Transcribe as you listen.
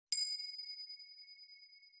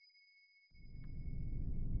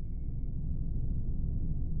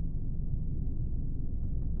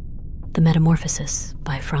The Metamorphosis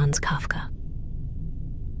by Franz Kafka.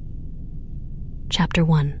 Chapter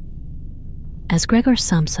 1. As Gregor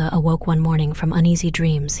Samsa awoke one morning from uneasy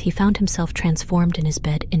dreams, he found himself transformed in his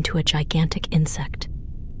bed into a gigantic insect.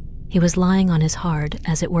 He was lying on his hard,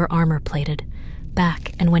 as it were armor-plated,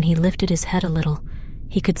 back, and when he lifted his head a little,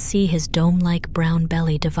 he could see his dome-like brown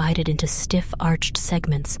belly divided into stiff, arched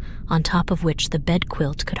segments, on top of which the bed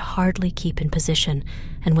quilt could hardly keep in position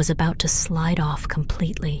and was about to slide off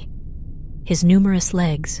completely. His numerous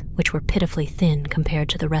legs, which were pitifully thin compared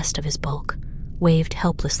to the rest of his bulk, waved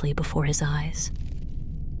helplessly before his eyes.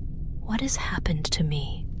 "What has happened to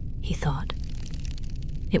me?" he thought.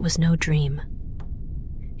 It was no dream.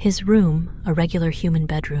 His room, a regular human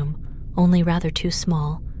bedroom, only rather too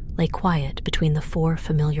small, lay quiet between the four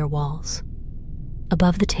familiar walls.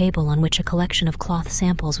 Above the table on which a collection of cloth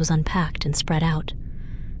samples was unpacked and spread out,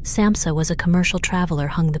 Samsa was a commercial traveler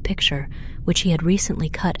hung the picture, which he had recently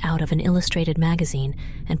cut out of an illustrated magazine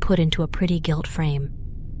and put into a pretty gilt frame.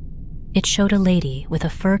 It showed a lady with a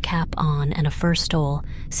fur cap on and a fur stole,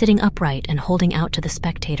 sitting upright and holding out to the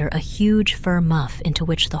spectator a huge fur muff into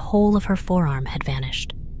which the whole of her forearm had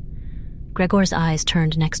vanished. Gregor's eyes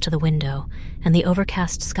turned next to the window, and the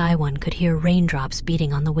overcast sky one could hear raindrops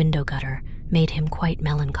beating on the window gutter, made him quite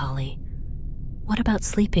melancholy. What about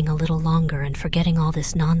sleeping a little longer and forgetting all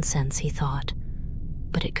this nonsense, he thought.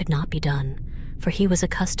 But it could not be done, for he was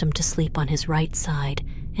accustomed to sleep on his right side,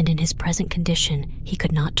 and in his present condition he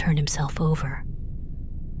could not turn himself over.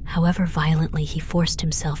 However violently he forced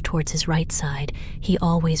himself towards his right side, he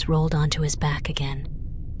always rolled onto his back again.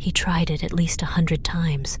 He tried it at least 100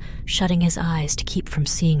 times, shutting his eyes to keep from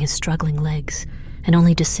seeing his struggling legs, and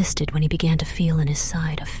only desisted when he began to feel in his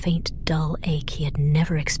side a faint, dull ache he had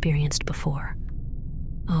never experienced before.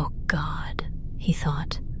 "Oh God," he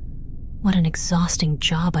thought, "what an exhausting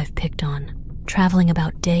job I've picked on, traveling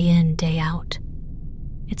about day in, day out.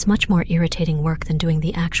 It's much more irritating work than doing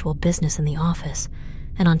the actual business in the office,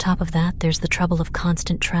 and on top of that there's the trouble of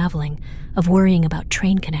constant traveling, of worrying about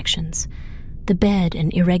train connections, the bed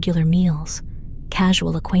and irregular meals,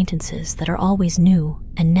 casual acquaintances that are always new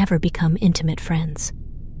and never become intimate friends.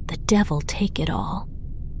 The devil take it all."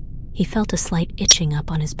 He felt a slight itching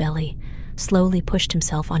up on his belly, slowly pushed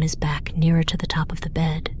himself on his back nearer to the top of the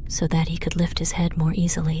bed so that he could lift his head more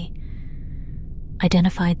easily,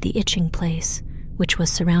 identified the itching place, which was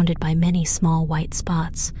surrounded by many small white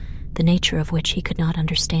spots, the nature of which he could not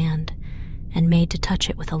understand, and made to touch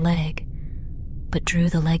it with a leg, but drew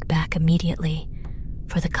the leg back immediately,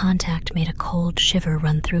 for the contact made a cold shiver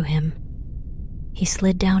run through him. He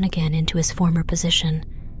slid down again into his former position.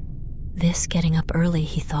 This getting up early,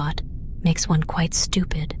 he thought, makes one quite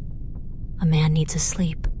stupid. A man needs a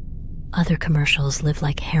sleep. Other commercials live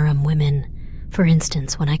like harem women. For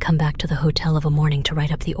instance, when I come back to the hotel of a morning to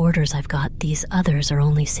write up the orders I've got, these others are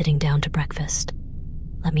only sitting down to breakfast.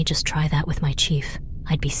 Let me just try that with my chief.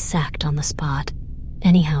 I'd be sacked on the spot.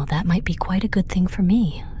 Anyhow, that might be quite a good thing for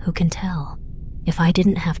me, who can tell? If I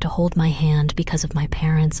didn't have to hold my hand because of my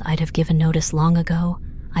parents, I'd have given notice long ago.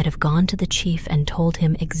 I'd have gone to the chief and told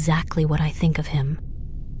him exactly what I think of him.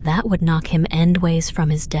 That would knock him endways from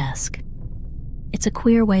his desk. It's a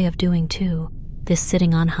queer way of doing, too, this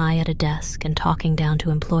sitting on high at a desk and talking down to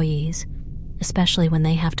employees, especially when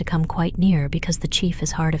they have to come quite near because the chief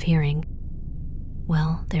is hard of hearing.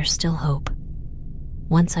 Well, there's still hope.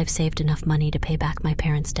 Once I've saved enough money to pay back my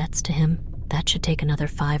parents' debts to him, that should take another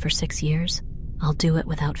 5 or 6 years. I'll do it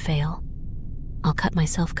without fail. I'll cut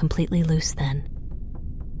myself completely loose then.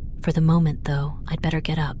 For the moment, though, I'd better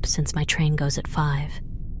get up since my train goes at 5.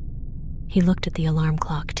 He looked at the alarm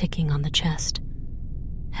clock ticking on the chest.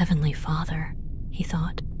 Heavenly Father, he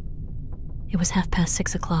thought. It was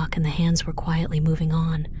 6:30 and the hands were quietly moving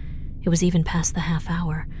on. It was even past the half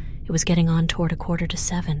hour. It was getting on toward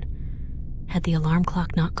 6:45. Had the alarm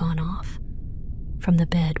clock not gone off? From the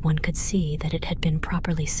bed one could see that it had been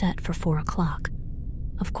properly set for 4 o'clock.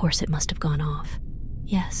 Of course it must have gone off.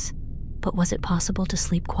 Yes, but was it possible to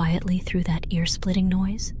sleep quietly through that ear-splitting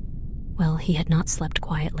noise? Well, he had not slept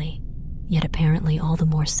quietly, yet apparently all the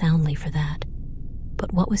more soundly for that.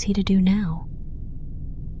 But what was he to do now?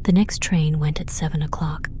 The next train went at 7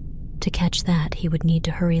 o'clock. To catch that, he would need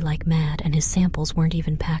to hurry like mad, and his samples weren't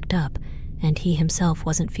even packed up, and he himself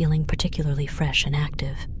wasn't feeling particularly fresh and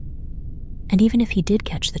active. And even if he did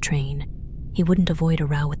catch the train, he wouldn't avoid a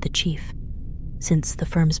row with the chief, since the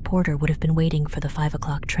firm's porter would have been waiting for the 5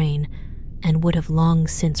 o'clock train and would have long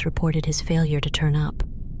since reported his failure to turn up.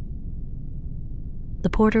 The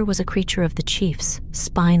porter was a creature of the chief's,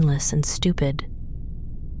 spineless and stupid.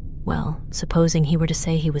 Well, supposing he were to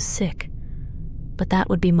say he was sick, but that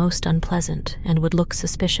would be most unpleasant and would look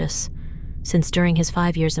suspicious, since during his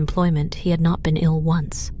 5 years' employment he had not been ill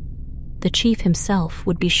once. The chief himself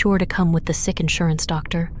would be sure to come with the sick insurance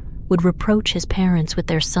doctor, would reproach his parents with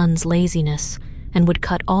their son's laziness, and would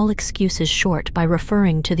cut all excuses short by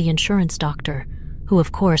referring to the insurance doctor, who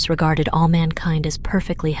of course regarded all mankind as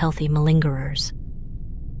perfectly healthy malingerers.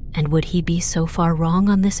 And would he be so far wrong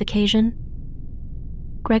on this occasion?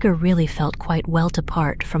 Gregor really felt quite well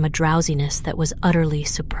apart from a drowsiness that was utterly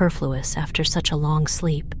superfluous after such a long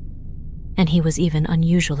sleep, and he was even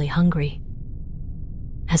unusually hungry.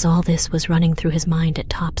 As all this was running through his mind at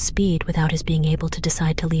top speed without his being able to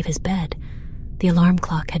decide to leave his bed, the alarm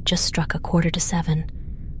clock had just struck 7:15.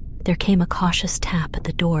 There came a cautious tap at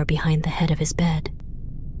the door behind the head of his bed.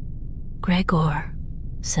 "Gregor,"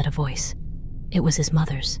 said a voice. It was his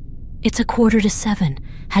mother's. "It's 7:15.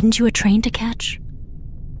 Hadn't you a train to catch?"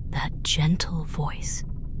 That gentle voice.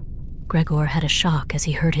 Gregor had a shock as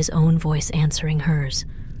he heard his own voice answering hers.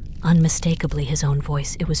 Unmistakably his own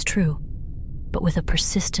voice, it was true, but with a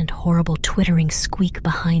persistent, horrible, twittering squeak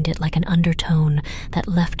behind it like an undertone that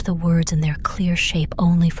left the words in their clear shape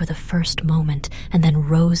only for the first moment and then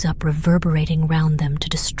rose up reverberating round them to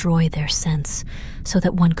destroy their sense, so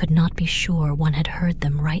that one could not be sure one had heard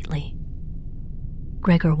them rightly.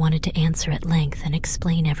 Gregor wanted to answer at length and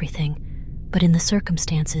explain everything, but in the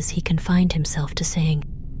circumstances he confined himself to saying,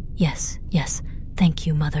 Yes, thank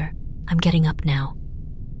you, Mother. I'm getting up now."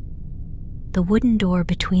 The wooden door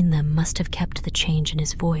between them must have kept the change in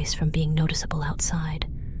his voice from being noticeable outside,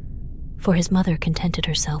 for his mother contented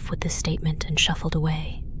herself with this statement and shuffled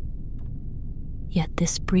away. Yet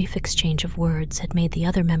this brief exchange of words had made the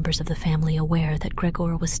other members of the family aware that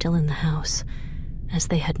Gregor was still in the house, as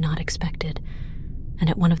they had not expected, and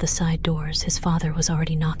at one of the side doors his father was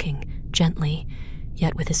already knocking, gently,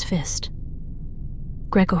 yet with his fist.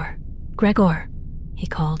 Gregor, he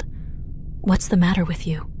called. "What's the matter with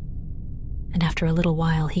you?" And after a little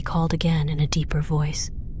while he called again in a deeper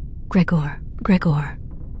voice. Gregor.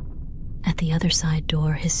 At the other side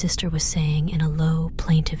door his sister was saying in a low,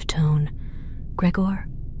 plaintive tone, "Gregor,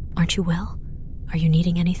 aren't you well? Are you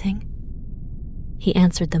needing anything?" He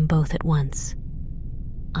answered them both at once.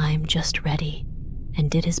 "I'm just ready,"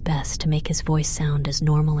 and did his best to make his voice sound as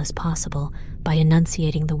normal as possible by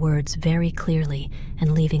enunciating the words very clearly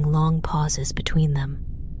and leaving long pauses between them.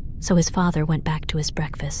 So his father went back to his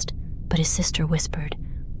breakfast, but his sister whispered,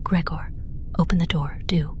 "Gregor, open the door,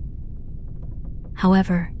 do."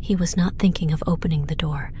 However, he was not thinking of opening the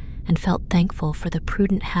door and felt thankful for the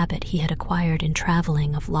prudent habit he had acquired in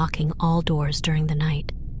traveling of locking all doors during the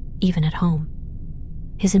night, even at home.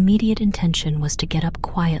 His immediate intention was to get up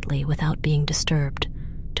quietly without being disturbed,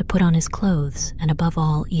 to put on his clothes and above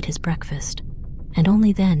all eat his breakfast, and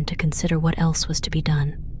only then to consider what else was to be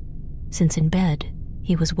done, since in bed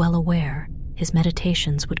he was well aware his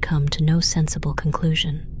meditations would come to no sensible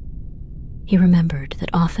conclusion. He remembered that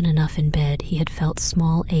often enough in bed he had felt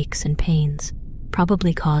small aches and pains,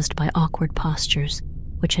 probably caused by awkward postures,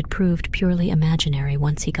 which had proved purely imaginary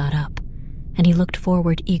once he got up, and he looked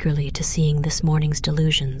forward eagerly to seeing this morning's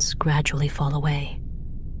delusions gradually fall away.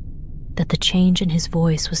 That the change in his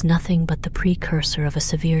voice was nothing but the precursor of a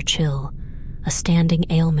severe chill, a standing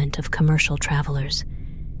ailment of commercial travelers,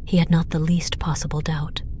 he had not the least possible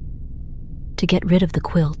doubt. To get rid of the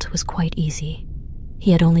quilt was quite easy.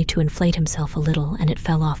 He had only to inflate himself a little and it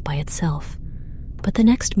fell off by itself. But the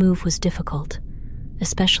next move was difficult,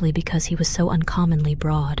 especially because he was so uncommonly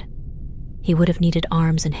broad. He would have needed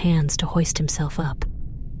arms and hands to hoist himself up.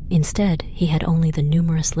 Instead, he had only the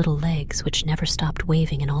numerous little legs which never stopped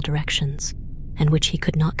waving in all directions, and which he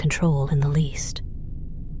could not control in the least.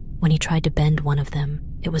 When he tried to bend one of them,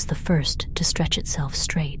 it was the first to stretch itself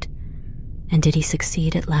straight. And did he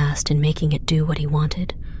succeed at last in making it do what he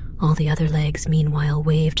wanted? All the other legs meanwhile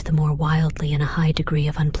waved the more wildly in a high degree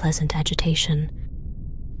of unpleasant agitation.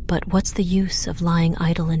 "But what's the use of lying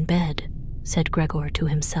idle in bed?" said Gregor to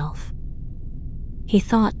himself. He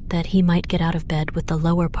thought that he might get out of bed with the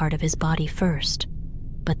lower part of his body first,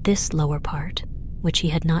 but this lower part, which he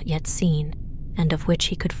had not yet seen, and of which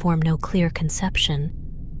he could form no clear conception,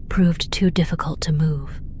 proved too difficult to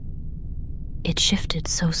move. It shifted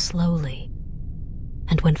so slowly,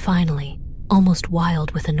 and when finally, almost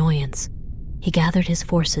wild with annoyance, he gathered his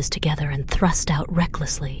forces together and thrust out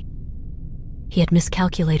recklessly, he had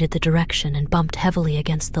miscalculated the direction and bumped heavily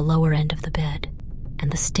against the lower end of the bed, and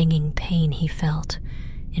the stinging pain he felt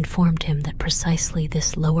informed him that precisely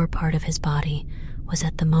this lower part of his body was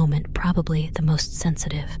at the moment probably the most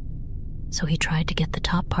sensitive. So he tried to get the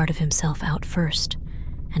top part of himself out first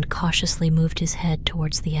and cautiously moved his head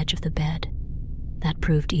towards the edge of the bed. That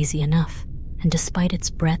proved easy enough, and despite its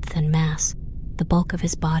breadth and mass, the bulk of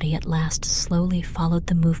his body at last slowly followed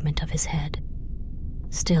the movement of his head.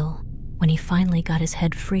 Still, when he finally got his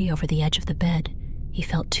head free over the edge of the bed, he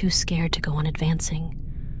felt too scared to go on advancing,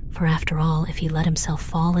 for after all, if he let himself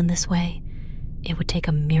fall in this way, it would take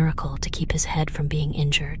a miracle to keep his head from being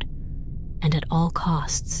injured. And at all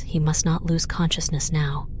costs, he must not lose consciousness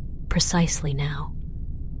now, precisely now.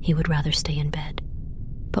 He would rather stay in bed.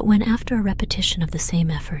 But when, after a repetition of the same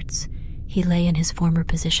efforts, he lay in his former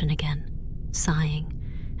position again,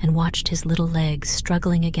 sighing, and watched his little legs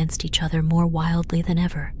struggling against each other more wildly than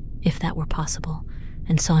ever, if that were possible,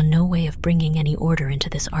 and saw no way of bringing any order into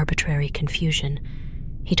this arbitrary confusion,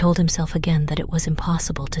 he told himself again that it was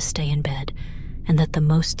impossible to stay in bed, and that the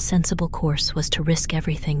most sensible course was to risk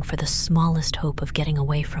everything for the smallest hope of getting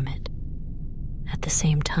away from it. At the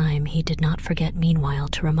same time, he did not forget meanwhile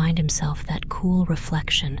to remind himself that cool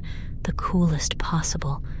reflection, the coolest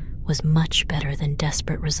possible, was much better than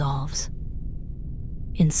desperate resolves.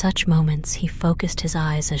 In such moments, he focused his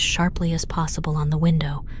eyes as sharply as possible on the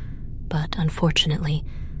window, but unfortunately,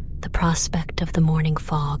 the prospect of the morning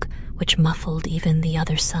fog, which muffled even the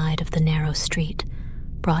other side of the narrow street,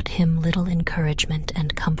 brought him little encouragement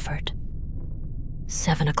and comfort.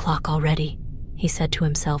 7 o'clock already, he said to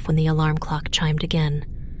himself when the alarm clock chimed again.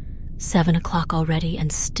 7 o'clock already,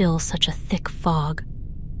 and still such a thick fog.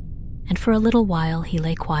 And for a little while he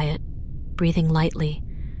lay quiet, breathing lightly,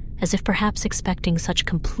 as if perhaps expecting such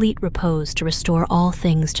complete repose to restore all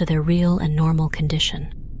things to their real and normal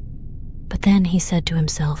condition. But then he said to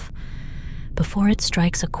himself, "Before it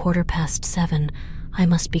strikes 7:15, I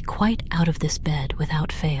must be quite out of this bed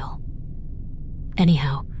without fail.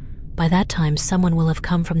 Anyhow, by that time someone will have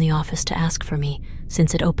come from the office to ask for me,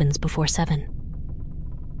 since it opens before 7.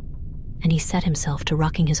 And he set himself to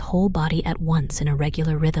rocking his whole body at once in a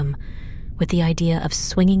regular rhythm, with the idea of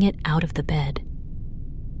swinging it out of the bed.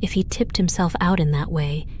 If he tipped himself out in that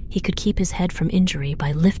way, he could keep his head from injury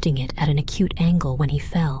by lifting it at an acute angle when he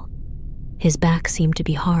fell. His back seemed to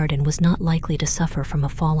be hard and was not likely to suffer from a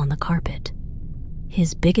fall on the carpet.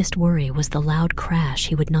 His biggest worry was the loud crash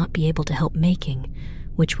he would not be able to help making,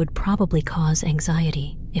 which would probably cause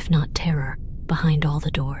anxiety, if not terror, behind all the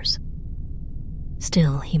doors.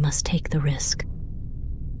 Still, he must take the risk.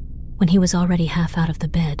 When he was already half out of the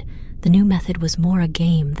bed, the new method was more a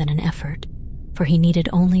game than an effort, for he needed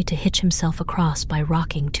only to hitch himself across by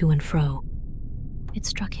rocking to and fro. It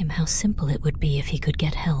struck him how simple it would be if he could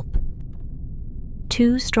get help.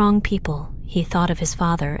 2 strong people, he thought of his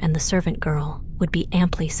father and the servant girl, would be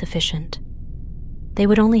amply sufficient. They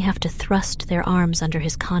would only have to thrust their arms under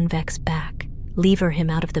his convex back, lever him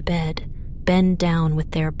out of the bed, bend down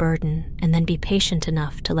with their burden, and then be patient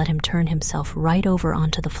enough to let him turn himself right over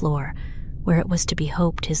onto the floor, where it was to be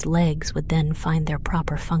hoped his legs would then find their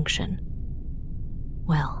proper function.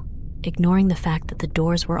 Well, ignoring the fact that the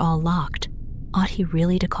doors were all locked, ought he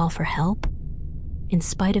really to call for help? In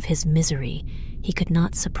spite of his misery, he could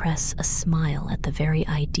not suppress a smile at the very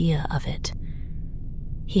idea of it.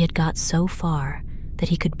 He had got so far that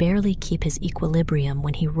he could barely keep his equilibrium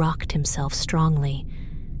when he rocked himself strongly,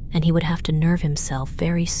 and he would have to nerve himself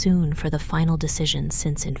very soon for the final decision,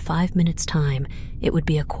 since in 5 minutes' time it would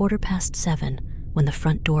be 7:15 when the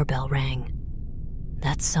front doorbell rang.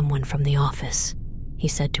 "That's someone from the office," he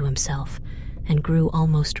said to himself, and grew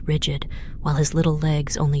almost rigid, while his little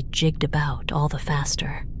legs only jigged about all the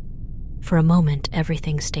faster. For a moment,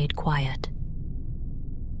 everything stayed quiet.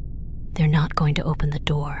 "They're not going to open the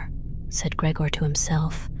door," said Gregor to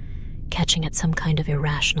himself, catching at some kind of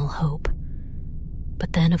irrational hope.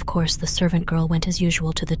 But then, of course, the servant girl went as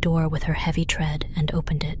usual to the door with her heavy tread and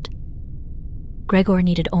opened it. Gregor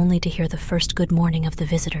needed only to hear the first good morning of the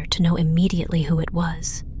visitor to know immediately who it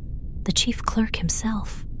was. The chief clerk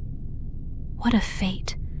himself. What a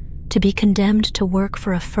fate, to be condemned to work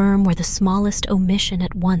for a firm where the smallest omission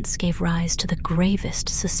at once gave rise to the gravest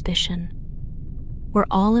suspicion. Were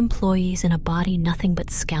all employees in a body nothing but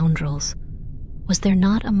scoundrels? Was there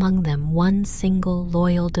not among them one single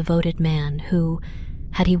loyal, devoted man who,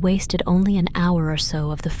 had he wasted only an hour or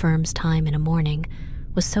so of the firm's time in a morning,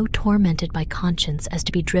 was so tormented by conscience as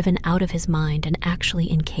to be driven out of his mind and actually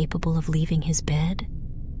incapable of leaving his bed?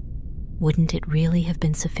 Wouldn't it really have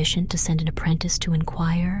been sufficient to send an apprentice to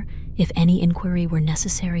inquire, if any inquiry were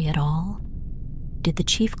necessary at all? Did the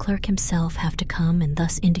chief clerk himself have to come and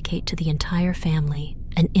thus indicate to the entire family,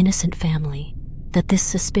 an innocent family, that this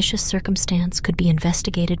suspicious circumstance could be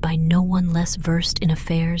investigated by no one less versed in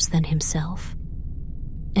affairs than himself?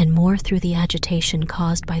 And more through the agitation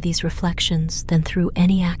caused by these reflections than through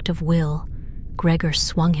any act of will, Gregor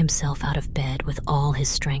swung himself out of bed with all his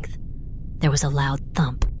strength. There was a loud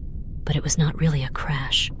thump, but it was not really a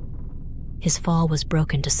crash. His fall was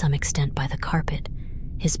broken to some extent by the carpet.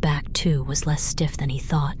 His back, too, was less stiff than he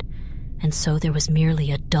thought, and so there was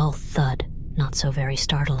merely a dull thud, not so very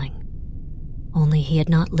startling. Only he had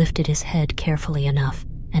not lifted his head carefully enough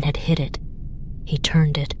and had hit it. He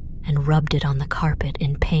turned it and rubbed it on the carpet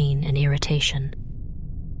in pain and irritation.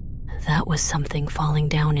 "That was something falling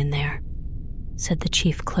down in there," said the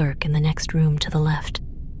chief clerk in the next room to the left.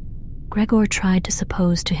 Gregor tried to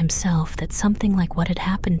suppose to himself that something like what had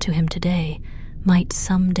happened to him today might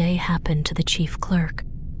someday happen to the chief clerk.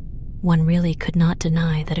 One really could not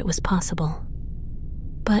deny that it was possible.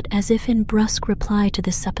 But as if in brusque reply to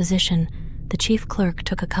this supposition, the chief clerk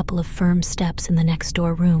took a couple of firm steps in the next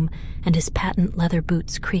door room, and his patent leather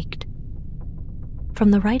boots creaked.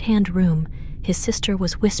 From the right-hand room, his sister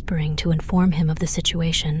was whispering to inform him of the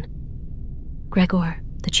situation. "Gregor,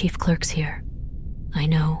 the chief clerk's here." "I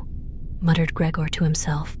know," muttered Gregor to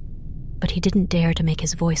himself, but he didn't dare to make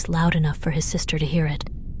his voice loud enough for his sister to hear it.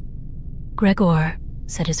 "Gregor,"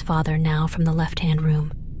 said his father now from the left-hand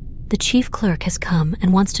room, "the chief clerk has come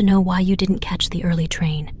and wants to know why you didn't catch the early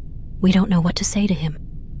train. We don't know what to say to him.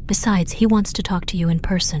 Besides, he wants to talk to you in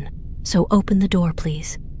person, so open the door,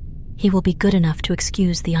 please. He will be good enough to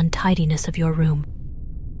excuse the untidiness of your room."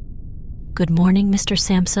 "Good morning, Mr.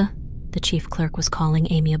 Samsa," the chief clerk was calling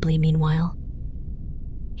amiably meanwhile.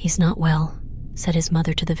 "He's not well," said his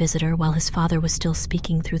mother to the visitor while his father was still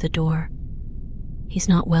speaking through the door. "He's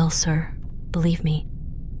not well, sir. Believe me.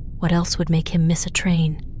 What else would make him miss a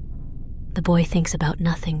train? The boy thinks about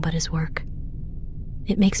nothing but his work.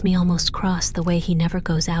 It makes me almost cross the way he never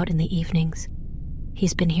goes out in the evenings.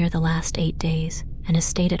 He's been here the last 8 days and has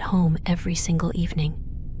stayed at home every single evening.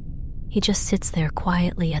 He just sits there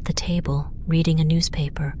quietly at the table, reading a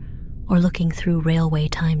newspaper or looking through railway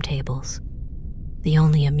timetables. The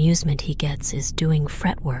only amusement he gets is doing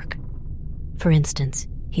fretwork. For instance,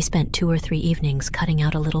 he spent 2 or 3 evenings cutting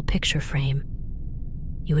out a little picture frame.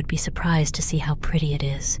 You would be surprised to see how pretty it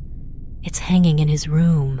is. It's hanging in his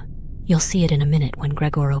room. You'll see it in a minute when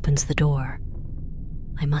Gregor opens the door.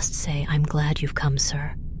 I must say I'm glad you've come,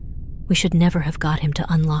 sir. We should never have got him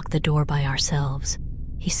to unlock the door by ourselves.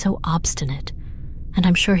 He's so obstinate, and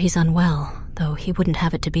I'm sure he's unwell, though he wouldn't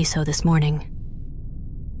have it to be so this morning."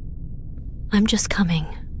 "I'm just coming,"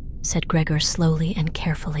 said Gregor slowly and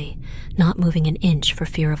carefully, not moving an inch for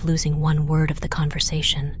fear of losing one word of the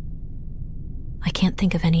conversation. "I can't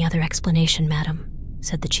think of any other explanation, madam,"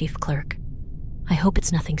 said the chief clerk. "I hope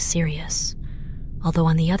it's nothing serious, although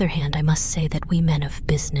on the other hand I must say that we men of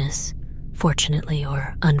business, fortunately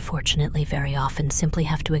or unfortunately, very often simply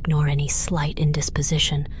have to ignore any slight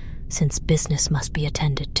indisposition, since business must be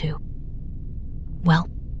attended to." "Well,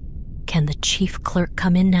 can the chief clerk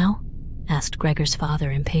come in now?" asked Gregor's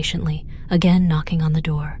father impatiently, again knocking on the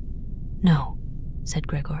door. "No," said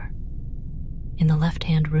Gregor. In the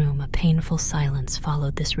left-hand room, a painful silence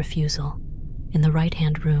followed this refusal. In the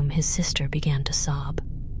right-hand room, his sister began to sob.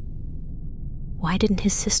 Why didn't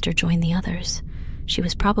his sister join the others? She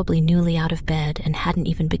was probably newly out of bed and hadn't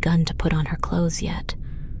even begun to put on her clothes yet.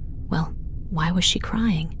 Well, why was she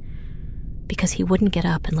crying? Because he wouldn't get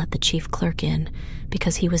up and let the chief clerk in,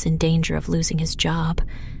 because he was in danger of losing his job,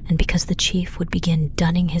 and because the chief would begin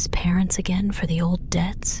dunning his parents again for the old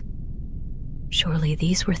debts? Surely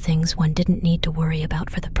these were things one didn't need to worry about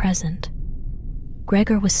for the present.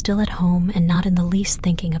 Gregor was still at home and not in the least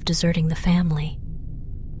thinking of deserting the family.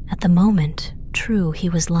 At the moment, true, he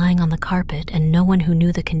was lying on the carpet, and no one who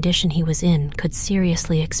knew the condition he was in could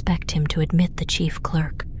seriously expect him to admit the chief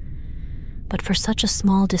clerk. But for such a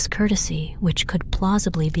small discourtesy, which could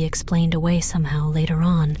plausibly be explained away somehow later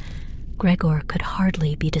on, Gregor could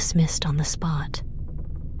hardly be dismissed on the spot.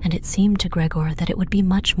 And it seemed to Gregor that it would be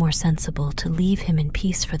much more sensible to leave him in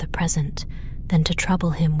peace for the present than to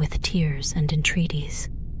trouble him with tears and entreaties.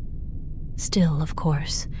 Still, of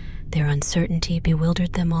course, their uncertainty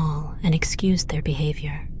bewildered them all and excused their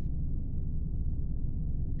behavior.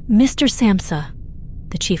 "Mr. Samsa,"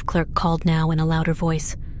 the chief clerk called now in a louder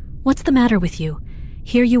voice, "what's the matter with you?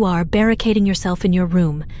 Here you are, barricading yourself in your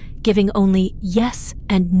room, giving only yes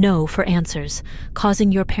and no for answers,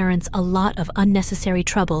 causing your parents a lot of unnecessary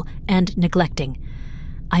trouble and neglecting.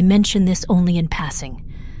 I mention this only in passing.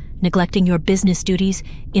 Neglecting your business duties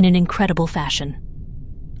in an incredible fashion.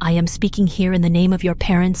 I am speaking here in the name of your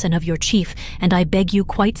parents and of your chief, and I beg you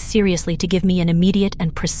quite seriously to give me an immediate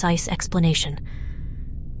and precise explanation.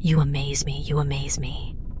 You amaze me, you amaze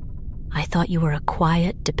me. I thought you were a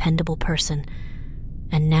quiet, dependable person,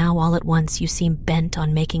 and now all at once you seem bent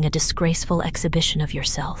on making a disgraceful exhibition of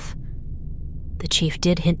yourself. The chief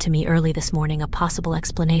did hint to me early this morning a possible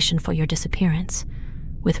explanation for your disappearance,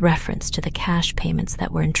 with reference to the cash payments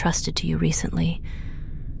that were entrusted to you recently,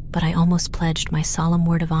 but I almost pledged my solemn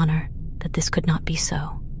word of honor that this could not be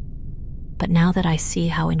so. But now that I see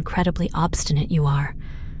how incredibly obstinate you are,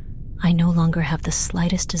 I no longer have the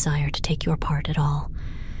slightest desire to take your part at all,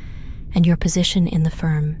 and your position in the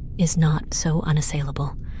firm is not so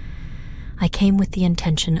unassailable. I came with the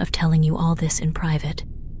intention of telling you all this in private,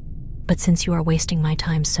 but since you are wasting my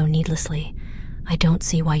time so needlessly, I don't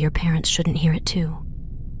see why your parents shouldn't hear it too.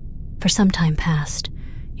 For some time past,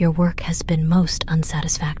 your work has been most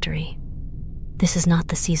unsatisfactory. This is not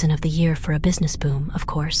the season of the year for a business boom, of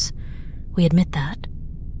course. We admit that.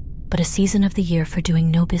 But a season of the year for doing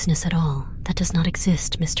no business at all, that does not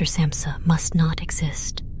exist, Mr. Samsa, must not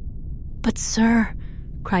exist. But sir,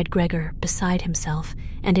 cried Gregor, beside himself,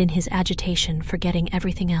 and in his agitation forgetting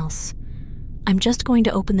everything else, I'm just going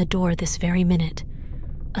to open the door this very minute.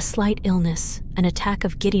 A slight illness, an attack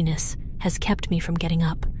of giddiness, has kept me from getting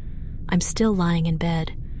up. I'm still lying in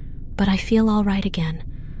bed, but I feel all right again.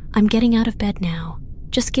 I'm getting out of bed now.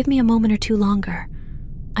 Just give me a moment or two longer.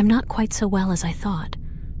 I'm not quite so well as I thought,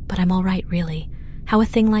 but I'm all right, really. How a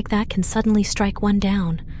thing like that can suddenly strike one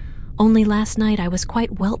down. Only last night I was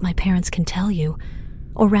quite well, my parents can tell you.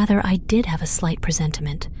 Or rather, I did have a slight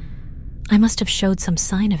presentiment. I must have showed some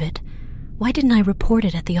sign of it. Why didn't I report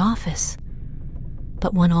it at the office?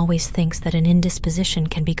 But one always thinks that an indisposition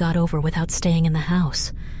can be got over without staying in the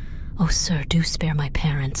house. Oh, sir, do spare my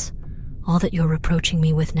parents. All that you're reproaching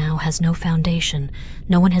me with now has no foundation.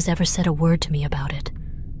 No one has ever said a word to me about it.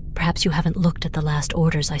 Perhaps you haven't looked at the last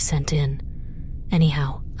orders I sent in.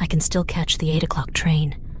 Anyhow, I can still catch the 8 o'clock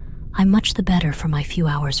train. I'm much the better for my few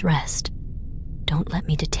hours' rest. Don't let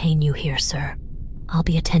me detain you here, sir. I'll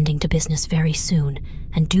be attending to business very soon,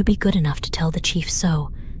 and do be good enough to tell the chief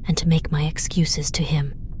so, and to make my excuses to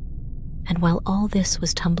him. And while all this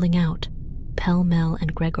was tumbling out, pell-mell,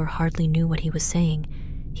 and Gregor hardly knew what he was saying,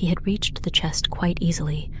 he had reached the chest quite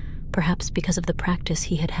easily, perhaps because of the practice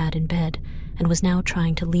he had had in bed, and was now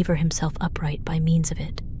trying to lever himself upright by means of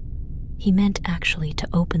it. He meant actually to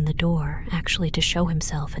open the door, actually to show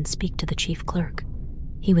himself and speak to the chief clerk.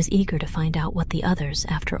 He was eager to find out what the others,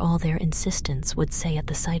 after all their insistence, would say at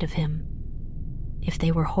the sight of him. If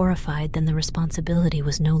they were horrified, then the responsibility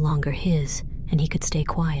was no longer his, and he could stay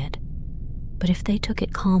quiet. But if they took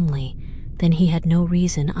it calmly, then he had no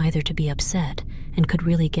reason either to be upset, and could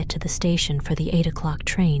really get to the station for the 8 o'clock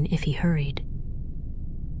train if he hurried.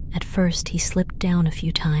 At first he slipped down a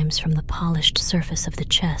few times from the polished surface of the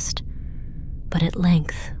chest, but at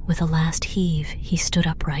length, with a last heave, he stood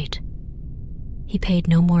upright. He paid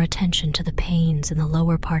no more attention to the pains in the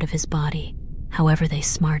lower part of his body, however they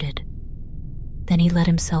smarted. Then he let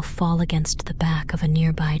himself fall against the back of a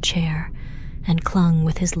nearby chair and clung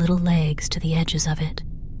with his little legs to the edges of it.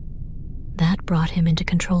 That brought him into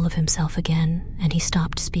control of himself again, and he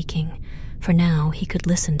stopped speaking, for now he could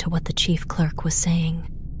listen to what the chief clerk was saying.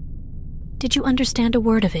 "Did you understand a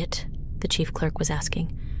word of it?" the chief clerk was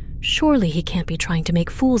asking. "Surely he can't be trying to make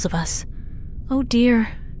fools of us." "Oh dear,"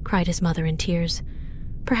 cried his mother in tears.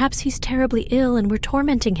 "Perhaps he's terribly ill and we're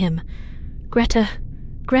tormenting him. Greta,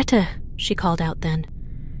 Greta," she called out then.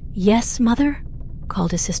 "Yes, mother?"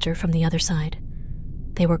 called his sister from the other side.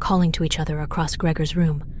 They were calling to each other across Gregor's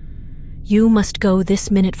room. "You must go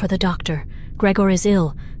this minute for the doctor. Gregor is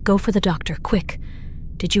ill. Go for the doctor, quick.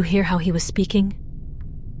 Did you hear how he was speaking?"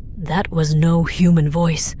 "That was no human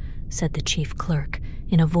voice," said the chief clerk,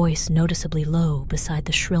 in a voice noticeably low beside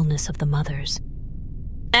the shrillness of the mother's.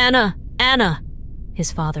 "Anna! Anna!"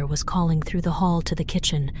 His father was calling through the hall to the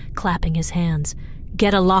kitchen, clapping his hands.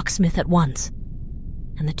 "Get a locksmith at once."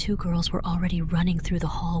 And the two girls were already running through the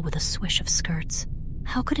hall with a swish of skirts.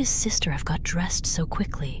 How could his sister have got dressed so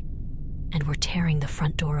quickly? And were tearing the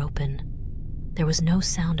front door open. There was no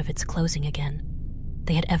sound of its closing again.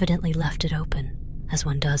 They had evidently left it open, as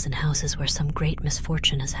one does in houses where some great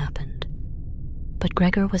misfortune has happened. But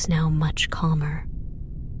Gregor was now much calmer.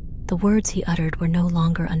 The words he uttered were no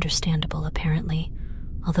longer understandable, apparently,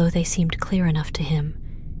 although they seemed clear enough to him,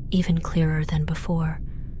 even clearer than before,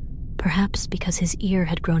 perhaps because his ear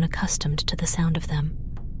had grown accustomed to the sound of them.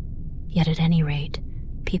 Yet at any rate,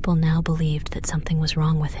 people now believed that something was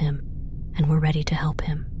wrong with him, and were ready to help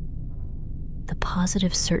him. The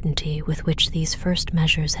positive certainty with which these first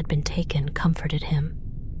measures had been taken comforted him.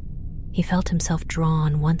 He felt himself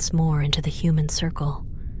drawn once more into the human circle,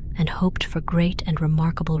 and hoped for great and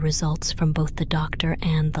remarkable results from both the doctor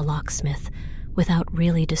and the locksmith, without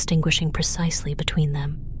really distinguishing precisely between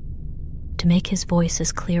them. To make his voice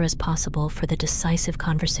as clear as possible for the decisive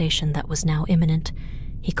conversation that was now imminent,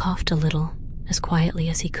 he coughed a little, as quietly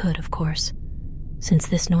as he could, of course. since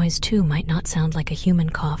this noise too might not sound like a human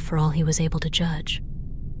cough for all he was able to judge.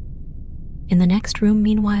 In the next room,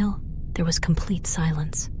 meanwhile, there was complete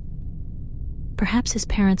silence. Perhaps his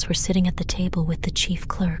parents were sitting at the table with the chief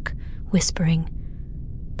clerk, whispering.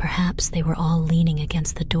 Perhaps they were all leaning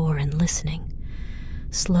against the door and listening.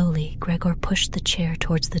 Slowly, Gregor pushed the chair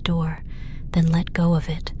towards the door, then let go of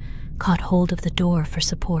it, caught hold of the door for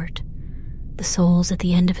support. The soles at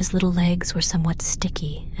the end of his little legs were somewhat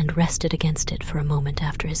sticky and rested against it for a moment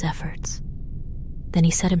after his efforts. Then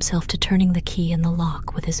he set himself to turning the key in the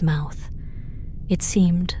lock with his mouth. It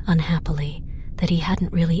seemed, unhappily, that he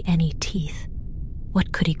hadn't really any teeth.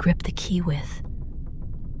 What could he grip the key with?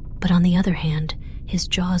 But on the other hand, his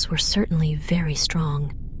jaws were certainly very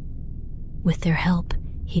strong. With their help,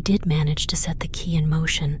 he did manage to set the key in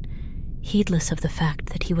motion, heedless of the fact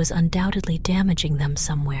that he was undoubtedly damaging them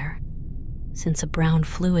somewhere, since a brown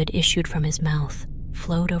fluid issued from his mouth,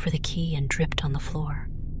 flowed over the key and dripped on the floor.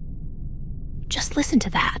 "Just listen to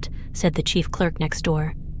that," said the chief clerk next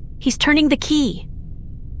door. "He's turning the key."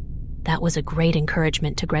 That was a great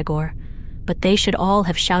encouragement to Gregor, but they should all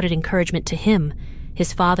have shouted encouragement to him,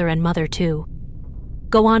 his father and mother too.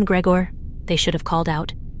 "Go on, Gregor," they should have called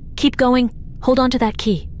out. "Keep going, hold on to that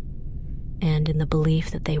key." And in the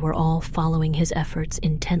belief that they were all following his efforts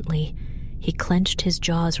intently, he clenched his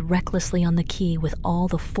jaws recklessly on the key with all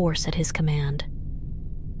the force at his command.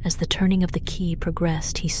 As the turning of the key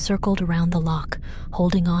progressed, he circled around the lock,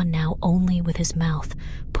 holding on now only with his mouth,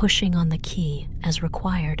 pushing on the key as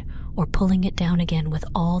required, or pulling it down again with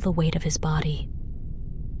all the weight of his body.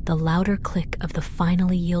 The louder click of the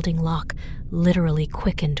finally yielding lock literally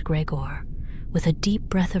quickened Gregor. With a deep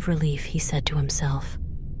breath of relief, he said to himself,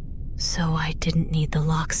 "So I didn't need the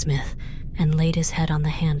locksmith," and laid his head on the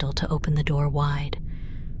handle to open the door wide.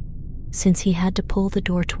 Since he had to pull the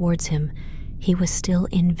door towards him, he was still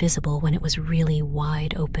invisible when it was really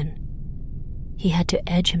wide open. He had to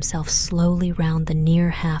edge himself slowly round the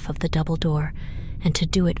near half of the double door, and to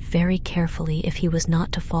do it very carefully if he was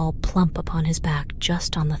not to fall plump upon his back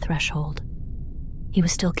just on the threshold. He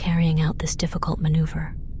was still carrying out this difficult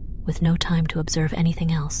maneuver, with no time to observe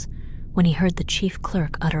anything else, when he heard the chief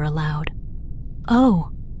clerk utter aloud,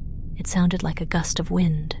 "Oh!" It sounded like a gust of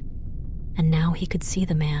wind, and now he could see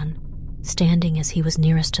the man, standing as he was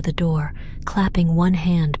nearest to the door, clapping one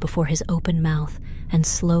hand before his open mouth and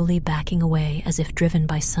slowly backing away as if driven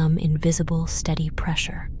by some invisible, steady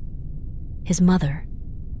pressure. His mother,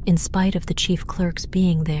 in spite of the chief clerk's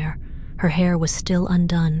being there, her hair was still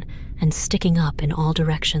undone and sticking up in all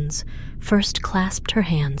directions, first clasped her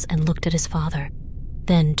hands and looked at his father,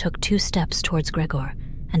 then took 2 steps towards Gregor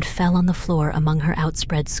and fell on the floor among her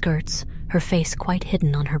outspread skirts, her face quite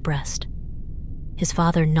hidden on her breast. His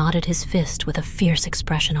father nodded his fist with a fierce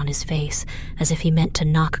expression on his face, as if he meant to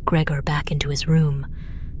knock Gregor back into his room,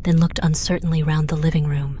 then looked uncertainly round the living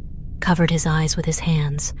room, covered his eyes with his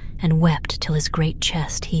hands, and wept till his great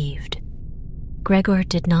chest heaved. Gregor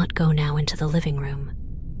did not go now into the living room,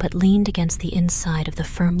 but leaned against the inside of the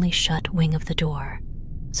firmly shut wing of the door,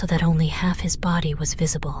 so that only half his body was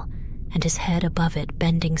visible, and his head above it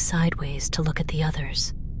bending sideways to look at the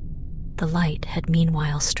others. The light had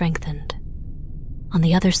meanwhile strengthened. On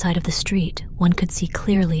the other side of the street, one could see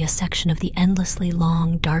clearly a section of the endlessly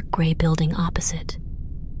long, dark gray building opposite.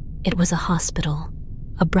 It was a hospital,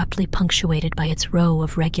 abruptly punctuated by its row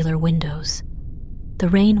of regular windows. The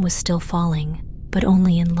rain was still falling, but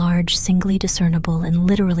only in large, singly discernible and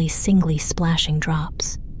literally singly splashing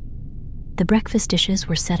drops. The breakfast dishes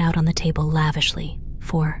were set out on the table lavishly,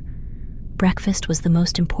 for breakfast was the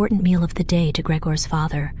most important meal of the day to Gregor's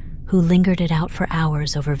father, who lingered it out for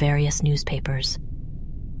hours over various newspapers.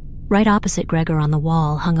 Right opposite Gregor on the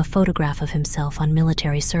wall hung a photograph of himself on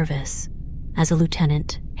military service, as a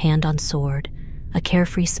lieutenant, hand on sword, a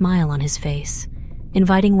carefree smile on his face,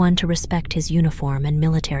 inviting one to respect his uniform and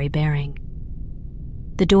military bearing.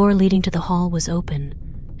 The door leading to the hall was open,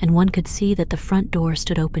 and one could see that the front door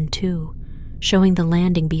stood open too, showing the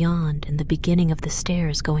landing beyond and the beginning of the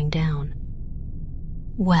stairs going down.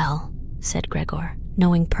 "Well," said Gregor,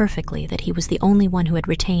 knowing perfectly that he was the only one who had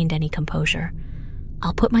retained any composure,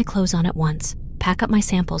 "I'll put my clothes on at once, pack up my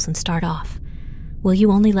samples, and start off. Will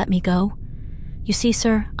you only let me go? You see,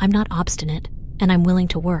 sir, I'm not obstinate, and I'm willing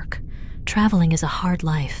to work. Traveling is a hard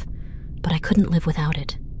life, but I couldn't live without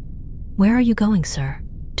it." "Where are you going, sir?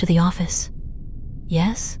 To the office?"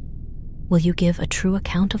 "Yes. Will you give a true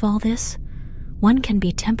account of all this? One can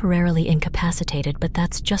be temporarily incapacitated, but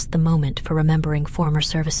that's just the moment for remembering former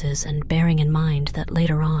services and bearing in mind that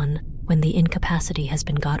later on, when the incapacity has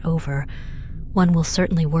been got over, one will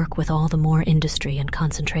certainly work with all the more industry and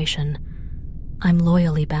concentration. I'm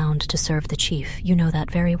loyally bound to serve the chief. You know that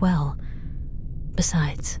very well.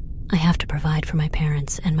 Besides, I have to provide for my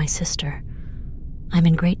parents and my sister. I'm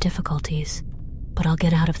in great difficulties, but I'll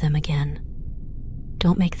get out of them again.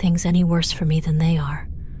 Don't make things any worse for me than they are.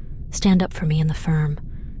 Stand up for me in the firm.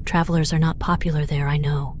 Travelers are not popular there, I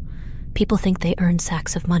know. People think they earn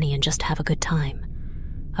sacks of money and just have a good time.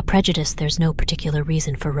 A prejudice there's no particular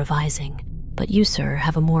reason for revising. But you, sir,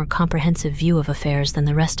 have a more comprehensive view of affairs than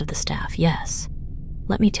the rest of the staff, yes.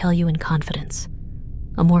 Let me tell you in confidence.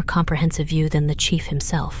 A more comprehensive view than the chief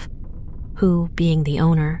himself, who, being the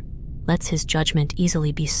owner, lets his judgment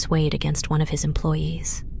easily be swayed against one of his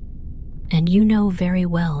employees. And you know very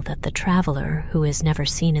well that the traveler, who is never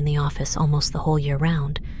seen in the office almost the whole year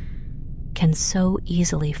round, can so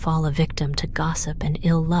easily fall a victim to gossip and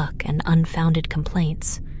ill luck and unfounded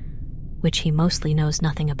complaints, which he mostly knows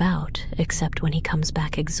nothing about except when he comes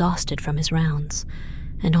back exhausted from his rounds,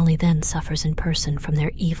 and only then suffers in person from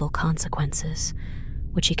their evil consequences,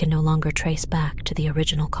 which he can no longer trace back to the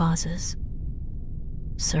original causes.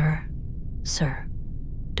 Sir,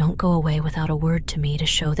 don't go away without a word to me to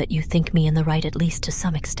show that you think me in the right at least to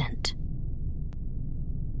some extent.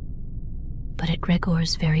 But at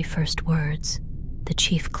Gregor's very first words, the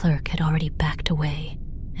chief clerk had already backed away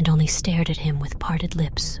and only stared at him with parted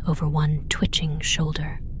lips over one twitching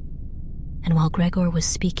shoulder. And while Gregor was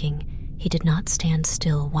speaking, he did not stand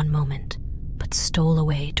still one moment, but stole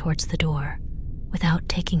away towards the door, without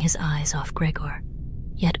taking his eyes off Gregor,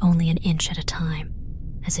 yet only an inch at a time,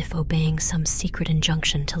 as if obeying some secret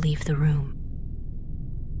injunction to leave the room.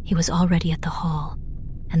 He was already at the hall,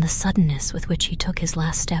 and the suddenness with which he took his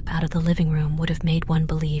last step out of the living room would have made one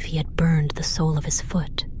believe he had burned the sole of his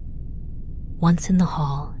foot. Once in the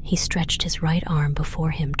hall, he stretched his right arm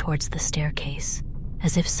before him towards the staircase,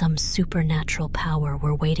 as if some supernatural power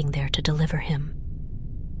were waiting there to deliver him.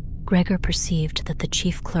 Gregor perceived that the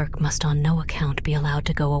chief clerk must on no account be allowed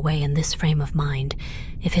to go away in this frame of mind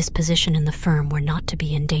if his position in the firm were not to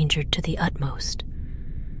be endangered to the utmost.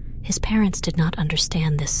 His parents did not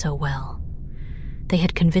understand this so well. They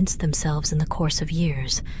had convinced themselves in the course of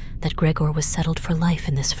years that Gregor was settled for life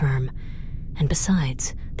in this firm, and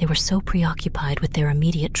besides, they were so preoccupied with their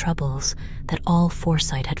immediate troubles that all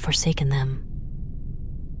foresight had forsaken them.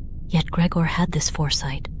 Yet Gregor had this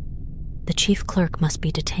foresight. The chief clerk must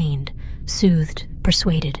be detained, soothed,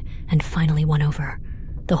 persuaded, and finally won over.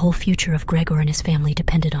 The whole future of Gregor and his family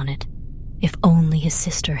depended on it. If only his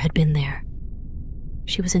sister had been there.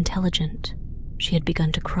 She was intelligent. She had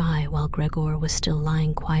begun to cry while Gregor was still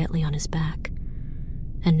lying quietly on his back,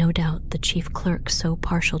 and no doubt the chief clerk, so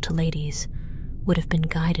partial to ladies, would have been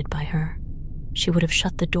guided by her. She would have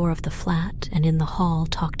shut the door of the flat and in the hall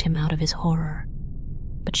talked him out of his horror.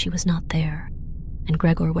 But she was not there, and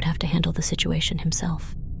Gregor would have to handle the situation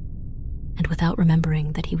himself. And without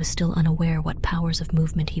remembering that he was still unaware what powers of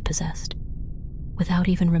movement he possessed, without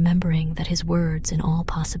even remembering that his words in all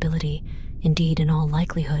possibility, indeed in all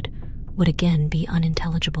likelihood, would again be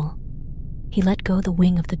unintelligible, he let go the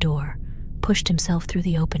wing of the door, pushed himself through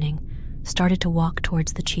the opening, started to walk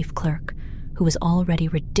towards the chief clerk, who was already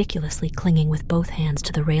ridiculously clinging with both hands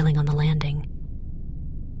to the railing on the landing.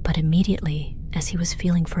 But immediately, as he was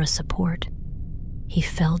feeling for a support, he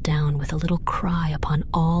fell down with a little cry upon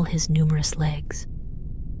all his numerous legs.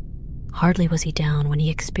 Hardly was he down when he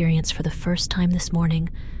experienced for the first time this morning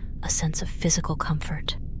a sense of physical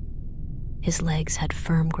comfort. His legs had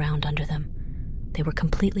firm ground under them. They were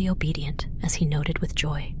completely obedient, as he noted with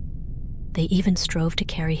joy. They even strove to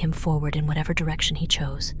carry him forward in whatever direction he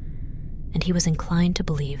chose, and he was inclined to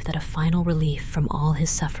believe that a final relief from all his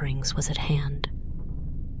sufferings was at hand.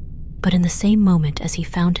 But in the same moment as he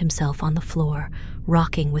found himself on the floor,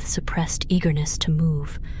 rocking with suppressed eagerness to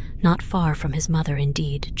move, not far from his mother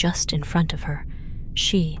indeed, just in front of her,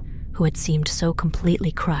 she, who had seemed so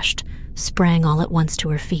completely crushed, sprang all at once to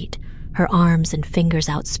her feet, her arms and fingers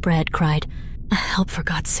outspread, cried, "Help, for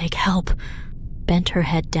God's sake, help!" bent her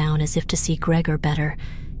head down as if to see Gregor better,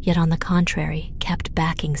 yet on the contrary kept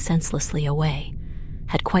backing senselessly away,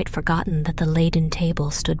 had quite forgotten that the laden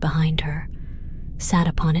table stood behind her, sat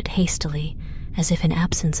upon it hastily, as if in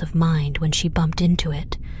absence of mind when she bumped into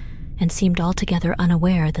it, and seemed altogether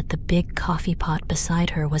unaware that the big coffee pot beside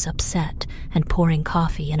her was upset and pouring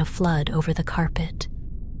coffee in a flood over the carpet.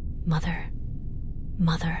 "Mother,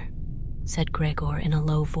 mother," said Gregor in a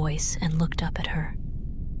low voice, and looked up at her.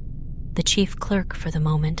 The chief clerk for the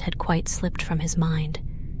moment had quite slipped from his mind.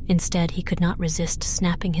 Instead, he could not resist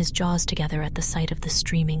snapping his jaws together at the sight of the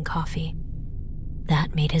streaming coffee.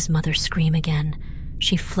 That made his mother scream again.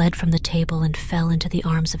 She fled from the table and fell into the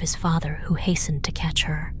arms of his father, who hastened to catch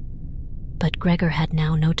her. But Gregor had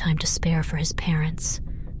now no time to spare for his parents.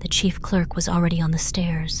 The chief clerk was already on the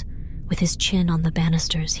stairs. With his chin on the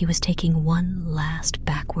banisters, he was taking one last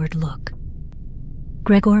backward look.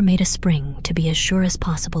 Gregor made a spring to be as sure as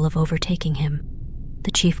possible of overtaking him.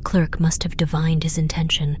 The chief clerk must have divined his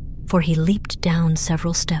intention, for he leaped down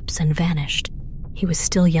several steps and vanished. He was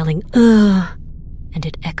still yelling, "Ugh!" and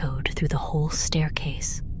it echoed through the whole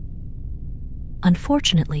staircase.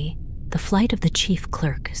 Unfortunately, the flight of the chief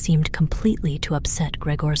clerk seemed completely to upset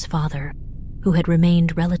Gregor's father, who had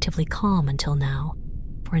remained relatively calm until now,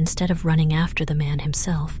 for instead of running after the man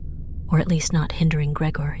himself, or at least not hindering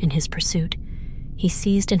Gregor in his pursuit, he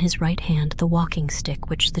seized in his right hand the walking stick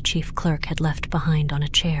which the chief clerk had left behind on a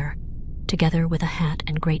chair, together with a hat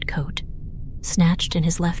and greatcoat, snatched in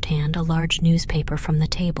his left hand a large newspaper from the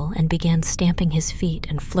table, and began stamping his feet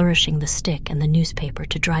and flourishing the stick and the newspaper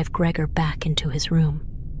to drive Gregor back into his room.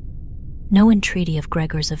 No entreaty of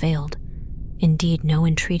Gregor's availed. Indeed, no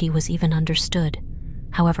entreaty was even understood.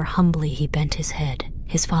 However humbly he bent his head,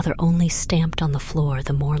 his father only stamped on the floor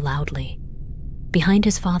the more loudly. Behind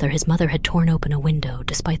his father, his mother had torn open a window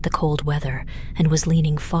despite the cold weather and was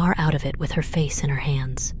leaning far out of it with her face in her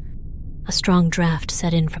hands. A strong draft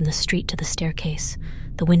set in from the street to the staircase.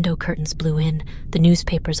 The window curtains blew in, the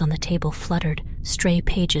newspapers on the table fluttered, stray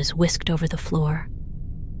pages whisked over the floor.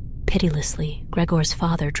 Pitilessly, Gregor's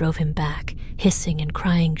father drove him back, hissing and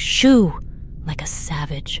crying, "Shoo!" like a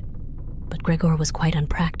savage. But Gregor was quite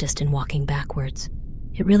unpracticed in walking backwards.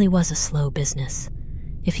 It really was a slow business.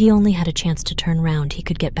 If he only had a chance to turn round, he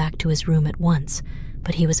could get back to his room at once,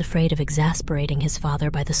 but he was afraid of exasperating his father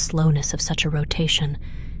by the slowness of such a rotation,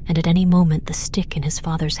 and at any moment the stick in his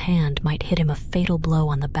father's hand might hit him a fatal blow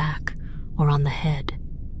on the back or on the head.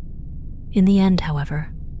 In the end,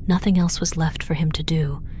 however, nothing else was left for him to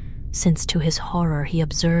do, since to his horror he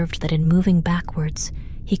observed that in moving backwards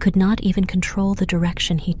he could not even control the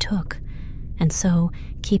direction he took, and so,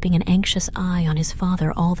 keeping an anxious eye on his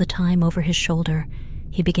father all the time over his shoulder,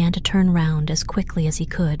 he began to turn round as quickly as he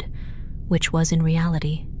could, which was in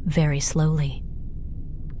reality very slowly.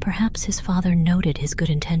 Perhaps his father noted his good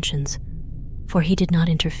intentions, for he did not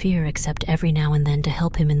interfere except every now and then to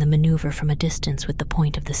help him in the maneuver from a distance with the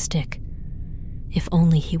point of the stick. If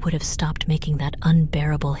only he would have stopped making that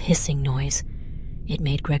unbearable hissing noise. It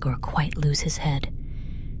made Gregor quite lose his head.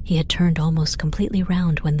 He had turned almost completely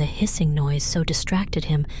round when the hissing noise so distracted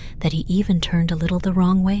him that he even turned a little the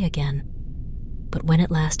wrong way again. But when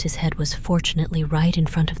at last his head was fortunately right in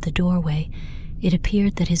front of the doorway, it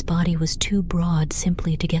appeared that his body was too broad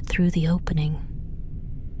simply to get through the opening.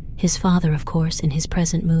 His father, of course, in his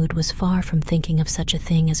present mood, was far from thinking of such a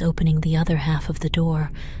thing as opening the other half of the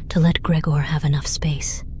door to let Gregor have enough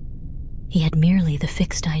space. He had merely the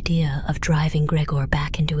fixed idea of driving Gregor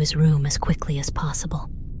back into his room as quickly as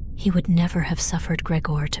possible. He would never have suffered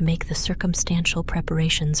Gregor to make the circumstantial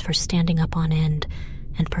preparations for standing up on end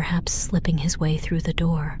and perhaps slipping his way through the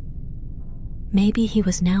door. Maybe he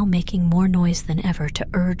was now making more noise than ever to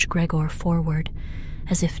urge Gregor forward,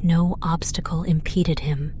 as if no obstacle impeded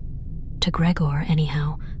him. To Gregor,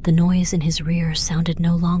 anyhow, the noise in his rear sounded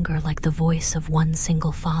no longer like the voice of one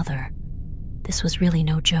single father. This was really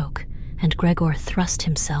no joke, and Gregor thrust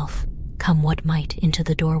himself, come what might, into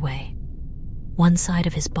the doorway. One side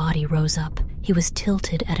of his body rose up. He was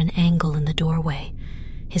tilted at an angle in the doorway.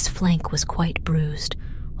 His flank was quite bruised.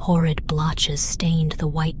 Horrid blotches stained the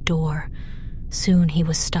white door. Soon he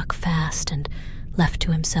was stuck fast and, left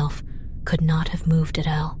to himself, could not have moved at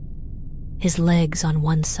all. His legs on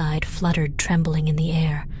one side fluttered trembling in the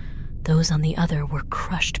air. Those on the other were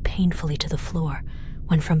crushed painfully to the floor,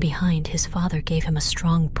 when from behind his father gave him a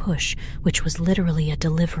strong push, which was literally a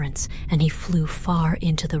deliverance, and he flew far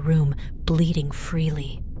into the room, bleeding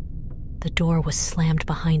freely. The door was slammed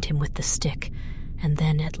behind him with the stick, and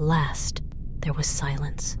then at last there was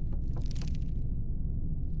silence.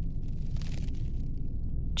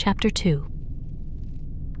 Chapter 2.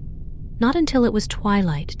 Not until it was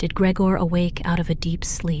twilight did Gregor awake out of a deep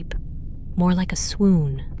sleep, more like a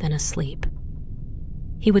swoon than a sleep.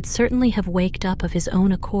 He would certainly have waked up of his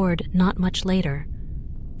own accord not much later,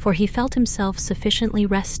 for he felt himself sufficiently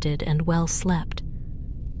rested and well slept.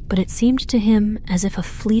 But it seemed to him as if a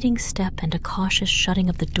fleeting step and a cautious shutting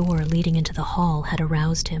of the door leading into the hall had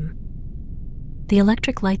aroused him. The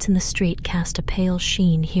electric lights in the street cast a pale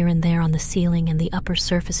sheen here and there on the ceiling and the upper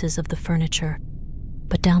surfaces of the furniture,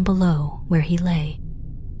 but down below, where he lay,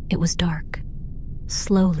 it was dark.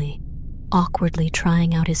 Slowly, awkwardly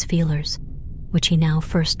trying out his feelers, which he now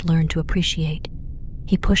first learned to appreciate,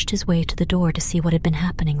 he pushed his way to the door to see what had been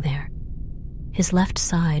happening there. His left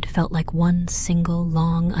side felt like one single,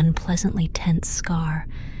 long, unpleasantly tense scar,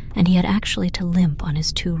 and he had actually to limp on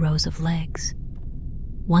his 2 rows of legs.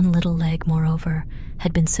 One little leg, moreover,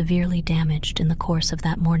 had been severely damaged in the course of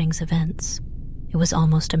that morning's events. It was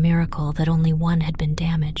almost a miracle that only one had been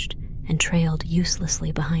damaged and trailed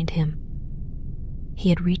uselessly behind him. He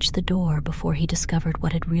had reached the door before he discovered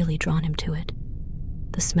what had really drawn him to it: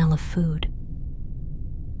 the smell of food.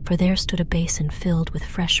 For there stood a basin filled with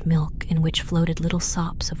fresh milk in which floated little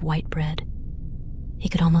sops of white bread. He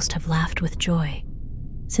could almost have laughed with joy,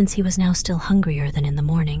 since he was now still hungrier than in the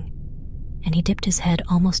morning, and he dipped his head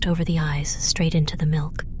almost over the eyes straight into the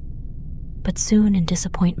milk. But soon, in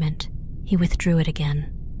disappointment, he withdrew it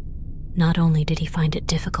again. Not only did he find it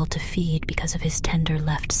difficult to feed because of his tender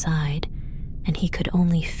left side, and he could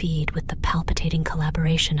only feed with the palpitating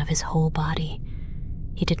collaboration of his whole body,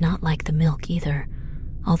 he did not like the milk either,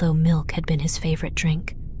 although milk had been his favorite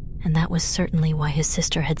drink, and that was certainly why his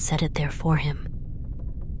sister had set it there for him.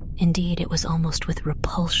 Indeed, it was almost with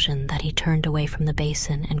repulsion that he turned away from the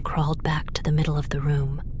basin and crawled back to the middle of the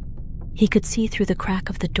room. He could see through the crack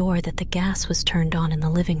of the door that the gas was turned on in the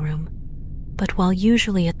living room, but while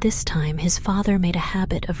usually at this time his father made a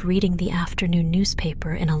habit of reading the afternoon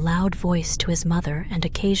newspaper in a loud voice to his mother and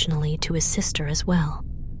occasionally to his sister as well,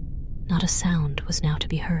 not a sound was now to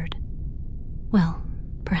be heard. Well,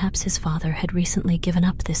 perhaps his father had recently given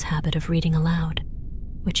up this habit of reading aloud,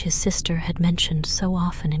 which his sister had mentioned so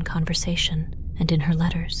often in conversation and in her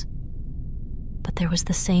letters. But there was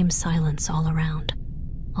the same silence all around,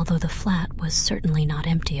 although the flat was certainly not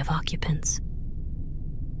empty of occupants.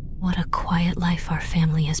 "What a quiet life our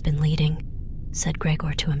family has been leading," said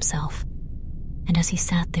Gregor to himself, and as he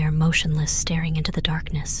sat there motionless staring into the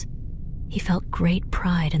darkness, he felt great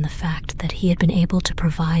pride in the fact that he had been able to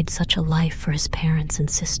provide such a life for his parents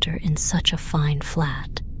and sister in such a fine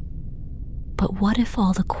flat. But what if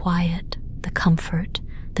all the quiet, the comfort,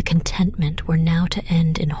 the contentment were now to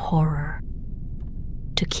end in horror?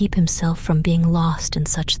 To keep himself from being lost in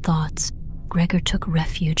such thoughts, Gregor took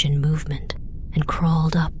refuge in movement and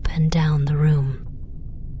crawled up and down the room.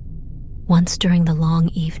 Once during the long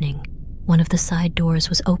evening, one of the side doors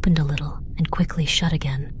was opened a little and quickly shut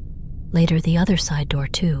again. Later, the other side door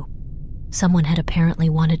too. Someone had apparently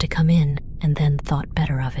wanted to come in and then thought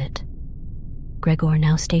better of it. Gregor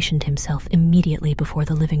now stationed himself immediately before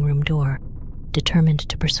the living room door, determined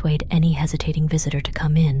to persuade any hesitating visitor to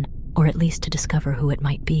come in, or at least to discover who it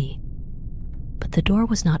might be. But the door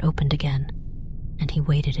was not opened again, and he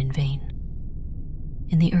waited in vain.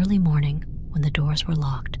 In the early morning, when the doors were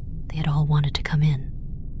locked, they had all wanted to come in.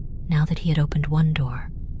 Now that he had opened one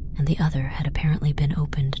door, and the other had apparently been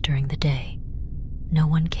opened during the day, no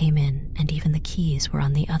one came in, and even the keys were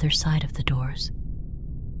on the other side of the doors.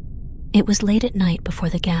 It was late at night before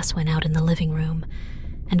the gas went out in the living room,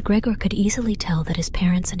 and Gregor could easily tell that his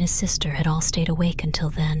parents and his sister had all stayed awake until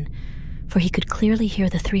then, for he could clearly hear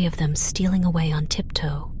the 3 of them stealing away on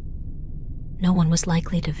tiptoe. No one was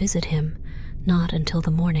likely to visit him, not until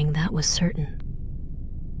the morning, that was certain.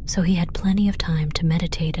 So he had plenty of time to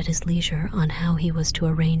meditate at his leisure on how he was to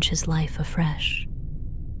arrange his life afresh.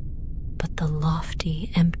 But the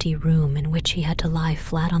lofty, empty room in which he had to lie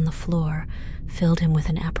flat on the floor filled him with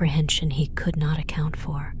an apprehension he could not account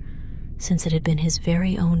for, since it had been his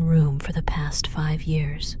very own room for the past 5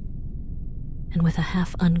 years. And with a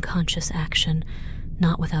half-unconscious action,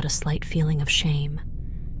 not without a slight feeling of shame,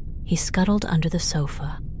 he scuttled under the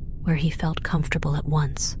sofa, where he felt comfortable at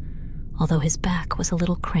once, although his back was a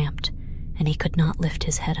little cramped and he could not lift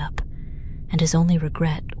his head up, and his only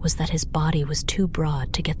regret was that his body was too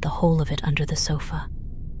broad to get the whole of it under the sofa.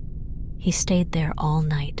 He stayed there all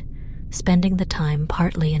night, spending the time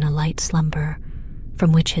partly in a light slumber,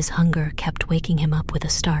 from which his hunger kept waking him up with a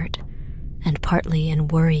start, and partly in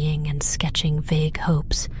worrying and sketching vague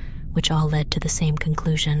hopes, which all led to the same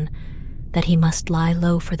conclusion, that he must lie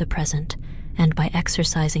low for the present, and by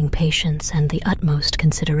exercising patience and the utmost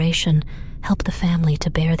consideration, help the family to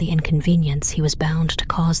bear the inconvenience he was bound to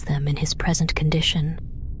cause them in his present condition.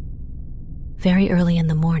 Very early in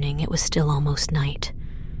the morning, it was still almost night.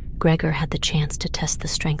 Gregor had the chance to test the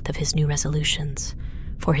strength of his new resolutions,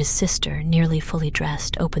 for his sister, nearly fully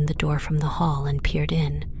dressed, opened the door from the hall and peered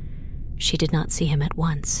in. She did not see him at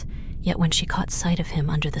once, yet when she caught sight of him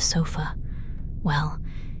under the sofa, well,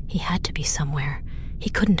 he had to be somewhere. He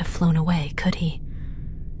couldn't have flown away, could he?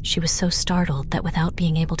 She was so startled that without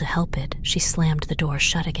being able to help it, she slammed the door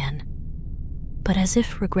shut again. But as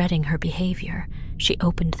if regretting her behavior, she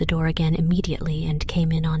opened the door again immediately and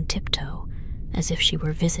came in on tiptoe, as if she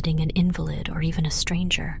were visiting an invalid or even a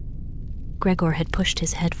stranger. Gregor had pushed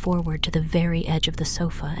his head forward to the very edge of the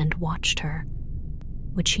sofa and watched her.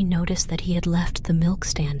 Would she notice that he had left the milk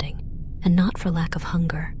standing, and not for lack of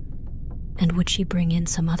hunger, And would she bring in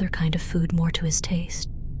some other kind of food more to his taste?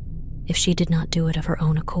 If she did not do it of her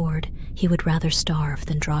own accord, he would rather starve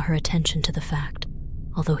than draw her attention to the fact,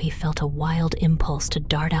 although he felt a wild impulse to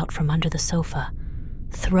dart out from under the sofa,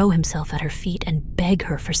 throw himself at her feet and beg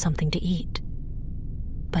her for something to eat.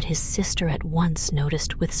 But his sister at once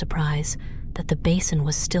noticed with surprise that the basin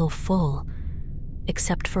was still full.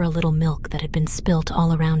 Except for a little milk that had been spilt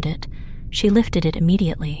all around it, she lifted it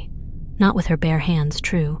immediately, not with her bare hands,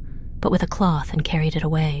 true, but with a cloth, and carried it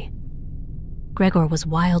away. Gregor was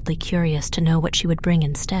wildly curious to know what she would bring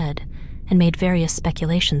instead, and made various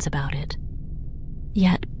speculations about it.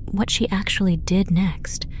 Yet, what she actually did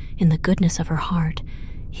next, in the goodness of her heart,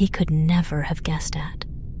 he could never have guessed at.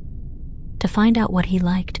 To find out what he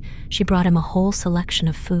liked, she brought him a whole selection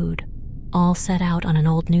of food, all set out on an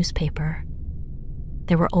old newspaper.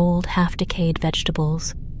 There were old, half-decayed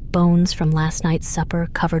vegetables, bones from last night's supper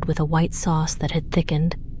covered with a white sauce that had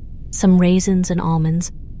thickened, some raisins and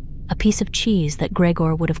almonds, a piece of cheese that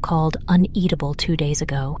Gregor would have called uneatable 2 days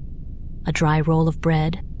ago, a dry roll of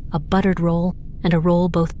bread, a buttered roll, and a roll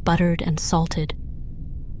both buttered and salted.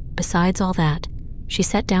 Besides all that, she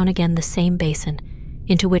set down again the same basin,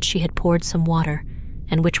 into which she had poured some water,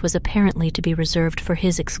 and which was apparently to be reserved for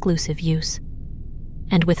his exclusive use.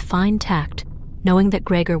 And with fine tact, knowing that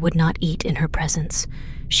Gregor would not eat in her presence,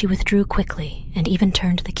 she withdrew quickly and even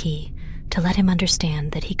turned the key to let him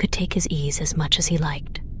understand that he could take his ease as much as he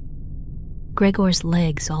liked. Gregor's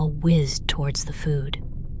legs all whizzed towards the food.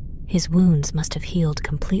 His wounds must have healed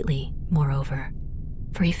completely, moreover,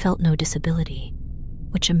 for he felt no disability,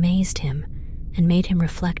 which amazed him and made him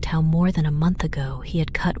reflect how more than a month ago he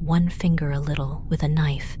had cut one finger a little with a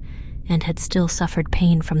knife and had still suffered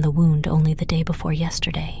pain from the wound only the day before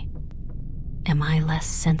yesterday. Am I less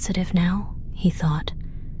sensitive now? He thought,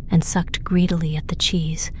 and sucked greedily at the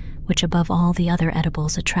cheese, which above all the other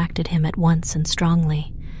edibles attracted him at once and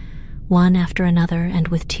strongly. One after another, and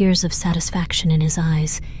with tears of satisfaction in his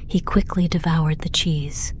eyes, he quickly devoured the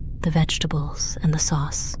cheese, the vegetables, and the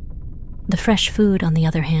sauce. The fresh food, on the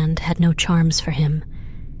other hand, had no charms for him.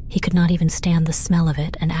 He could not even stand the smell of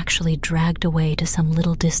it, and actually dragged away to some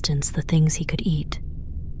little distance the things he could eat.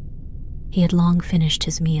 He had long finished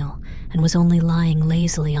his meal, and was only lying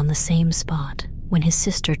lazily on the same spot when his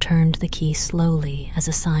sister turned the key slowly as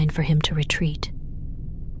a sign for him to retreat.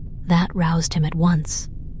 That roused him at once,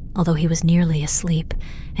 although he was nearly asleep,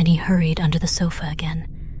 and he hurried under the sofa again.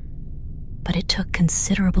 But it took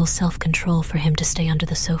considerable self-control for him to stay under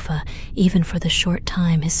the sofa, even for the short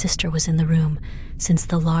time his sister was in the room, since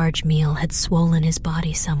the large meal had swollen his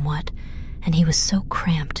body somewhat, and he was so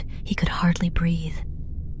cramped he could hardly breathe.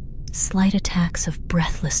 Slight attacks of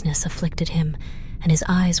breathlessness afflicted him, and his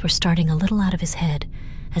eyes were starting a little out of his head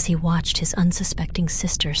as he watched his unsuspecting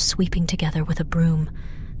sister sweeping together with a broom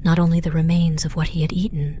not only the remains of what he had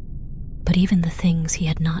eaten, but even the things he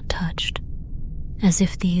had not touched, as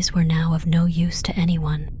if these were now of no use to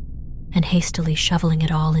anyone, and hastily shoveling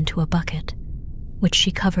it all into a bucket, which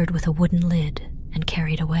she covered with a wooden lid and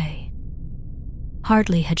carried away.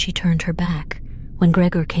 Hardly had she turned her back when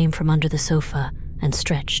Gregor came from under the sofa and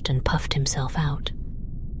stretched and puffed himself out.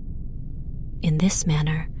 In this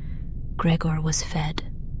manner, Gregor was fed,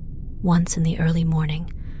 once in the early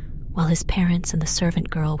morning, while his parents and the servant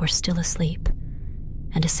girl were still asleep,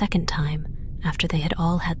 and a second time after they had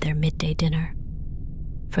all had their midday dinner.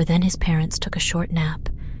 For then his parents took a short nap,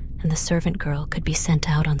 and the servant girl could be sent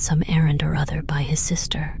out on some errand or other by his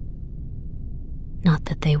sister. Not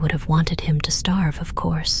that they would have wanted him to starve, of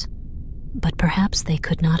course, but perhaps they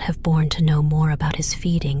could not have borne to know more about his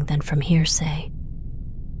feeding than from hearsay.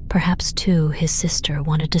 Perhaps, too, his sister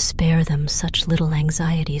wanted to spare them such little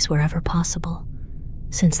anxieties wherever possible,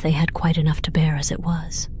 since they had quite enough to bear as it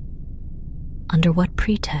was. Under what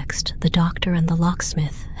pretext the doctor and the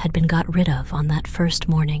locksmith had been got rid of on that first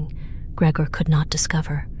morning, Gregor could not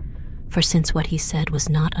discover, for since what he said was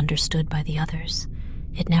not understood by the others,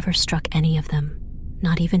 it never struck any of them,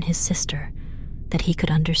 not even his sister, that he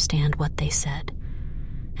could understand what they said.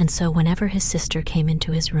 And so whenever his sister came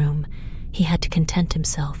into his room, he had to content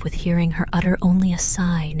himself with hearing her utter only a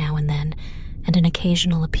sigh now and then, and an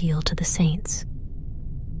occasional appeal to the saints.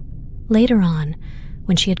 Later on,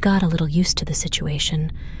 when she had got a little used to the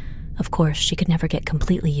situation, of course she could never get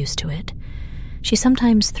completely used to it, she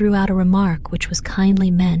sometimes threw out a remark which was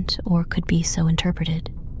kindly meant or could be so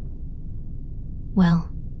interpreted. "Well,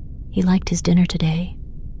 he liked his dinner today,"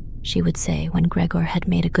 she would say when Gregor had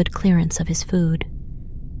made a good clearance of his food,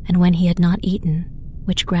 and when he had not eaten,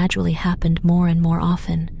 which gradually happened more and more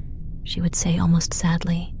often, she would say almost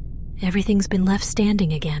sadly, "Everything's been left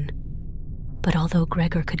standing again." But although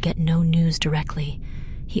Gregor could get no news directly,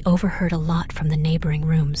 he overheard a lot from the neighboring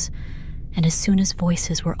rooms, and as soon as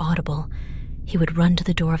voices were audible, he would run to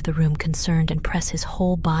the door of the room concerned and press his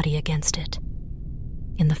whole body against it.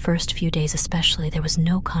 In the first few days especially, there was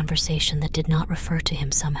no conversation that did not refer to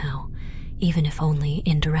him somehow, even if only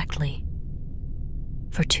indirectly.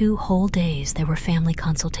 For 2 whole days there were family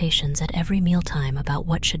consultations at every mealtime about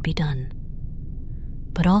what should be done.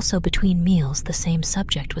 But also between meals the same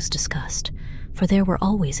subject was discussed, for there were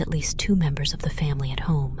always at least 2 members of the family at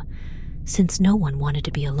home, since no one wanted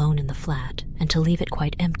to be alone in the flat, and to leave it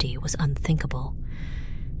quite empty was unthinkable.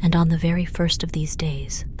 And on the very first of these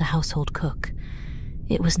days, the household cook,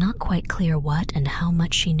 it was not quite clear what and how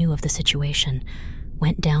much she knew of the situation,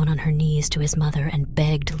 went down on her knees to his mother and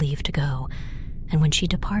begged leave to go, and when she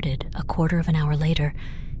departed, a quarter of an hour later,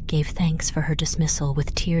 gave thanks for her dismissal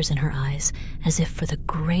with tears in her eyes, as if for the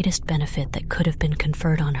greatest benefit that could have been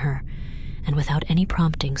conferred on her, and without any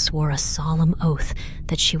prompting swore a solemn oath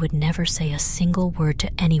that she would never say a single word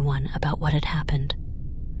to anyone about what had happened.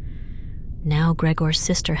 Now Gregor's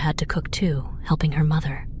sister had to cook too, helping her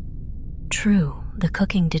mother. True, the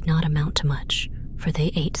cooking did not amount to much, for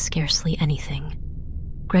they ate scarcely anything.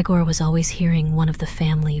 Gregor was always hearing one of the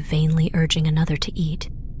family vainly urging another to eat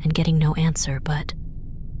and getting no answer but,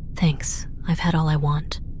 "Thanks, I've had all I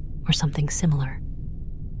want," or something similar.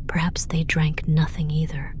 Perhaps they drank nothing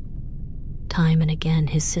either. Time and again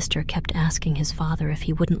his sister kept asking his father if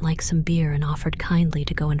he wouldn't like some beer and offered kindly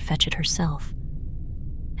to go and fetch it herself.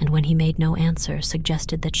 And when he made no answer,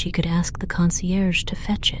 suggested that she could ask the concierge to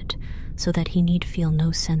fetch it so that he need feel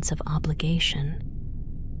no sense of obligation.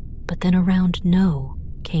 But then a round no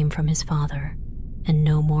came from his father, and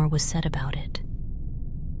no more was said about it.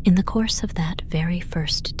 In the course of that very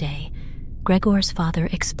first day, Gregor's father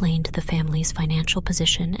explained the family's financial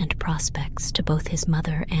position and prospects to both his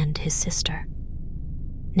mother and his sister.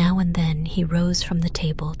 Now and then he rose from the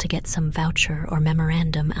table to get some voucher or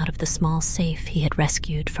memorandum out of the small safe he had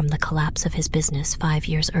rescued from the collapse of his business 5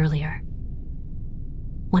 years earlier.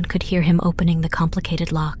 One could hear him opening the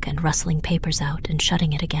complicated lock and rustling papers out and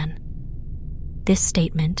shutting it again. This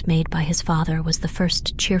statement made by his father was the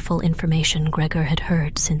first cheerful information Gregor had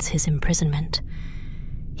heard since his imprisonment.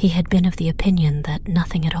 He had been of the opinion that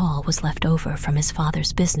nothing at all was left over from his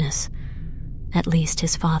father's business. At least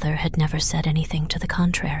his father had never said anything to the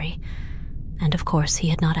contrary, and of course he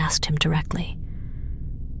had not asked him directly.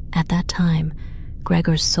 At that time,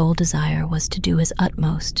 Gregor's sole desire was to do his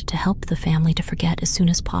utmost to help the family to forget as soon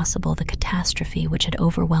as possible the catastrophe which had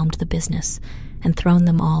overwhelmed the business and thrown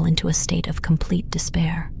them all into a state of complete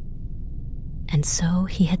despair. And so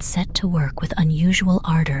he had set to work with unusual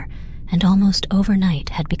ardor, and almost overnight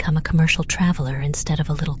had become a commercial traveler instead of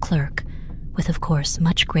a little clerk, with of course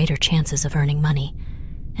much greater chances of earning money,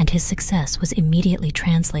 and his success was immediately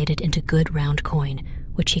translated into good round coin,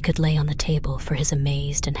 which he could lay on the table for his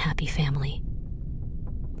amazed and happy family.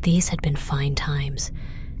 These had been fine times,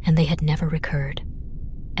 and they had never recurred,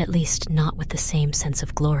 at least not with the same sense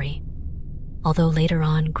of glory. Although later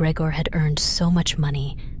on Gregor had earned so much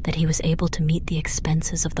money that he was able to meet the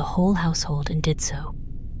expenses of the whole household and did so.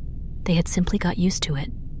 They had simply got used to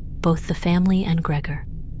it, both the family and Gregor.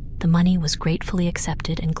 The money was gratefully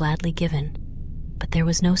accepted and gladly given, but there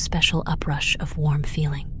was no special uprush of warm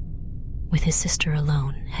feeling. With his sister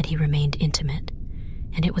alone had he remained intimate,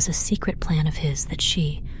 and it was a secret plan of his that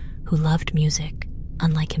she, who loved music,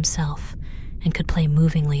 unlike himself, and could play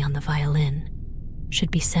movingly on the violin,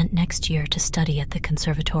 should be sent next year to study at the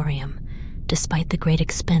conservatorium, despite the great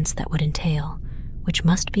expense that would entail, which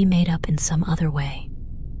must be made up in some other way.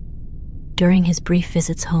 During his brief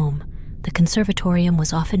visits home, the conservatorium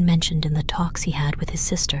was often mentioned in the talks he had with his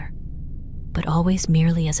sister, but always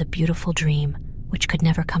merely as a beautiful dream which could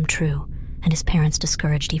never come true, and his parents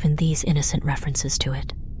discouraged even these innocent references to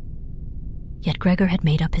it. Yet Gregor had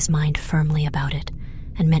made up his mind firmly about it,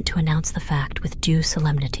 and meant to announce the fact with due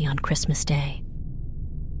solemnity on Christmas Day.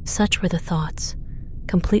 Such were the thoughts,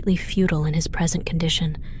 completely futile in his present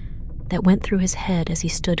condition, that went through his head as he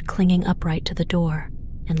stood clinging upright to the door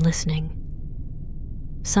and listening.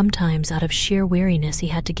 Sometimes out of sheer weariness he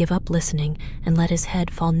had to give up listening and let his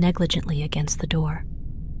head fall negligently against the door.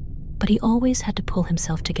 But he always had to pull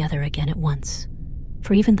himself together again at once,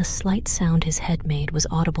 for even the slight sound his head made was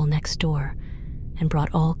audible next door and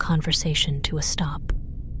brought all conversation to a stop.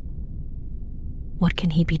 "What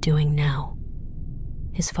can he be doing now?"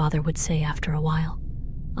 his father would say after a while,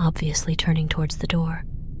 obviously turning towards the door,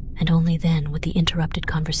 and only then would the interrupted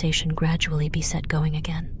conversation gradually be set going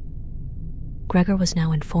again. Gregor was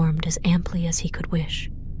now informed as amply as he could wish,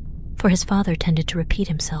 for his father tended to repeat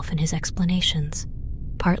himself in his explanations,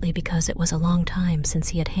 partly because it was a long time since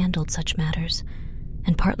he had handled such matters,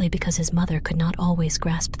 and partly because his mother could not always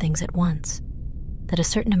grasp things at once, that a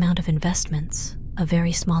certain amount of investments, a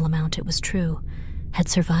very small amount it was true, had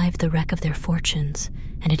survived the wreck of their fortunes,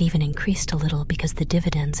 and had even increased a little because the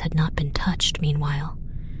dividends had not been touched meanwhile.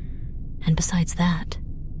 And besides that,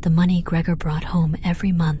 the money Gregor brought home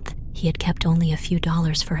every month, he had kept only a few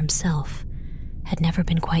dollars for himself, had never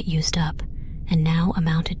been quite used up, and now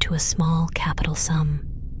amounted to a small capital sum.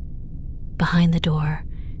 Behind the door,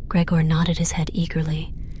 Gregor nodded his head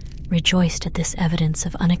eagerly, rejoiced at this evidence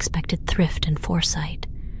of unexpected thrift and foresight.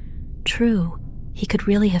 True, he could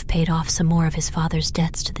really have paid off some more of his father's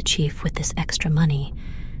debts to the chief with this extra money,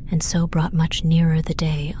 and so brought much nearer the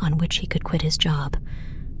day on which he could quit his job,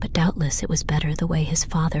 but doubtless it was better the way his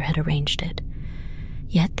father had arranged it.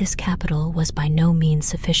 Yet this capital was by no means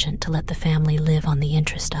sufficient to let the family live on the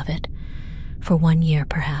interest of it. For 1 year,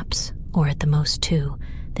 perhaps, or at the most 2,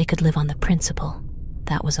 they could live on the principal.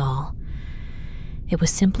 That was all. It was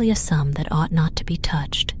simply a sum that ought not to be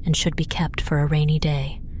touched and should be kept for a rainy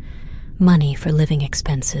day. Money for living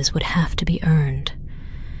expenses would have to be earned.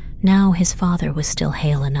 Now his father was still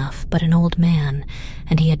hale enough, but an old man,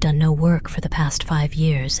 and he had done no work for the past 5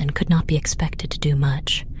 years and could not be expected to do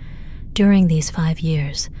much. During these 5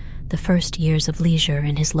 years, the first years of leisure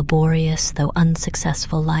in his laborious though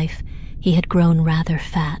unsuccessful life, he had grown rather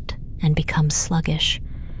fat and become sluggish.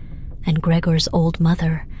 And Gregor's old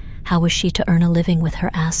mother, how was she to earn a living with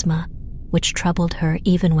her asthma, which troubled her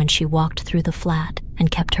even when she walked through the flat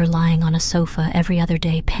and kept her lying on a sofa every other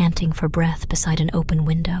day panting for breath beside an open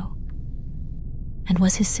window? And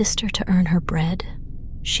was his sister to earn her bread,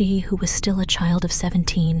 she who was still a child of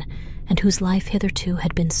 17 and whose life hitherto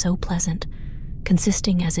had been so pleasant,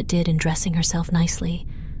 consisting as it did in dressing herself nicely,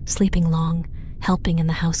 sleeping long, helping in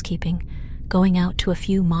the housekeeping, going out to a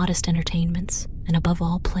few modest entertainments, and above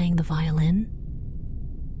all playing the violin?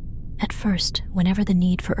 At first, whenever the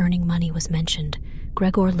need for earning money was mentioned,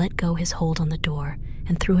 Gregor let go his hold on the door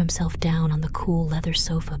and threw himself down on the cool leather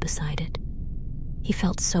sofa beside it. He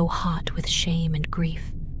felt so hot with shame and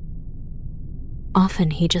grief.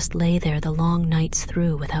 Often he just lay there the long nights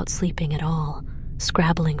through without sleeping at all,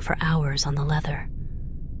 scrabbling for hours on the leather.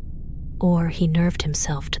 Or he nerved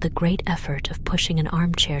himself to the great effort of pushing an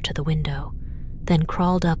armchair to the window, then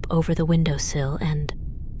crawled up over the windowsill and,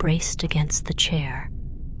 braced against the chair,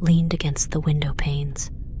 leaned against the window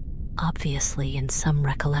panes, obviously in some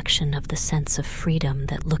recollection of the sense of freedom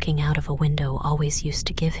that looking out of a window always used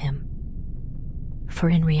to give him. For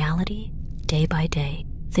in reality, day by day,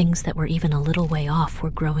 things that were even a little way off were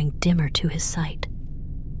growing dimmer to his sight.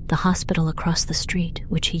 The hospital across the street,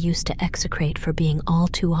 which he used to execrate for being all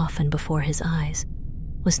too often before his eyes,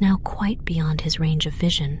 was now quite beyond his range of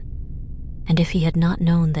vision. And if he had not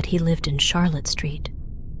known that he lived in Charlotte Street,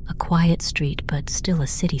 a quiet street but still a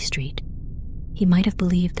city street, he might have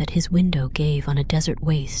believed that his window gave on a desert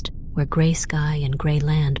waste where gray sky and gray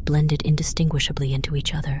land blended indistinguishably into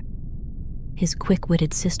each other. His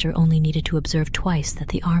quick-witted sister only needed to observe twice that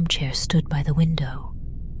the armchair stood by the window.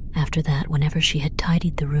 After that, whenever she had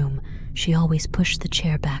tidied the room, she always pushed the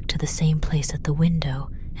chair back to the same place at the window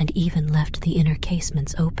and even left the inner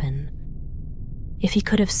casements open. If he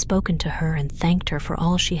could have spoken to her and thanked her for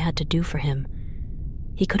all she had to do for him,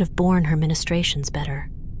 he could have borne her ministrations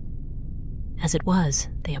better. As it was,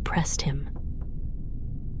 they oppressed him.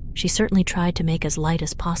 She certainly tried to make as light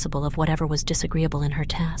as possible of whatever was disagreeable in her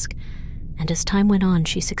task, and as time went on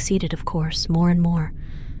she succeeded, of course, more and more,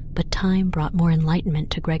 but time brought more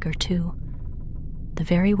enlightenment to Gregor too. The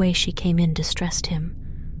very way she came in distressed him.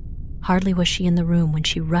 Hardly was she in the room when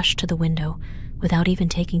she rushed to the window, without even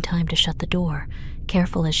taking time to shut the door,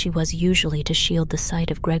 careful as she was usually to shield the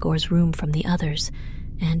sight of Gregor's room from the others,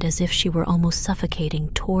 and as if she were almost suffocating,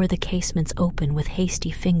 tore the casements open with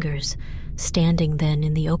hasty fingers, standing then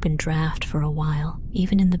in the open draught for a while,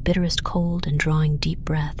 even in the bitterest cold, and drawing deep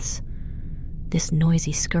breaths. This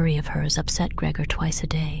noisy scurry of hers upset Gregor twice a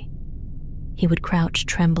day. He would crouch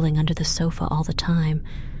trembling under the sofa all the time,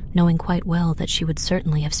 knowing quite well that she would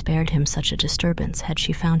certainly have spared him such a disturbance had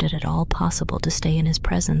she found it at all possible to stay in his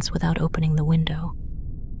presence without opening the window.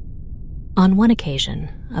 On one occasion,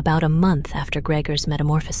 about a month after Gregor's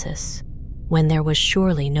metamorphosis, when there was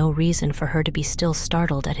surely no reason for her to be still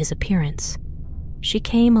startled at his appearance, she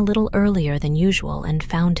came a little earlier than usual and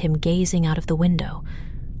found him gazing out of the window,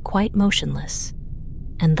 quite motionless,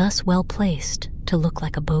 and thus well placed to look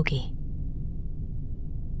like a bogey.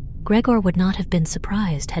 Gregor would not have been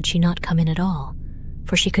surprised had she not come in at all,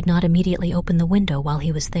 for she could not immediately open the window while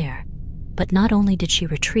he was there. But not only did she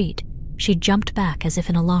retreat, she jumped back as if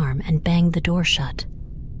in alarm and banged the door shut.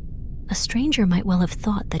 A stranger might well have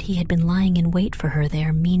thought that he had been lying in wait for her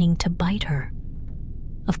there, meaning to bite her.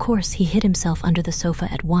 Of course, he hid himself under the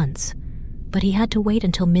sofa at once, but he had to wait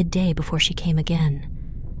until midday before she came again,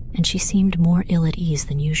 and she seemed more ill at ease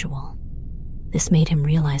than usual. This made him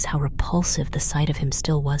realize how repulsive the sight of him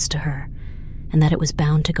still was to her, and that it was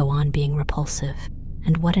bound to go on being repulsive,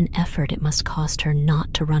 and what an effort it must cost her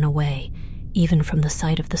not to run away, even from the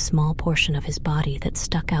sight of the small portion of his body that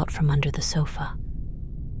stuck out from under the sofa.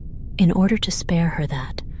 In order to spare her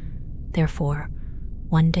that, therefore,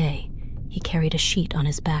 one day he carried a sheet on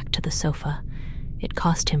his back to the sofa. It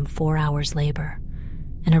cost him 4 hours' labor,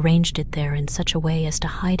 and arranged it there in such a way as to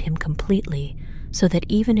hide him completely, so that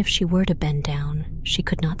even if she were to bend down, she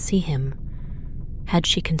could not see him. Had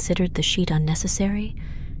she considered the sheet unnecessary,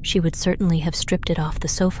 she would certainly have stripped it off the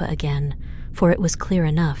sofa again, for it was clear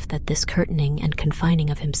enough that this curtaining and confining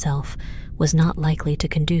of himself was not likely to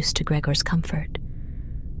conduce to Gregor's comfort.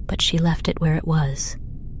 But she left it where it was,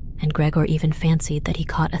 and Gregor even fancied that he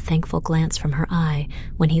caught a thankful glance from her eye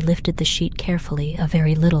when he lifted the sheet carefully a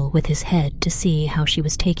very little with his head to see how she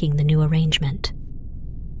was taking the new arrangement.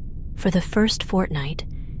 For the first fortnight,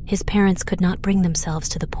 his parents could not bring themselves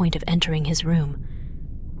to the point of entering his room,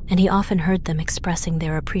 and he often heard them expressing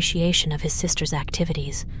their appreciation of his sister's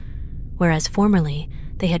activities, whereas formerly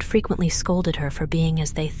they had frequently scolded her for being,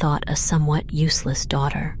 as they thought, a somewhat useless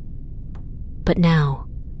daughter. But now,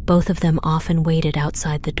 both of them often waited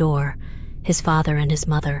outside the door, his father and his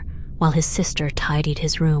mother, while his sister tidied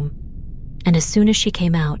his room. And as soon as she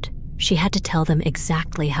came out, she had to tell them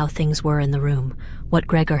exactly how things were in the room, what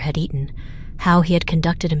Gregor had eaten, how he had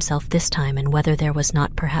conducted himself this time, and whether there was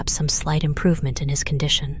not perhaps some slight improvement in his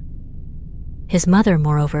condition. His mother,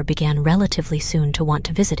 moreover, began relatively soon to want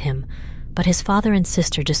to visit him, but his father and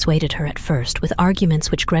sister dissuaded her at first with arguments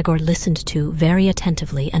which Gregor listened to very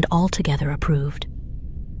attentively and altogether approved.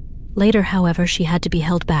 Later, however, she had to be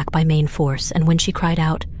held back by main force, and when she cried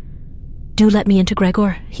out, "Do let me into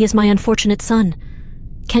Gregor, he is my unfortunate son.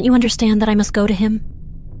 Can't you understand that I must go to him?"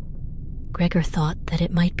 Gregor thought that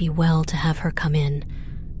it might be well to have her come in,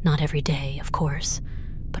 not every day, of course,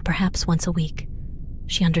 but perhaps once a week.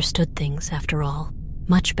 She understood things, after all,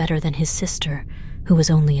 much better than his sister, who was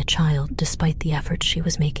only a child despite the efforts she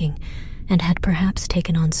was making, and had perhaps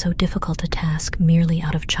taken on so difficult a task merely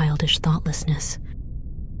out of childish thoughtlessness.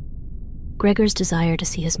 Gregor's desire to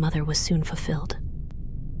see his mother was soon fulfilled.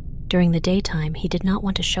 During the daytime, he did not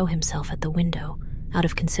want to show himself at the window, out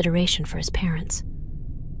of consideration for his parents.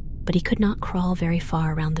 But he could not crawl very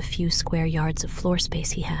far around the few square yards of floor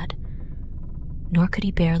space he had, nor could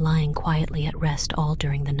he bear lying quietly at rest all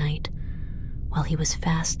during the night, while he was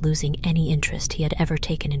fast losing any interest he had ever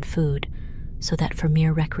taken in food, so that for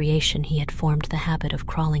mere recreation he had formed the habit of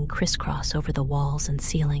crawling crisscross over the walls and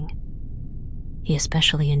ceiling. He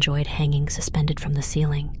especially enjoyed hanging suspended from the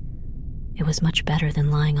ceiling. It was much better than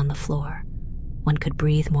lying on the floor. One could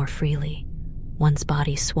breathe more freely, one's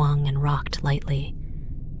body swung and rocked lightly,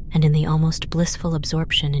 and in the almost blissful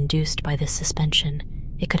absorption induced by this suspension,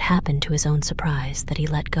 it could happen to his own surprise that he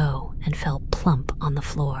let go and fell plump on the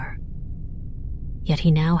floor. Yet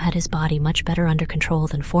he now had his body much better under control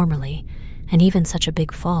than formerly, and even such a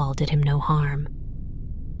big fall did him no harm.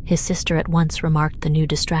 His sister at once remarked the new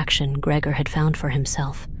distraction Gregor had found for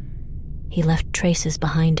himself. He left traces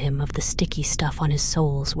behind him of the sticky stuff on his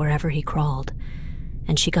soles wherever he crawled,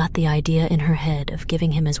 and she got the idea in her head of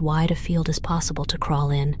giving him as wide a field as possible to crawl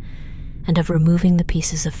in, and of removing the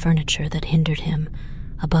pieces of furniture that hindered him,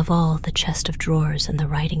 above all the chest of drawers and the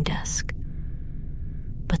writing desk.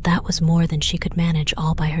 But that was more than she could manage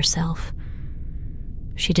all by herself.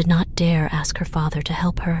 She did not dare ask her father to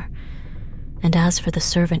help her, and as for the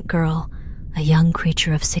servant girl, a young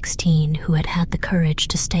creature of 16 who had had the courage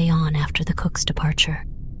to stay on after the cook's departure,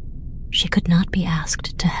 she could not be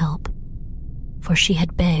asked to help, for she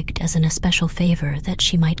had begged as an especial favor that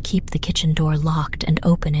she might keep the kitchen door locked and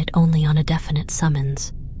open it only on a definite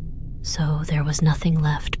summons. So there was nothing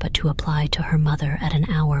left but to apply to her mother at an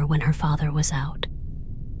hour when her father was out.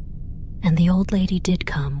 And the old lady did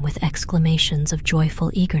come with exclamations of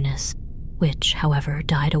joyful eagerness, which, however,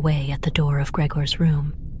 died away at the door of Gregor's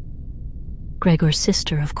room. Gregor's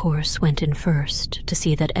sister, of course, went in first to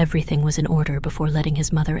see that everything was in order before letting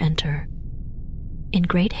his mother enter. In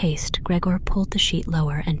great haste, Gregor pulled the sheet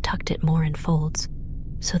lower and tucked it more in folds,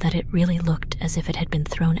 so that it really looked as if it had been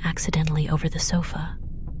thrown accidentally over the sofa.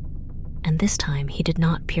 And this time he did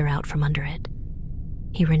not peer out from under it.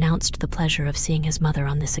 He renounced the pleasure of seeing his mother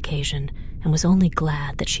on this occasion, and was only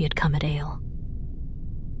glad that she had come at ale.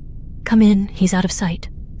 "Come in, he's out of sight,"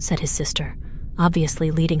 said his sister,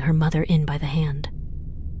 obviously leading her mother in by the hand.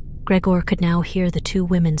 Gregor could now hear the two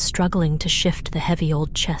women struggling to shift the heavy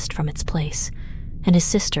old chest from its place, and his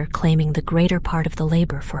sister claiming the greater part of the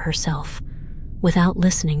labor for herself, without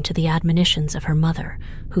listening to the admonitions of her mother,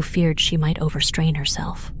 who feared she might overstrain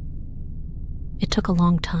herself. It took a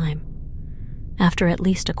long time. After at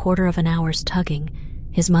least a quarter of an hour's tugging,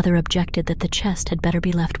 his mother objected that the chest had better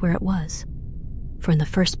be left where it was, for in the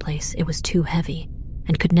first place it was too heavy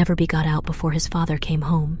and could never be got out before his father came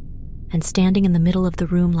home, and standing in the middle of the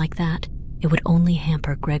room like that, it would only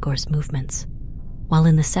hamper Gregor's movements, while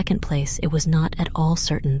in the second place it was not at all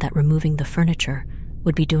certain that removing the furniture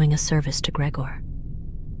would be doing a service to Gregor.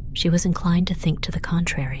 She was inclined to think to the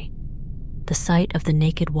contrary. The sight of the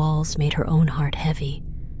naked walls made her own heart heavy,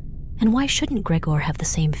 and why shouldn't Gregor have the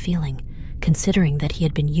same feeling, considering that he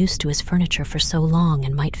had been used to his furniture for so long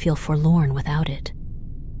and might feel forlorn without it?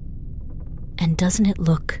 "And doesn't it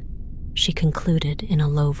look," she concluded in a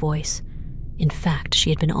low voice. In fact, she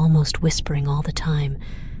had been almost whispering all the time,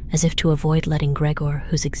 as if to avoid letting Gregor,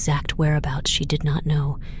 whose exact whereabouts she did not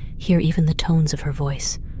know, hear even the tones of her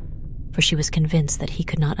voice, for she was convinced that he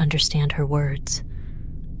could not understand her words.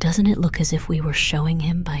 "Doesn't it look as if we were showing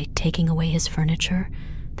him, by taking away his furniture,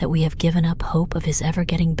 that we have given up hope of his ever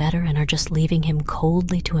getting better and are just leaving him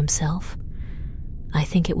coldly to himself? I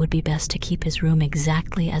think it would be best to keep his room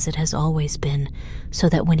exactly as it has always been, so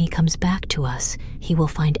that when he comes back to us, he will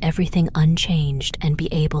find everything unchanged and be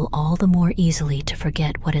able all the more easily to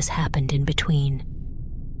forget what has happened in between."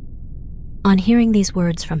 On hearing these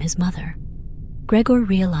words from his mother, Gregor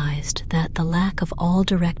realized that the lack of all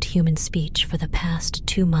direct human speech for the past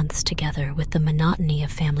 2 months together with the monotony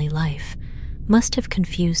of family life must have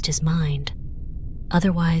confused his mind.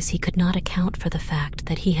 Otherwise, he could not account for the fact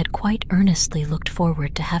that he had quite earnestly looked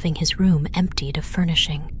forward to having his room emptied of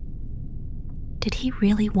furnishing. Did he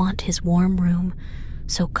really want his warm room,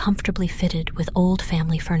 so comfortably fitted with old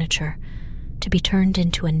family furniture, to be turned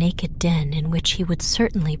into a naked den in which he would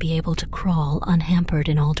certainly be able to crawl unhampered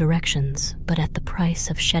in all directions, but at the price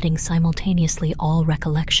of shedding simultaneously all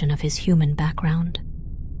recollection of his human background?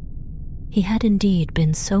 He had indeed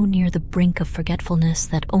been so near the brink of forgetfulness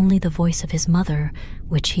that only the voice of his mother,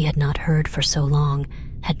 which he had not heard for so long,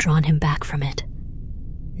 had drawn him back from it.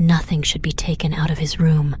 Nothing should be taken out of his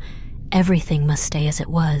room. Everything must stay as it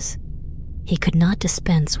was. He could not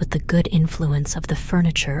dispense with the good influence of the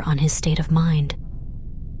furniture on his state of mind.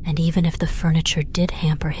 And even if the furniture did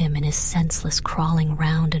hamper him in his senseless crawling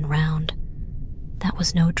round and round, that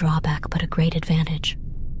was no drawback but a great advantage.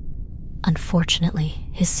 Unfortunately,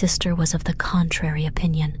 his sister was of the contrary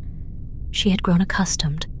opinion. She had grown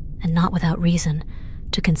accustomed, and not without reason,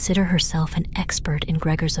 to consider herself an expert in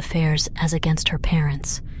Gregor's affairs as against her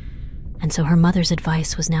parents, and so her mother's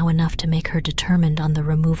advice was now enough to make her determined on the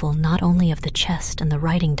removal not only of the chest and the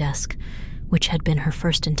writing desk, which had been her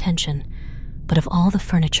first intention, but of all the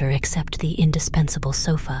furniture except the indispensable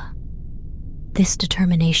sofa. This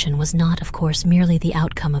determination was not, of course, merely the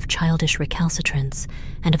outcome of childish recalcitrance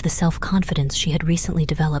and of the self-confidence she had recently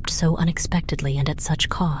developed so unexpectedly and at such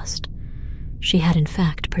cost. She had in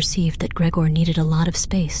fact perceived that Gregor needed a lot of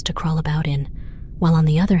space to crawl about in, while on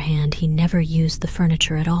the other hand he never used the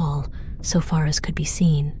furniture at all, so far as could be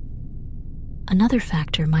seen. Another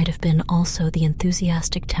factor might have been also the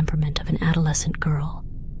enthusiastic temperament of an adolescent girl,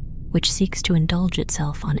 which seeks to indulge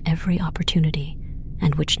itself on every opportunity,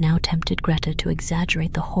 and which now tempted Greta to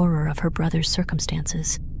exaggerate the horror of her brother's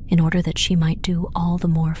circumstances in order that she might do all the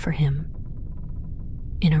more for him.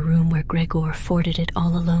 In a room where Gregor forded it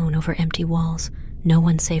all alone over empty walls, no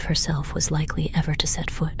one save herself was likely ever to set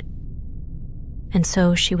foot. And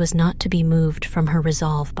so she was not to be moved from her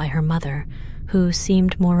resolve by her mother, who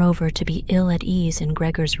seemed moreover to be ill at ease in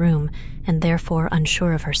Gregor's room and therefore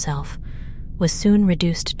unsure of herself, was soon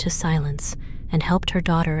reduced to silence and helped her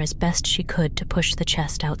daughter as best she could to push the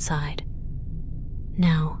chest outside.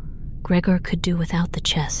 Now, Gregor could do without the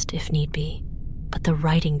chest if need be, but the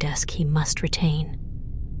writing desk he must retain.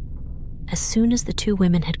 As soon as the two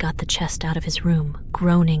women had got the chest out of his room,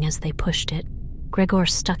 groaning as they pushed it, Gregor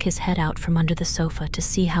stuck his head out from under the sofa to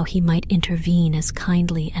see how he might intervene as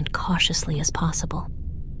kindly and cautiously as possible.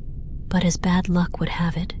 But as bad luck would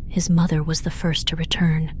have it, his mother was the first to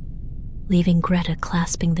return, leaving Greta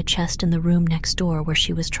clasping the chest in the room next door where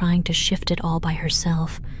she was trying to shift it all by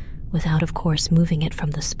herself, without of course moving it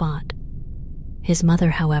from the spot. His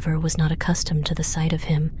mother, however, was not accustomed to the sight of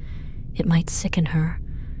him. It might sicken her,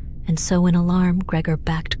 and so in alarm Gregor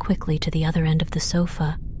backed quickly to the other end of the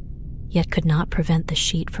sofa, yet could not prevent the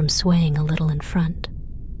sheet from swaying a little in front.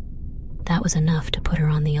 That was enough to put her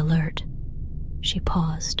on the alert. She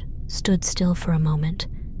paused, stood still for a moment,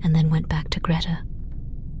 and then went back to Greta.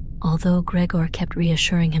 Although Gregor kept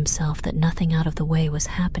reassuring himself that nothing out of the way was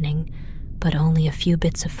happening, but only a few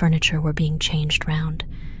bits of furniture were being changed round.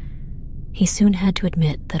 He soon had to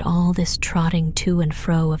admit that all this trotting to and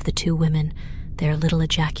fro of the two women, their little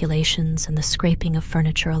ejaculations and the scraping of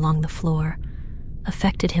furniture along the floor,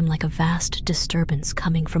 affected him like a vast disturbance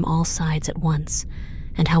coming from all sides at once,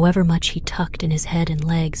 and however much he tucked in his head and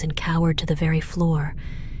legs and cowered to the very floor,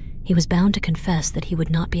 he was bound to confess that he would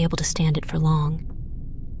not be able to stand it for long.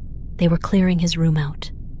 They were clearing his room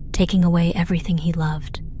out, taking away everything he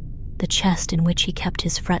loved. The chest in which he kept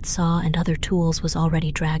his fret saw and other tools was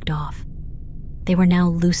already dragged off. They were now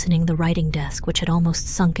loosening the writing desk, which had almost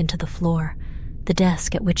sunk into the floor, the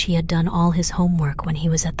desk at which he had done all his homework when he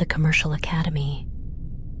was at the commercial academy.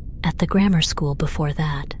 At the grammar school before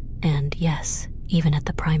that, and yes, even at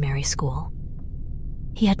the primary school.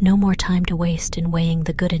 He had no more time to waste in weighing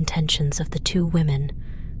the good intentions of the two women,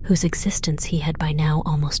 whose existence he had by now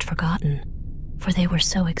almost forgotten, for they were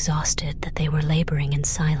so exhausted that they were laboring in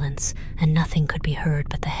silence, and nothing could be heard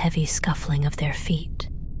but the heavy scuffling of their feet.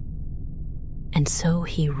 And so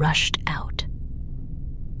he rushed out.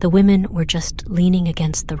 The women were just leaning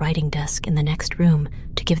against the writing desk in the next room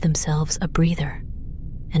to give themselves a breather,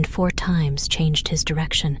 and 4 times changed his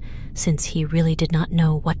direction, since he really did not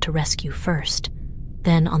know what to rescue first.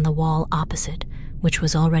 Then on the wall opposite, which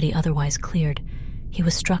was already otherwise cleared, he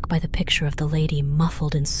was struck by the picture of the lady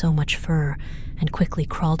muffled in so much fur, and quickly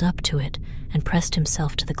crawled up to it and pressed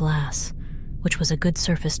himself to the glass, which was a good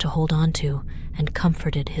surface to hold on to and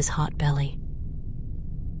comforted his hot belly.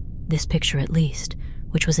 This picture, at least,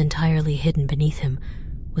 which was entirely hidden beneath him,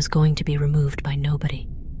 was going to be removed by nobody.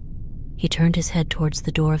 He turned his head towards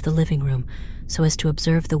the door of the living room so as to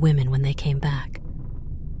observe the women when they came back.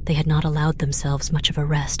 They had not allowed themselves much of a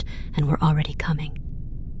rest and were already coming.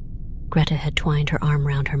 Greta had twined her arm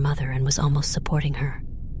round her mother and was almost supporting her.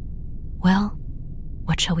 "Well,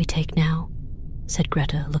 what shall we take now?" said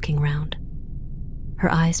Greta, looking round.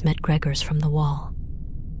 Her eyes met Gregor's from the wall.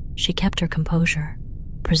 She kept her composure,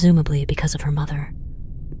 presumably because of her mother,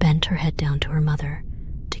 bent her head down to her mother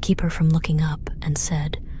to keep her from looking up, and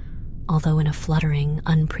said, although in a fluttering,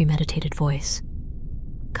 unpremeditated voice,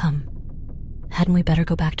 "Come, hadn't we better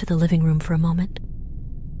go back to the living room for a moment?"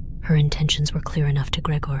 Her intentions were clear enough to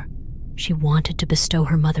Gregor. She wanted to bestow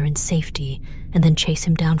her mother in safety and then chase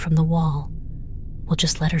him down from the wall. Well,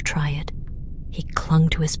 just let her try it. He clung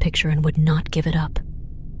to his picture and would not give it up.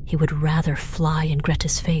 He would rather fly in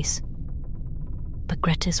Greta's face. But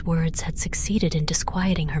Greta's words had succeeded in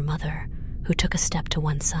disquieting her mother, who took a step to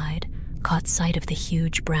one side, caught sight of the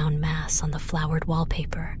huge brown mass on the flowered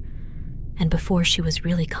wallpaper, and before she was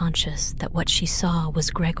really conscious that what she saw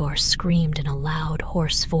was Gregor, screamed in a loud,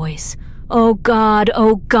 hoarse voice, "Oh God,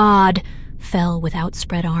 oh God!" fell with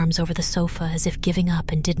outspread arms over the sofa as if giving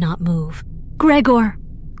up, and did not move. "Gregor!"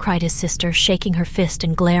 cried his sister, shaking her fist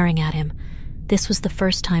and glaring at him. This was the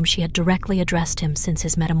first time she had directly addressed him since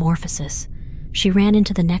his metamorphosis. She ran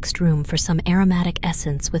into the next room for some aromatic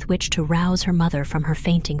essence with which to rouse her mother from her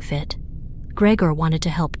fainting fit. Gregor wanted to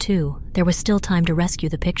help too. There was still time to rescue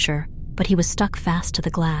the picture, but he was stuck fast to the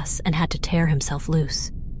glass and had to tear himself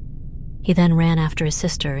loose. He then ran after his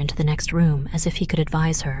sister into the next room as if he could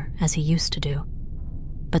advise her, as he used to do,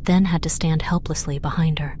 but then had to stand helplessly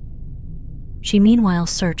behind her. She meanwhile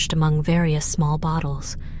searched among various small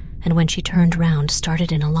bottles, and when she turned round,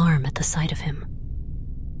 started in alarm at the sight of him.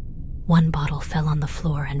 One bottle fell on the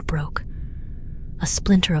floor and broke. A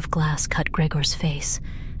splinter of glass cut Gregor's face,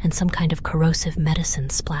 and some kind of corrosive medicine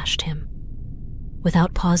splashed him.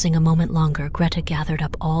 Without pausing a moment longer, Greta gathered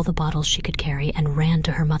up all the bottles she could carry and ran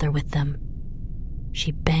to her mother with them.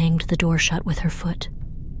 She banged the door shut with her foot.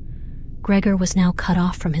 Gregor was now cut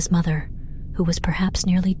off from his mother, who was perhaps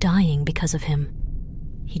nearly dying because of him.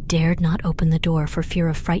 He dared not open the door for fear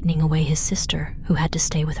of frightening away his sister, who had to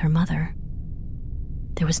stay with her mother.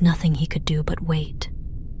 There was nothing he could do but wait,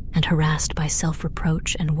 and harassed by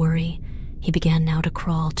self-reproach and worry, he began now to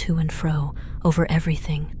crawl to and fro over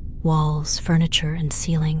everything, walls, furniture, and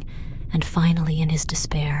ceiling, and finally, in his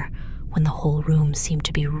despair, when the whole room seemed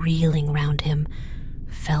to be reeling round him,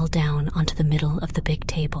 fell down onto the middle of the big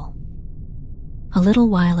table. A little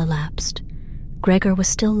while elapsed. Gregor was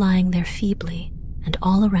still lying there feebly, and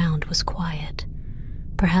all around was quiet.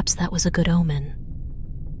 Perhaps that was a good omen.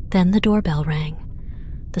 Then the doorbell rang.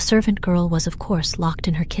 The servant girl was, of course, locked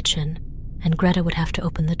in her kitchen, and Greta would have to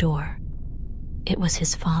open the door. It was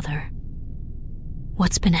his father.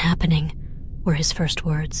 "What's been happening?" were his first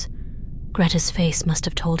words. Greta's face must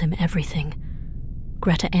have told him everything.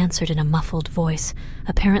 Greta answered in a muffled voice,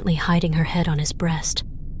 apparently hiding her head on his breast.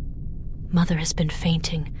 "Mother has been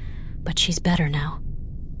fainting, but she's better now.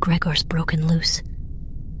 Gregor's broken loose."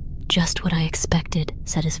 "Just what I expected,"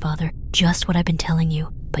 said his father. "Just what I've been telling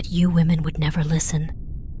you, but you women would never listen."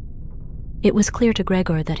 It was clear to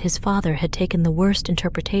Gregor that his father had taken the worst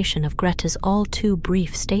interpretation of Greta's all too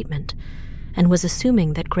brief statement and was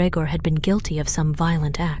assuming that Gregor had been guilty of some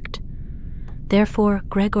violent act. Therefore,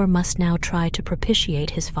 Gregor must now try to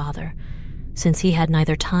propitiate his father, since he had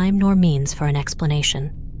neither time nor means for an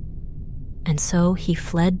explanation. And so he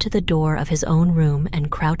fled to the door of his own room and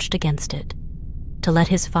crouched against it, to let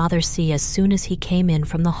his father see as soon as he came in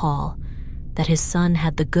from the hall that his son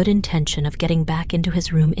had the good intention of getting back into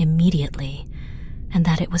his room immediately, and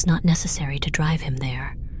that it was not necessary to drive him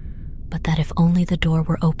there, but that if only the door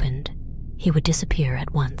were opened, he would disappear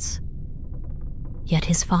at once. Yet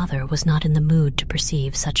his father was not in the mood to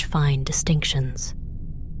perceive such fine distinctions.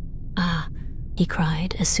 "Ah," he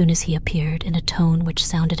cried as soon as he appeared in a tone which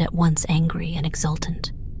sounded at once angry and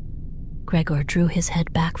exultant. Gregor drew his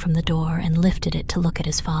head back from the door and lifted it to look at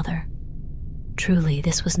his father. Truly,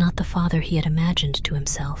 this was not the father he had imagined to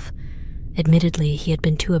himself. Admittedly, he had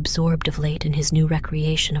been too absorbed of late in his new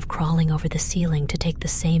recreation of crawling over the ceiling to take the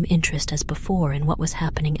same interest as before in what was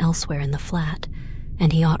happening elsewhere in the flat,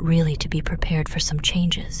 and he ought really to be prepared for some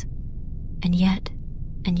changes. And yet,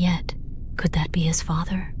 could that be his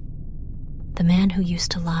father? The man who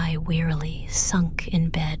used to lie wearily, sunk in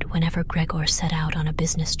bed whenever Gregor set out on a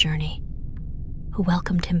business journey, who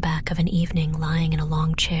welcomed him back of an evening lying in a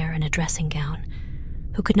long chair in a dressing gown,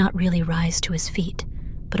 who could not really rise to his feet,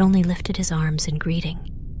 but only lifted his arms in greeting,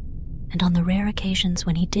 and on the rare occasions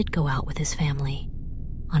when he did go out with his family,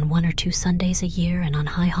 on 1 or 2 Sundays a year and on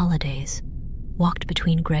high holidays, walked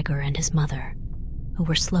between Gregor and his mother, who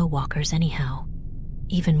were slow walkers anyhow,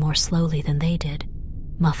 even more slowly than they did,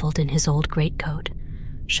 muffled in his old greatcoat,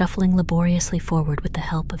 shuffling laboriously forward with the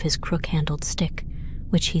help of his crook-handled stick,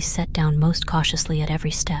 which he set down most cautiously at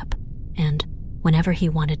every step, and, whenever he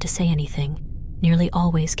wanted to say anything, nearly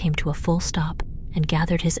always came to a full stop and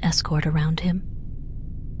gathered his escort around him.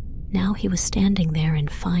 Now he was standing there in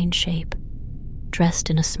fine shape, dressed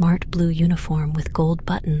in a smart blue uniform with gold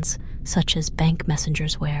buttons such as bank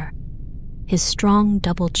messengers wear. His strong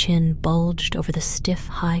double chin bulged over the stiff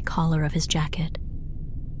high collar of his jacket.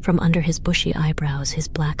 From under his bushy eyebrows, his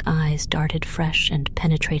black eyes darted fresh and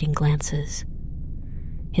penetrating glances.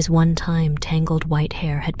 His one-time tangled white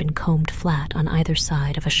hair had been combed flat on either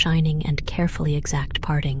side of a shining and carefully exact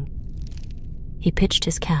parting. He pitched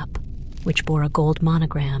his cap, which bore a gold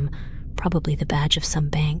monogram, probably the badge of some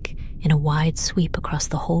bank, in a wide sweep across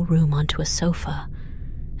the whole room onto a sofa,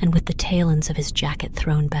 and with the tail ends of his jacket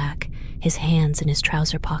thrown back, his hands in his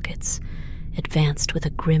trouser pockets, advanced with a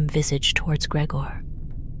grim visage towards Gregor.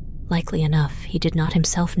 Likely enough, he did not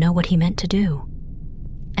himself know what he meant to do.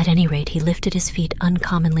 At any rate, he lifted his feet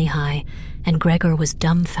uncommonly high, and Gregor was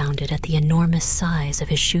dumbfounded at the enormous size of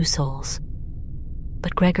his shoe soles.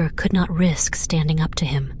 But Gregor could not risk standing up to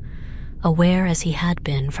him, aware as he had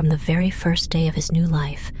been from the very first day of his new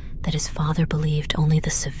life that his father believed only the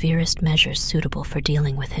severest measures suitable for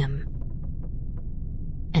dealing with him.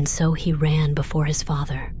 And so he ran before his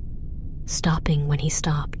father, stopping when he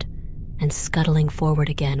stopped, and scuttling forward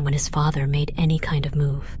again when his father made any kind of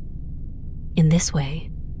move. In this way,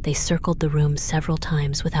 they circled the room several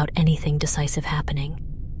times without anything decisive happening.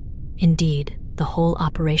 Indeed, the whole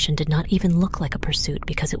operation did not even look like a pursuit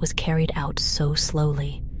because it was carried out so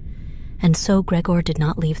slowly. And so Gregor did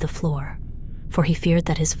not leave the floor, for he feared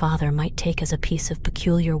that his father might take as a piece of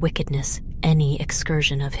peculiar wickedness any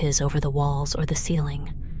excursion of his over the walls or the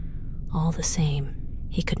ceiling. All the same,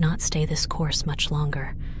 he could not stay this course much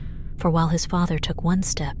longer, for while his father took one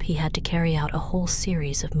step, he had to carry out a whole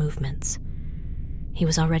series of movements. He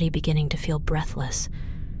was already beginning to feel breathless.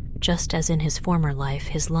 Just as in his former life,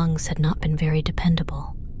 his lungs had not been very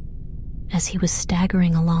dependable. As he was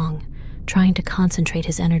staggering along, trying to concentrate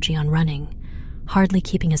his energy on running, hardly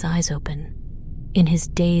keeping his eyes open, in his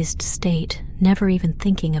dazed state, never even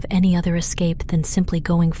thinking of any other escape than simply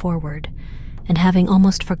going forward, and having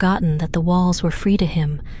almost forgotten that the walls were free to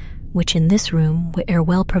him, which in this room were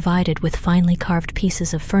well provided with finely carved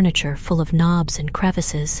pieces of furniture full of knobs and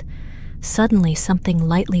crevices, suddenly something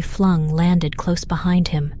lightly flung landed close behind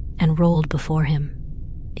him and rolled before him.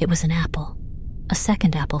 It was an apple. A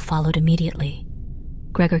second apple followed immediately.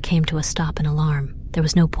 Gregor came to a stop in alarm. There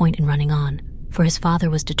was no point in running on, for his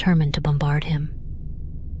father was determined to bombard him.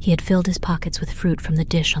 He had filled his pockets with fruit from the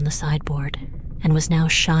dish on the sideboard, and was now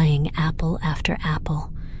shying apple after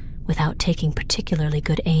apple, without taking particularly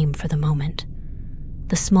good aim for the moment.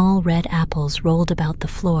 The small red apples rolled about the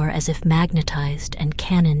floor as if magnetized and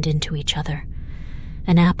cannoned into each other.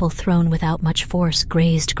 An apple thrown without much force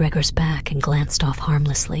grazed Gregor's back and glanced off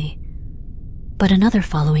harmlessly. But another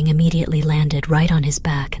following immediately landed right on his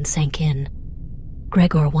back and sank in.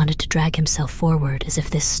 Gregor wanted to drag himself forward as if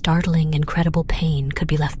this startling, incredible pain could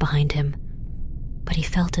be left behind him. But he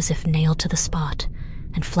felt as if nailed to the spot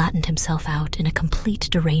and flattened himself out in a complete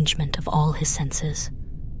derangement of all his senses.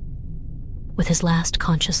 With his last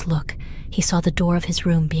conscious look, he saw the door of his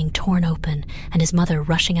room being torn open and his mother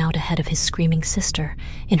rushing out ahead of his screaming sister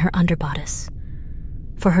in her underbodice.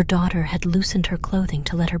 For her daughter had loosened her clothing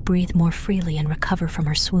to let her breathe more freely and recover from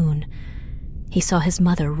her swoon. He saw his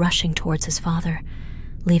mother rushing towards his father,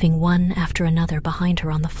 leaving one after another behind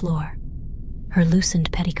her on the floor. Her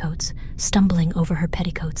loosened petticoats, stumbling over her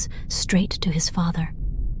petticoats straight to his father,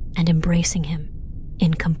 and embracing him,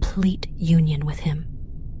 in complete union with him.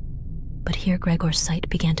 But here Gregor's sight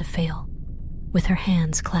began to fail, with her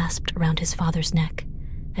hands clasped around his father's neck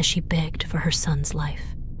as she begged for her son's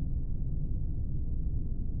life.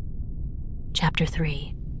 Chapter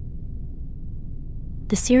 3.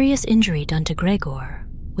 The serious injury done to Gregor,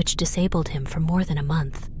 which disabled him for more than a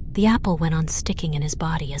month, the apple went on sticking in his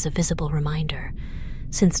body as a visible reminder,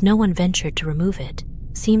 since no one ventured to remove it,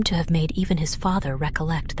 seemed to have made even his father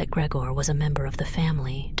recollect that Gregor was a member of the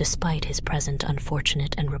family, despite his present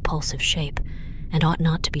unfortunate and repulsive shape, and ought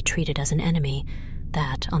not to be treated as an enemy,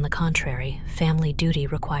 that, on the contrary, family duty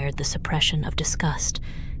required the suppression of disgust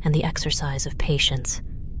and the exercise of patience,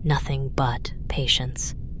 nothing but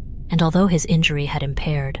patience. And although his injury had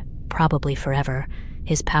impaired, probably forever,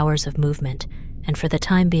 his powers of movement, and for the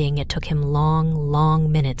time being it took him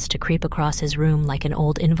long minutes to creep across his room like an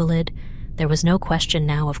old invalid, there was no question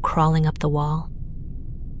now of crawling up the wall.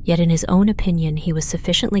 Yet in his own opinion he was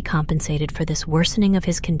sufficiently compensated for this worsening of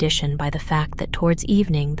his condition by the fact that towards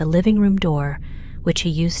evening the living room door, which he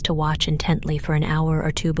used to watch intently for an hour or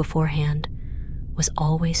two beforehand, was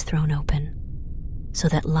always thrown open, so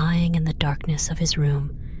that lying in the darkness of his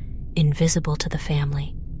room, invisible to the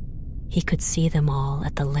family, he could see them all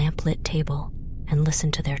at the lamp-lit table and listen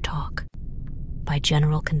to their talk, by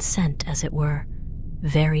general consent as it were,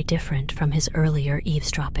 very different from his earlier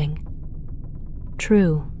eavesdropping.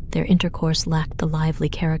 True, their intercourse lacked the lively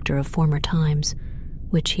character of former times,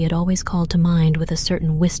 which he had always called to mind with a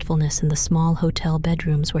certain wistfulness in the small hotel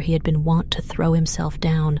bedrooms where he had been wont to throw himself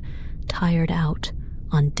down, tired out,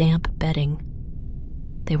 on damp bedding.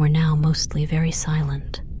 They were now mostly very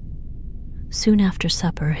silent. Soon after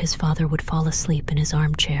supper, his father would fall asleep in his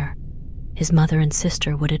armchair. His mother and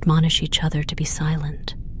sister would admonish each other to be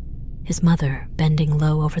silent. His mother, bending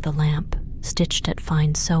low over the lamp, stitched at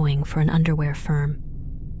fine sewing for an underwear firm.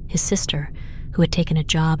 His sister, who had taken a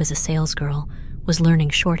job as a salesgirl, was learning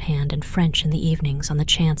shorthand and French in the evenings on the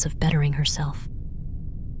chance of bettering herself.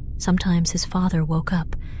 Sometimes his father woke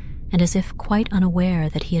up, and as if quite unaware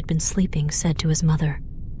that he had been sleeping, said to his mother,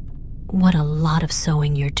 "What a lot of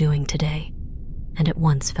sewing you're doing today," and at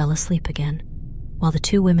once fell asleep again, while the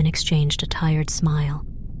two women exchanged a tired smile.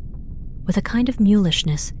 With a kind of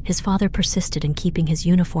mulishness, his father persisted in keeping his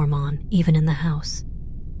uniform on, even in the house.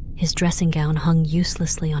 His dressing gown hung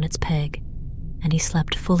uselessly on its peg, and he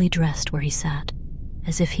slept fully dressed where he sat,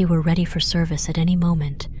 as if he were ready for service at any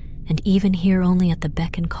moment, and even here only at the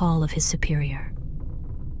beck and call of his superior.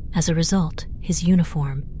 As a result, his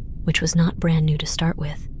uniform, which was not brand new to start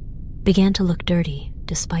with, began to look dirty,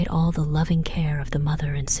 despite all the loving care of the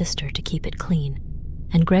mother and sister to keep it clean,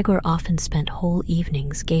 and Gregor often spent whole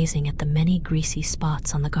evenings gazing at the many greasy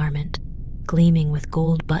spots on the garment, gleaming with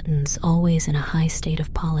gold buttons always in a high state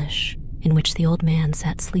of polish, in which the old man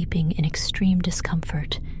sat sleeping in extreme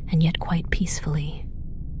discomfort and yet quite peacefully.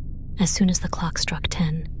 As soon as the clock struck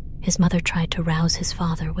 10, his mother tried to rouse his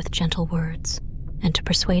father with gentle words, and to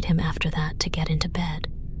persuade him after that to get into bed,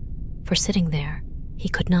 for sitting there, he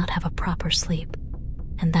could not have a proper sleep,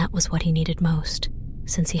 and that was what he needed most,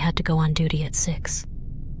 since he had to go on duty at 6.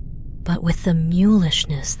 But with the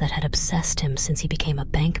mulishness that had obsessed him since he became a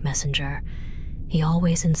bank messenger, he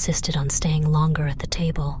always insisted on staying longer at the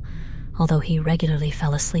table, although he regularly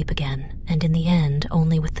fell asleep again, and in the end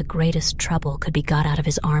only with the greatest trouble could be got out of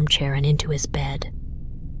his armchair and into his bed.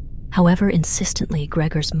 However insistently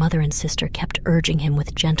Gregor's mother and sister kept urging him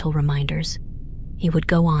with gentle reminders, he would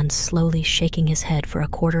go on slowly shaking his head for a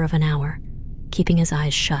quarter of an hour, keeping his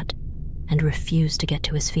eyes shut, and refuse to get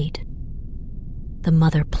to his feet. The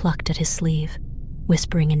mother plucked at his sleeve,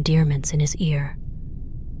 whispering endearments in his ear.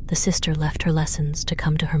 The sister left her lessons to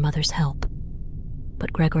come to her mother's help,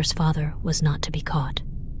 but Gregor's father was not to be caught.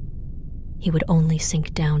 He would only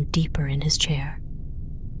sink down deeper in his chair.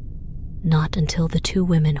 Not until the two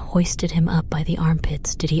women hoisted him up by the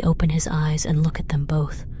armpits did he open his eyes and look at them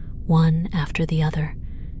both, one after the other,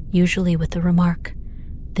 usually with the remark,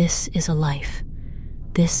 "This is a life,"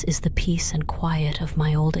 This is the peace and quiet of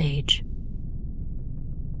my old age."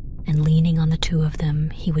 And leaning on the two of them,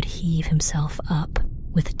 he would heave himself up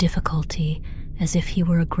with difficulty, as if he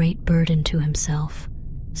were a great burden to himself,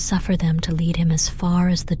 suffer them to lead him as far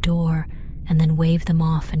as the door, and then wave them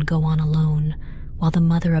off and go on alone, while the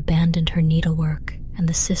mother abandoned her needlework and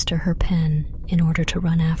the sister her pen in order to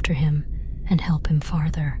run after him and help him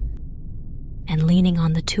farther. And leaning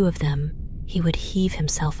on the two of them, he would heave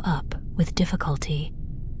himself up with difficulty,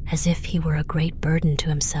 as if he were a great burden to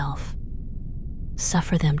himself,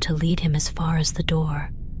 suffer them to lead him as far as the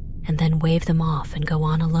door, and then wave them off and go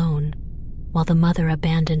on alone, while the mother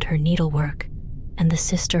abandoned her needlework and the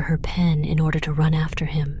sister her pen in order to run after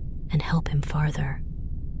him and help him farther.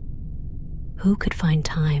 Who could find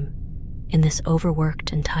time, in this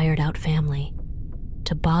overworked and tired-out family,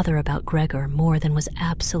 to bother about Gregor more than was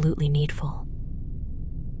absolutely needful?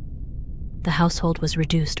 The household was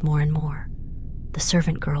reduced more and more. The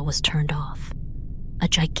servant girl was turned off. A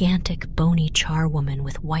gigantic, bony charwoman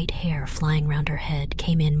with white hair flying round her head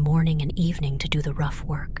came in morning and evening to do the rough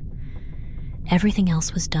work. Everything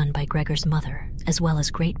else was done by Gregor's mother, as well as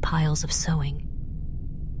great piles of sewing.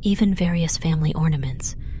 Even various family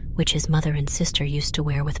ornaments, which his mother and sister used to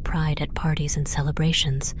wear with pride at parties and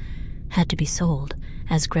celebrations, had to be sold,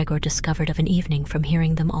 as Gregor discovered of an evening from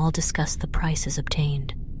hearing them all discuss the prices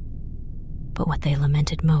obtained. But what they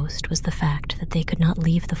lamented most was the fact that they could not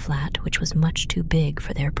leave the flat, which was much too big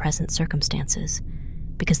for their present circumstances,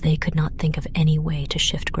 because they could not think of any way to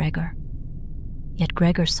shift Gregor. Yet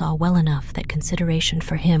Gregor saw well enough that consideration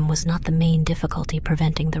for him was not the main difficulty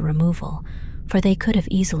preventing the removal, for they could have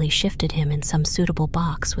easily shifted him in some suitable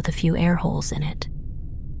box with a few air holes in it.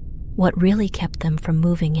 What really kept them from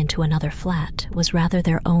moving into another flat was rather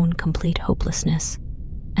their own complete hopelessness,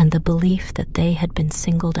 and the belief that they had been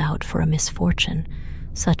singled out for a misfortune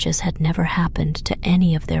such as had never happened to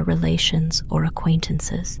any of their relations or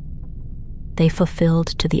acquaintances. They fulfilled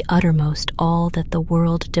to the uttermost all that the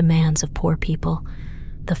world demands of poor people.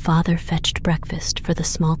 The father fetched breakfast for the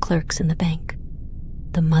small clerks in the bank.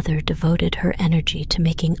 The mother devoted her energy to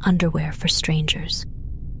making underwear for strangers.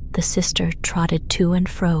 The sister trotted to and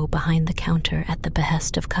fro behind the counter at the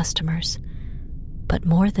behest of customers. But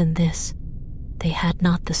more than this, they had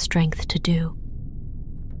not the strength to do.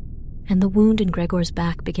 And the wound in Gregor's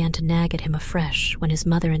back began to nag at him afresh when his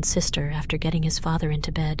mother and sister, after getting his father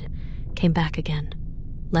into bed, came back again,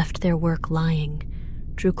 left their work lying,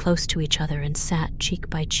 drew close to each other and sat cheek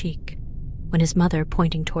by cheek, when his mother,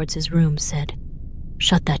 pointing towards his room, said,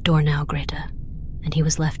 "Shut that door now, Greta," and he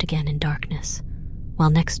was left again in darkness, while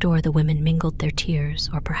next door the women mingled their tears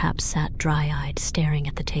or perhaps sat dry-eyed staring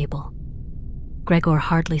at the table. Gregor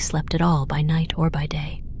hardly slept at all by night or by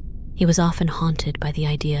day. He was often haunted by the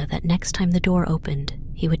idea that next time the door opened,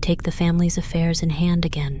 he would take the family's affairs in hand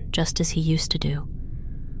again, just as he used to do.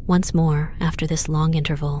 Once more, after this long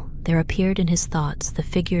interval, there appeared in his thoughts the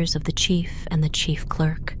figures of the chief and the chief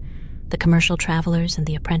clerk, the commercial travelers and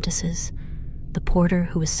the apprentices, the porter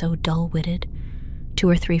who was so dull-witted, 2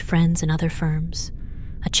 or 3 friends in other firms,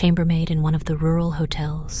 a chambermaid in one of the rural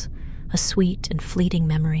hotels, a sweet and fleeting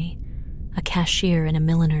memory, a cashier in a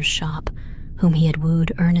milliner's shop, whom he had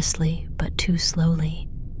wooed earnestly but too slowly.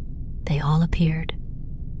 They all appeared,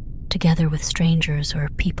 together with strangers or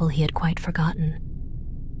people he had quite forgotten.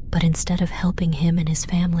 But instead of helping him and his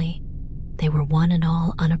family, they were one and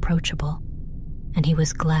all unapproachable, and he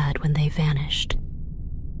was glad when they vanished.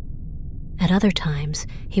 At other times,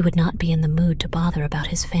 he would not be in the mood to bother about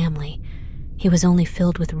his family. He was only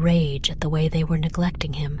filled with rage at the way they were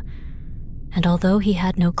neglecting him, and although he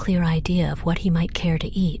had no clear idea of what he might care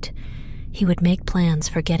to eat, he would make plans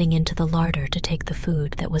for getting into the larder to take the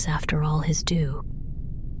food that was after all his due,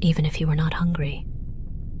 even if he were not hungry.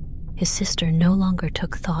 His sister no longer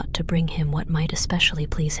took thought to bring him what might especially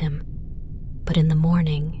please him, but in the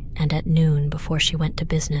morning and at noon before she went to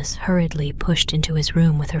business hurriedly pushed into his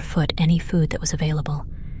room with her foot any food that was available,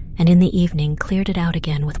 and in the evening cleared it out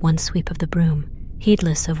again with one sweep of the broom,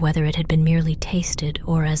 heedless of whether it had been merely tasted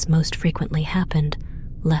or, as most frequently happened,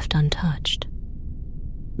 left untouched.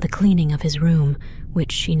 The cleaning of his room,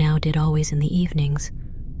 which she now did always in the evenings,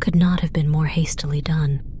 could not have been more hastily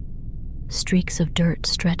done. Streaks of dirt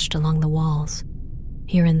stretched along the walls.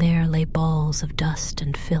 Here and there lay balls of dust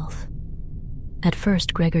and filth. At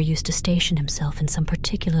first, Gregor used to station himself in some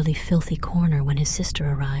particularly filthy corner when his sister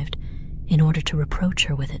arrived, in order to reproach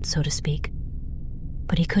her with it, so to speak.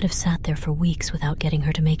 But he could have sat there for weeks without getting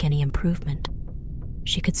her to make any improvement.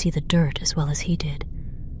 She could see the dirt as well as he did,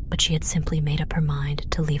 but she had simply made up her mind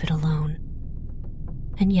to leave it alone.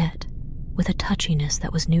 And yet, with a touchiness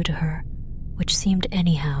that was new to her, which seemed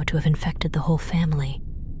anyhow to have infected the whole family,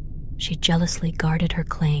 she jealously guarded her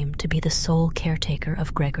claim to be the sole caretaker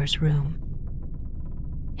of Gregor's room.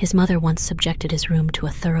 His mother once subjected his room to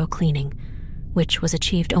a thorough cleaning, which was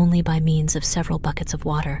achieved only by means of several buckets of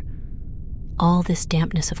water. All this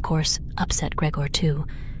dampness, of course, upset Gregor too,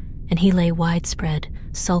 and he lay widespread,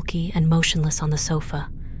 sulky and motionless on the sofa.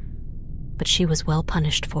 But she was well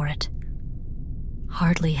punished for it.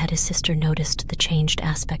 Hardly had his sister noticed the changed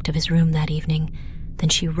aspect of his room that evening than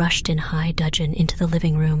she rushed in high dudgeon into the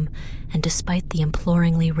living room, and despite the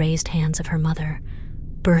imploringly raised hands of her mother,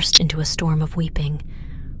 burst into a storm of weeping,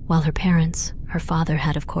 while her parents, her father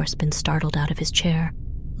had of course been startled out of his chair,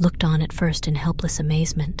 looked on at first in helpless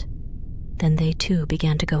amazement. Then they too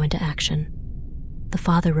began to go into action. The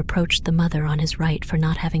father reproached the mother on his right for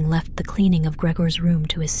not having left the cleaning of Gregor's room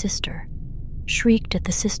to his sister, shrieked at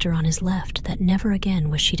the sister on his left that never again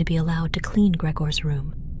was she to be allowed to clean Gregor's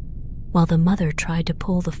room, while the mother tried to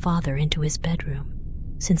pull the father into his bedroom,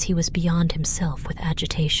 since he was beyond himself with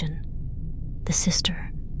agitation. The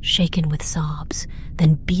sister, shaken with sobs,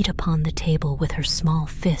 then beat upon the table with her small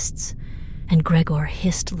fists, and Gregor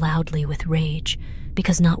hissed loudly with rage,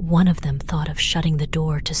 because not one of them thought of shutting the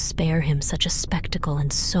door to spare him such a spectacle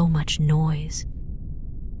and so much noise.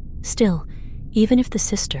 Still, even if the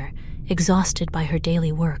sister, exhausted by her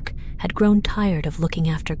daily work, had grown tired of looking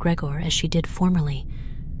after Gregor as she did formerly,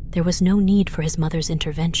 there was no need for his mother's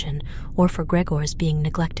intervention or for Gregor's being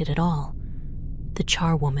neglected at all. The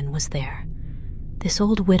charwoman was there. This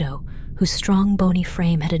old widow, whose strong bony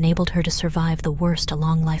frame had enabled her to survive the worst a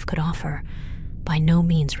long life could offer, by no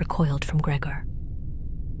means recoiled from Gregor.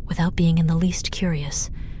 Without being in the least curious,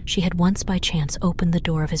 she had once by chance opened the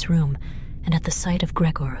door of his room, and at the sight of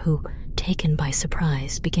Gregor, who, taken by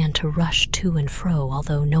surprise, began to rush to and fro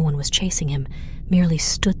although no one was chasing him, merely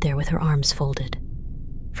stood there with her arms folded.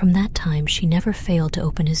 From that time she never failed to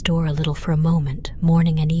open his door a little for a moment,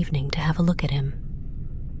 morning and evening, to have a look at him.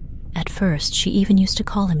 At first she even used to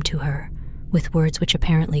call him to her, with words which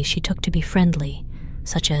apparently she took to be friendly,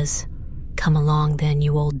 such as, "Come along then,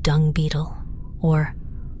 you old dung beetle," or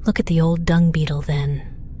 "Look at the old dung beetle then."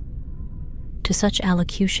 To such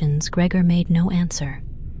allocutions Gregor made no answer,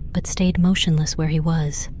 but stayed motionless where he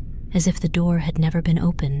was, as if the door had never been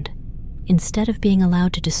opened. Instead of being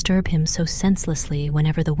allowed to disturb him so senselessly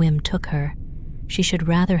whenever the whim took her, she should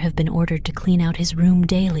rather have been ordered to clean out his room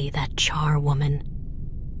daily, that charwoman.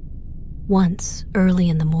 Once, early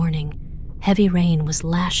in the morning, heavy rain was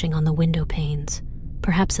lashing on the window panes,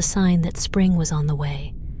 perhaps a sign that spring was on the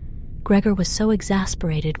way. Gregor was so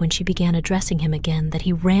exasperated when she began addressing him again that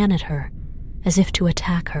he ran at her, as if to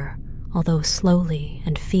attack her, although slowly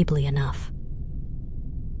and feebly enough.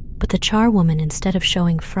 But the charwoman, instead of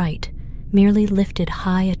showing fright, merely lifted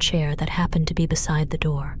high a chair that happened to be beside the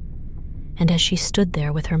door, and as she stood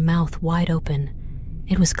there with her mouth wide open,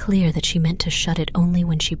 it was clear that she meant to shut it only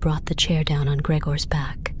when she brought the chair down on Gregor's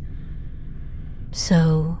back.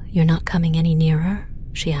 "So, you're not coming any nearer?"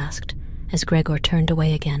 she asked, as Gregor turned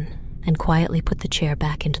away again and quietly put the chair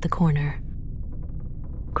back into the corner.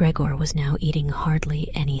 Gregor was now eating hardly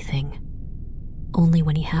anything. Only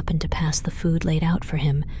when he happened to pass the food laid out for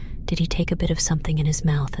him did he take a bit of something in his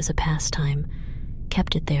mouth as a pastime,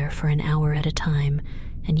 kept it there for an hour at a time,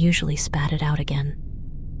 and usually spat it out again.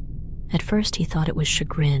 At first he thought it was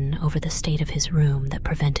chagrin over the state of his room that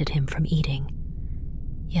prevented him from eating.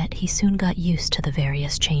 Yet he soon got used to the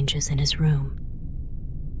various changes in his room.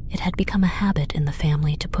 It had become a habit in the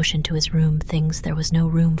family to push into his room things there was no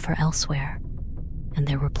room for elsewhere, and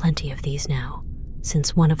there were plenty of these now,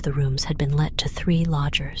 since one of the rooms had been let to 3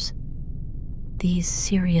 lodgers. These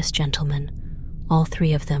serious gentlemen, all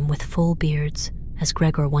 3 of them with full beards, as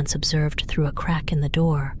Gregor once observed through a crack in the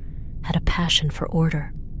door, had a passion for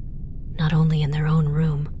order, not only in their own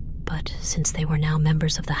room, but, since they were now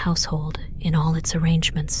members of the household, in all its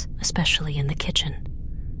arrangements, especially in the kitchen.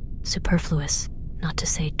 Superfluous, not to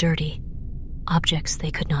say dirty, objects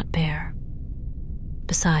they could not bear.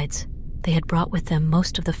 Besides, they had brought with them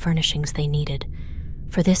most of the furnishings they needed.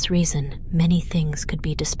 For this reason, many things could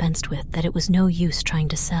be dispensed with that it was no use trying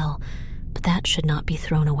to sell, but that should not be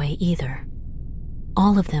thrown away either.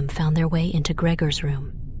 All of them found their way into Gregor's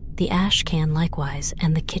room, the ash can likewise,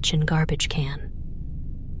 and the kitchen garbage can.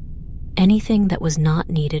 Anything that was not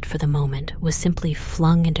needed for the moment was simply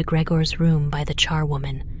flung into Gregor's room by the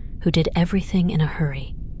charwoman, who did everything in a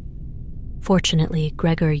hurry. Fortunately,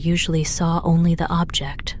 Gregor usually saw only the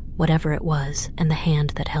object, whatever it was, and the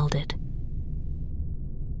hand that held it.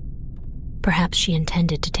 Perhaps she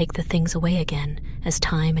intended to take the things away again as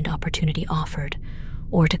time and opportunity offered,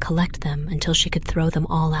 or to collect them until she could throw them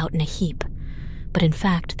all out in a heap, but in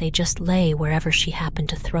fact they just lay wherever she happened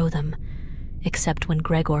to throw them, except when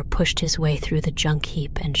Gregor pushed his way through the junk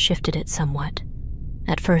heap and shifted it somewhat,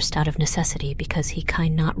 at first out of necessity because he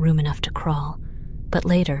kind not room enough to crawl, but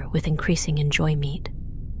later with increasing enjoyment,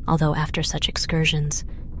 although after such excursions,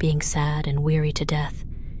 being sad and weary to death,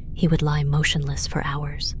 he would lie motionless for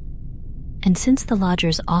hours. And since the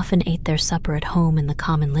lodgers often ate their supper at home in the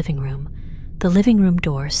common living room, the living room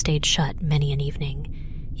door stayed shut many an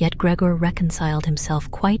evening, yet Gregor reconciled himself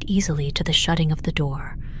quite easily to the shutting of the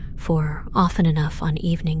door, for often enough on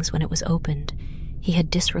evenings when it was opened, he had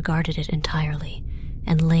disregarded it entirely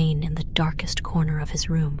and lain in the darkest corner of his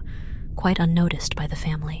room, quite unnoticed by the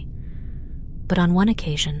family. But on one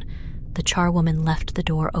occasion, the charwoman left the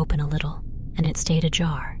door open a little, and it stayed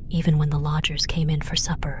ajar even when the lodgers came in for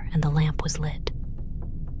supper and the lamp was lit.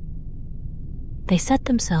 They set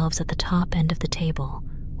themselves at the top end of the table,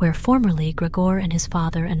 where formerly Gregor and his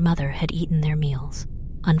father and mother had eaten their meals,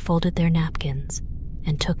 unfolded their napkins,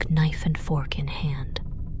 and took knife and fork in hand.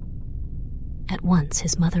 At once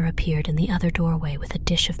his mother appeared in the other doorway with a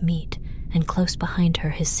dish of meat, and close behind her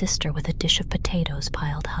his sister with a dish of potatoes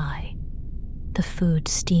piled high. The food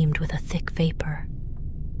steamed with a thick vapor.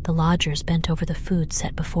 The lodgers bent over the food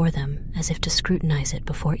set before them as if to scrutinize it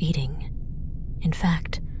before eating. In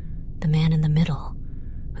fact, the man in the middle,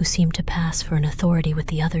 who seemed to pass for an authority with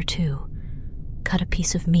the other two, cut a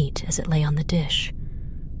piece of meat as it lay on the dish,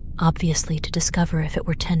 obviously to discover if it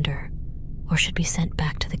were tender or should be sent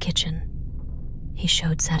back to the kitchen. He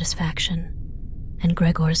showed satisfaction, and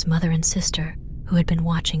Gregor's mother and sister, who had been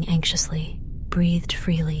watching anxiously, breathed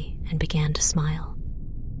freely and began to smile.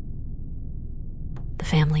 The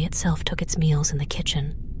family itself took its meals in the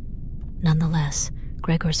kitchen. Nonetheless,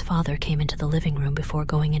 Gregor's father came into the living room before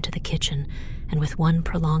going into the kitchen, and with one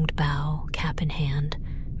prolonged bow, cap in hand,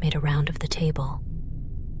 made a round of the table.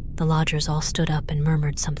 The lodgers all stood up and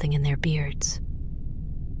murmured something in their beards.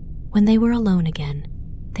 When they were alone again,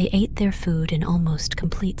 they ate their food in almost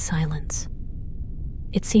complete silence.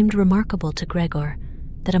 It seemed remarkable to Gregor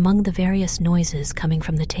that among the various noises coming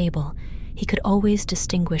from the table, he could always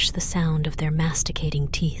distinguish the sound of their masticating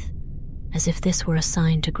teeth, as if this were a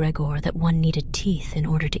sign to Gregor that one needed teeth in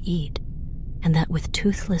order to eat, and that with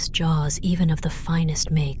toothless jaws even of the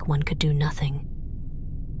finest make one could do nothing.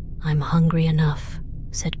 "I'm hungry enough,"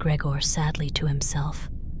 said Gregor sadly to himself,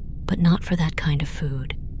 "but not for that kind of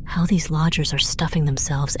food. How these lodgers are stuffing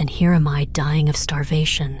themselves, and here am I dying of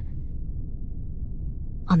starvation."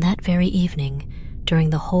 On that very evening, during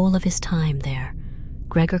the whole of his time there,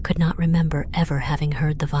 Gregor could not remember ever having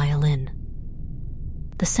heard the violin.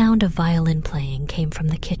 The sound of violin playing came from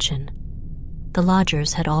the kitchen. The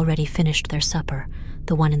lodgers had already finished their supper.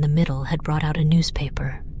 The one in the middle had brought out a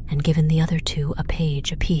newspaper and given the other two a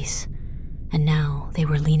page apiece, and now they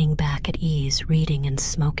were leaning back at ease, reading and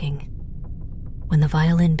smoking. When the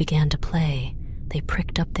violin began to play, they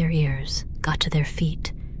pricked up their ears, got to their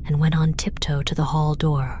feet, and went on tiptoe to the hall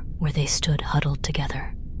door, where they stood huddled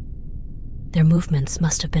together. Their movements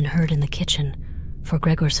must have been heard in the kitchen, for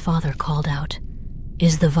Gregor's father called out,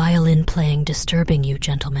 "Is the violin playing disturbing you,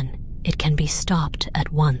 gentlemen? It can be stopped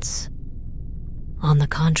at once." "On the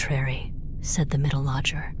contrary," said the middle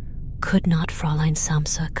lodger, "could not Fräulein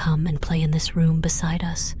Samsa come and play in this room beside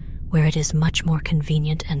us, where it is much more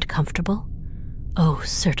convenient and comfortable?" "Oh,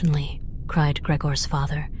 certainly," cried Gregor's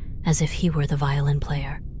father, as if he were the violin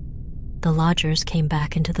player. The lodgers came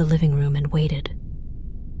back into the living room and waited.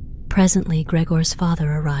 Presently Gregor's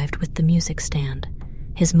father arrived with the music stand,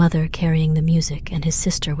 his mother carrying the music and his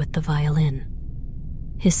sister with the violin.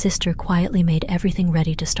 His sister quietly made everything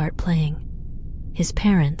ready to start playing. His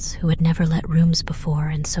parents, who had never let rooms before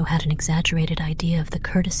and so had an exaggerated idea of the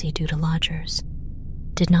courtesy due to lodgers,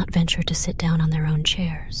 did not venture to sit down on their own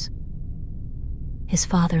chairs. His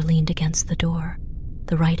father leaned against the door,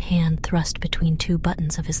 the right hand thrust between two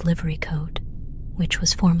buttons of his livery coat, which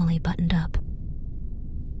was formally buttoned up.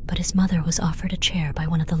 But his mother was offered a chair by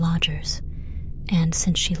one of the lodgers, and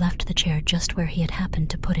since she left the chair just where he had happened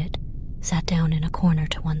to put it, sat down in a corner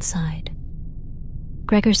to one side.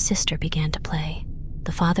 Gregor's sister began to play.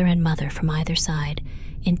 The father and mother from either side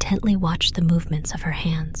intently watched the movements of her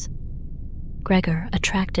hands. Gregor,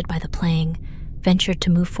 attracted by the playing, ventured to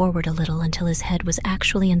move forward a little until his head was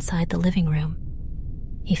actually inside the living room.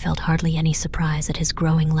 He felt hardly any surprise at his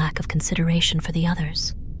growing lack of consideration for the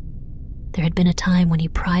others. There had been a time when he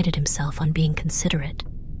prided himself on being considerate,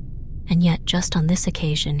 and yet just on this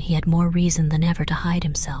occasion he had more reason than ever to hide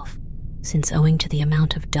himself, since owing to the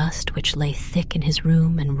amount of dust which lay thick in his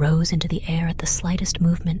room and rose into the air at the slightest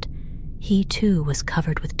movement, he too was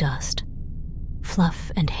covered with dust.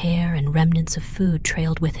 Fluff and hair and remnants of food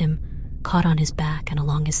trailed with him, caught on his back and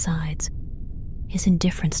along his sides. His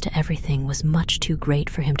indifference to everything was much too great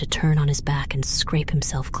for him to turn on his back and scrape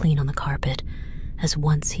himself clean on the carpet, as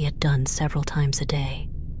once he had done several times a day.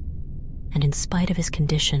 And in spite of his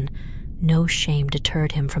condition, no shame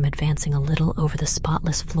deterred him from advancing a little over the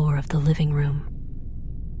spotless floor of the living room.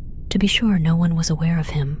 To be sure, no one was aware of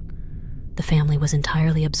him. The family was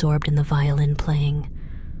entirely absorbed in the violin playing.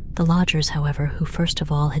 The lodgers, however, who first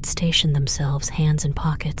of all had stationed themselves, hands in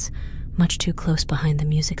pockets, much too close behind the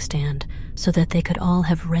music stand, so that they could all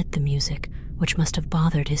have read the music, which must have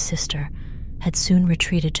bothered his sister, had soon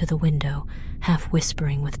retreated to the window, half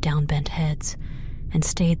whispering with down-bent heads, and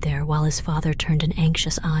stayed there while his father turned an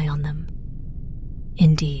anxious eye on them.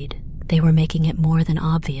 Indeed, they were making it more than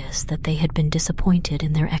obvious that they had been disappointed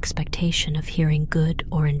in their expectation of hearing good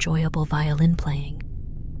or enjoyable violin playing,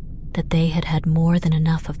 that they had had more than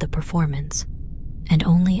enough of the performance, and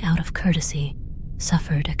only out of courtesy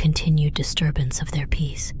suffered a continued disturbance of their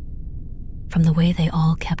peace. From the way they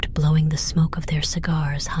all kept blowing the smoke of their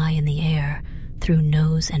cigars high in the air through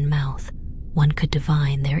nose and mouth, one could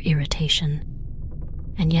divine their irritation.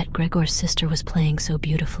 And yet Gregor's sister was playing so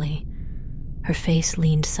beautifully. Her face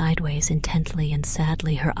leaned sideways intently, and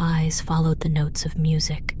sadly her eyes followed the notes of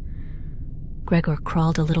music. Gregor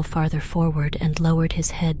crawled a little farther forward and lowered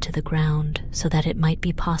his head to the ground so that it might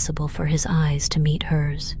be possible for his eyes to meet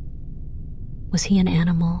hers. Was he an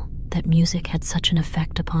animal that music had such an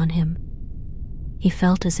effect upon him? He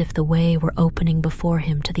felt as if the way were opening before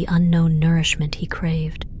him to the unknown nourishment he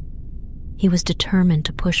craved. He was determined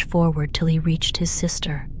to push forward till he reached his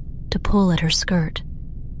sister, to pull at her skirt,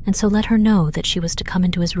 and so let her know that she was to come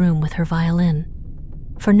into his room with her violin,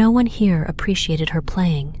 for no one here appreciated her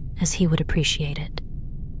playing as he would appreciate it.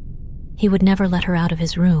 He would never let her out of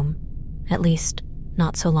his room, at least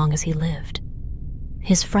not so long as he lived.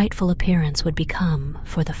 His frightful appearance would become,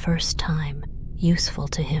 for the first time, useful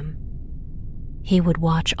to him. He would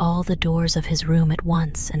watch all the doors of his room at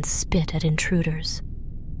once and spit at intruders.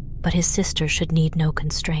 But his sister should need no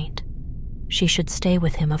constraint. She should stay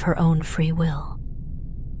with him of her own free will.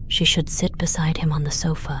 She should sit beside him on the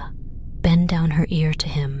sofa, bend down her ear to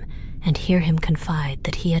him, and hear him confide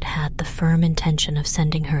that he had had the firm intention of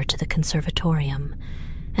sending her to the conservatorium,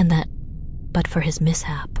 and that, but for his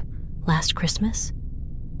mishap, last Christmas?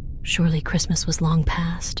 Surely Christmas was long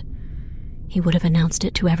past. He would have announced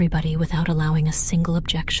it to everybody without allowing a single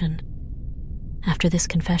objection. After this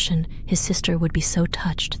confession, his sister would be so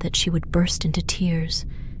touched that she would burst into tears,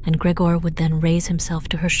 and Gregor would then raise himself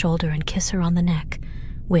to her shoulder and kiss her on the neck,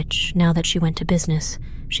 which, now that she went to business,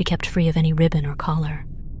 she kept free of any ribbon or collar.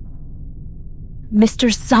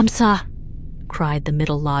 "Mr. Samsa!" cried the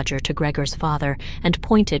middle lodger to Gregor's father, and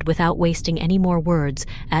pointed without wasting any more words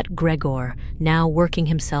at Gregor, now working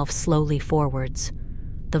himself slowly forwards.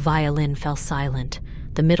 The violin fell silent.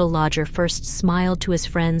 The middle lodger first smiled to his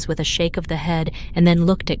friends with a shake of the head and then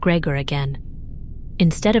looked at Gregor again.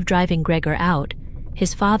 Instead of driving Gregor out,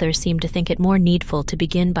 his father seemed to think it more needful to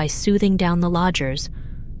begin by soothing down the lodgers,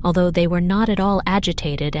 although they were not at all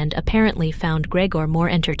agitated and apparently found Gregor more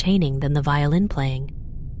entertaining than the violin playing.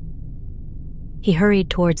 He hurried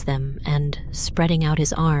towards them and, spreading out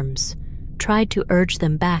his arms, tried to urge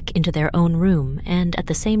them back into their own room and at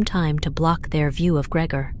the same time to block their view of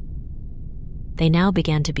Gregor. They now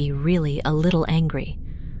began to be really a little angry.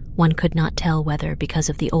 One could not tell whether because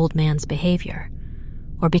of the old man's behavior,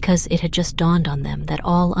 or because it had just dawned on them that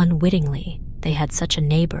all unwittingly they had such a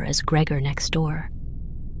neighbor as Gregor next door.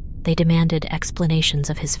 They demanded explanations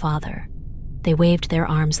of his father. They waved their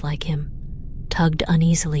arms like him, tugged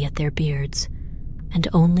uneasily at their beards, and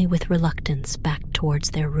only with reluctance backed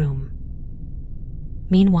towards their room.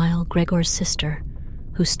 Meanwhile, Gregor's sister,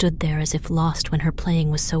 who stood there as if lost when her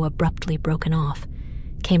playing was so abruptly broken off,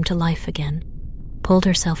 came to life again, pulled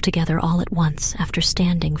herself together all at once after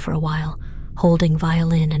standing for a while, holding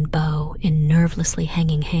violin and bow in nervelessly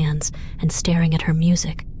hanging hands and staring at her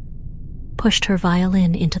music, pushed her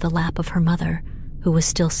violin into the lap of her mother, who was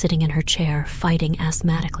still sitting in her chair fighting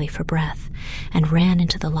asthmatically for breath, and ran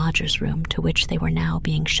into the lodger's room, to which they were now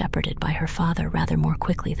being shepherded by her father rather more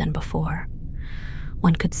quickly than before.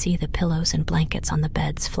 One could see the pillows and blankets on the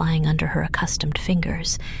beds flying under her accustomed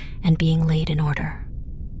fingers and being laid in order.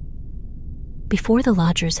 Before the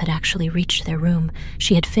lodgers had actually reached their room,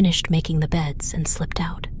 she had finished making the beds and slipped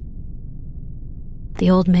out. The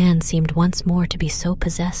old man seemed once more to be so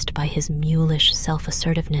possessed by his mulish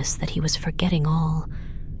self-assertiveness that he was forgetting all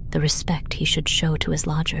the respect he should show to his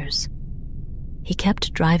lodgers. He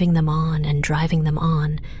kept driving them on and driving them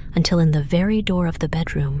on until in the very door of the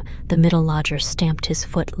bedroom the middle lodger stamped his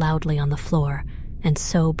foot loudly on the floor and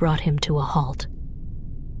so brought him to a halt.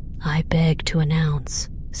 "I beg to announce,"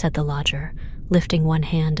 said the lodger, lifting one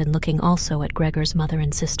hand and looking also at Gregor's mother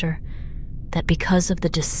and sister, "that because of the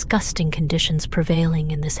disgusting conditions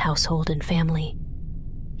prevailing in this household and family,"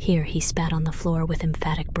 here he spat on the floor with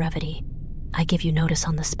emphatic brevity, "I give you notice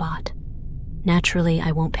on the spot. Naturally,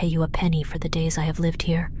 I won't pay you a penny for the days I have lived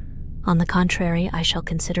here. On the contrary, I shall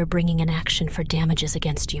consider bringing an action for damages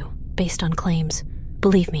against you, based on claims,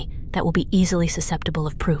 believe me, that will be easily susceptible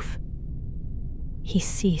of proof." He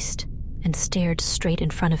ceased and stared straight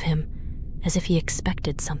in front of him, as if he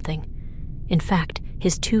expected something. In fact,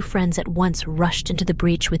 his two friends at once rushed into the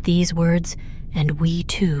breach with these words, "And we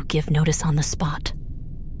too give notice on the spot."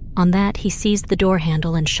 On that, he seized the door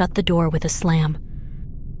handle and shut the door with a slam.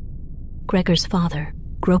 Gregor's father,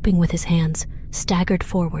 groping with his hands, staggered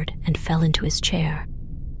forward and fell into his chair.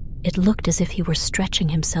 It looked as if he were stretching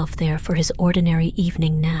himself there for his ordinary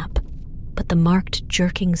evening nap, but the marked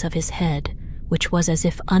jerkings of his head, which was as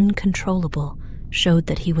if uncontrollable, showed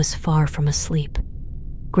that he was far from asleep.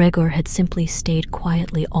 Gregor had simply stayed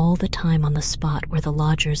quietly all the time on the spot where the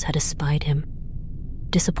lodgers had espied him.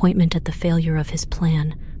 Disappointment at the failure of his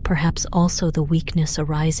plan, perhaps also the weakness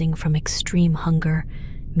arising from extreme hunger,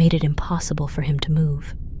 made it impossible for him to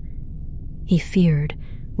move. He feared,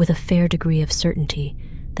 with a fair degree of certainty,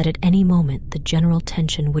 that at any moment the general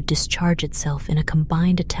tension would discharge itself in a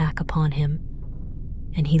combined attack upon him,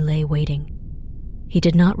 and he lay waiting. He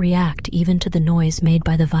did not react even to the noise made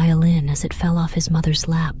by the violin as it fell off his mother's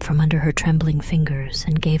lap from under her trembling fingers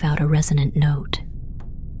and gave out a resonant note.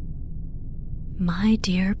 "My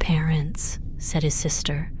dear parents," said his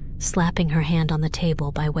sister, slapping her hand on the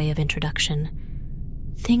table by way of introduction,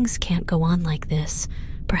 "things can't go on like this.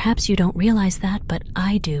 Perhaps you don't realize that, but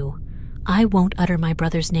I do. I won't utter my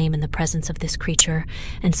brother's name in the presence of this creature,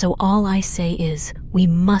 and so all I say is, we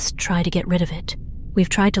must try to get rid of it. We've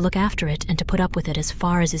tried to look after it and to put up with it as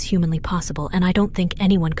far as is humanly possible, and I don't think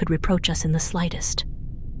anyone could reproach us in the slightest."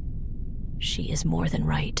 "She is more than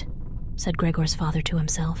right," said Gregor's father to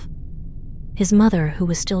himself. His mother, who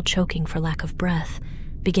was still choking for lack of breath,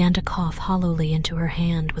 began to cough hollowly into her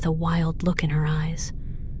hand with a wild look in her eyes.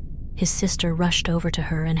 His sister rushed over to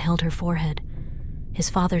her and held her forehead. His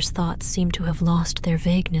father's thoughts seemed to have lost their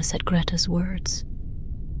vagueness at Greta's words.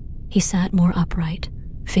 He sat more upright,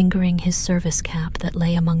 fingering his service cap that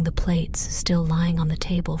lay among the plates still lying on the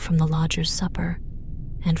table from the lodger's supper,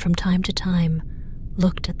 and from time to time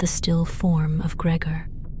looked at the still form of Gregor.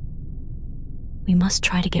 "We must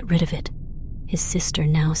try to get rid of it," his sister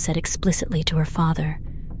now said explicitly to her father,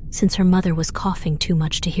 since her mother was coughing too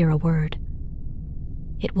much to hear a word.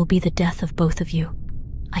 "It will be the death of both of you.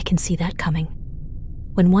 I can see that coming.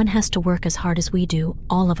 When one has to work as hard as we do,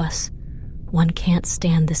 all of us, one can't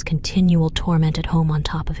stand this continual torment at home on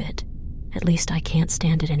top of it. At least I can't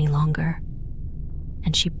stand it any longer."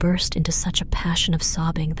 And she burst into such a passion of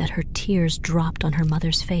sobbing that her tears dropped on her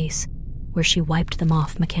mother's face, where she wiped them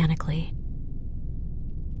off mechanically.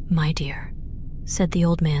 "My dear," said the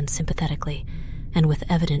old man sympathetically and with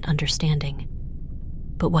evident understanding,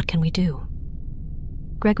 "but what can we do?"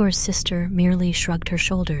 Gregor's sister merely shrugged her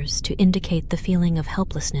shoulders to indicate the feeling of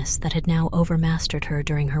helplessness that had now overmastered her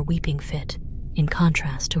during her weeping fit, in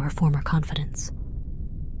contrast to her former confidence.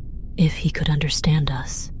 "If he could understand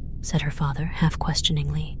us," said her father, half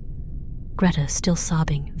questioningly. Greta, still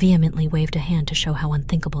sobbing, vehemently waved a hand to show how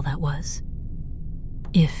unthinkable that was.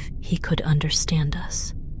 "If he could understand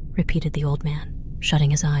us," repeated the old man,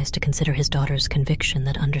 shutting his eyes to consider his daughter's conviction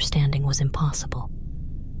that understanding was impossible.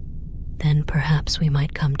 "Then perhaps we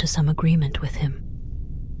might come to some agreement with him.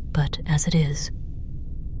 But as it is—"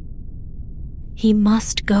 "He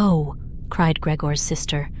must go," cried Gregor's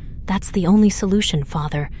sister. "That's the only solution,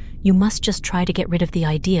 father. You must just try to get rid of the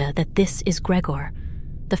idea that this is Gregor.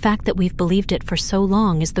 The fact that we've believed it for so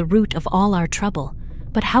long is the root of all our trouble.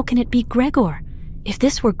 But how can it be Gregor? If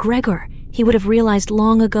this were Gregor, he would have realized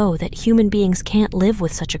long ago that human beings can't live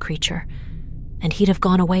with such a creature, and he'd have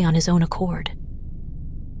gone away on his own accord.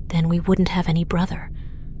 Then we wouldn't have any brother,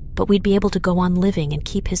 but we'd be able to go on living and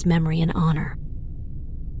keep his memory in honor.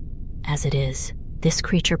 As it is, this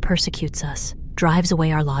creature persecutes us, drives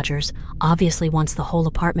away our lodgers, obviously wants the whole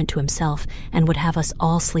apartment to himself, and would have us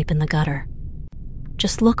all sleep in the gutter.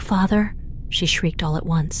 Just look, father," she shrieked all at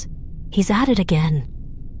once. "He's at it again."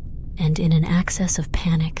 And in an access of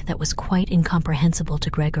panic that was quite incomprehensible to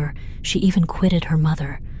Gregor, she even quitted her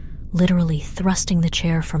mother, literally thrusting the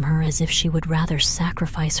chair from her as if she would rather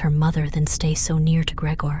sacrifice her mother than stay so near to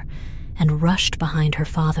Gregor, and rushed behind her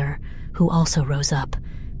father, who also rose up,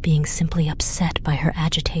 being simply upset by her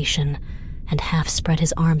agitation, and half spread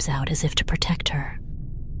his arms out as if to protect her.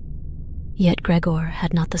 Yet Gregor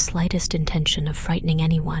had not the slightest intention of frightening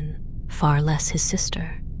anyone, far less his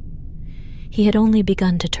sister. He had only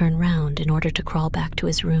begun to turn round in order to crawl back to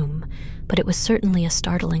his room, but it was certainly a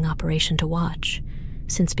startling operation to watch,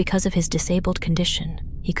 since because of his disabled condition,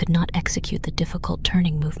 he could not execute the difficult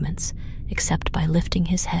turning movements except by lifting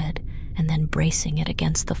his head and then bracing it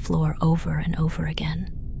against the floor over and over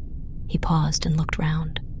again. He paused and looked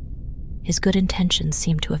round. His good intentions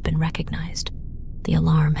seemed to have been recognized. The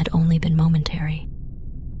alarm had only been momentary.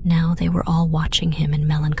 Now they were all watching him in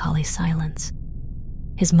melancholy silence.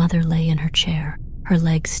 His mother lay in her chair, her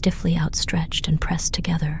legs stiffly outstretched and pressed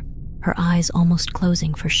together, her eyes almost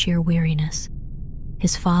closing for sheer weariness.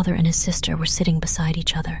 His father and his sister were sitting beside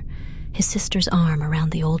each other, his sister's arm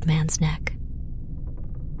around the old man's neck.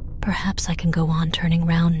 Perhaps I can go on turning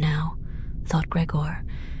round now, thought Gregor,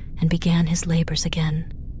 and began his labors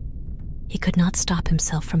again. He could not stop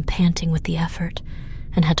himself from panting with the effort,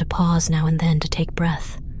 and had to pause now and then to take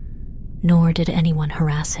breath. Nor did anyone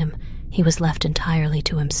harass him. He was left entirely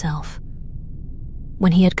to himself.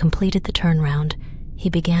 When he had completed the turnaround, he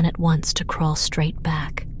began at once to crawl straight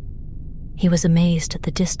back. He was amazed at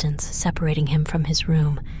the distance separating him from his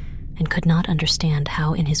room, and could not understand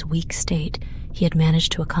how in his weak state he had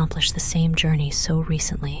managed to accomplish the same journey so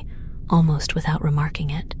recently, almost without remarking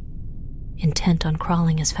it. Intent on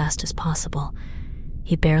crawling as fast as possible,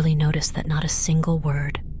 he barely noticed that not a single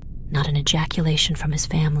word, not an ejaculation from his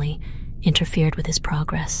family, interfered with his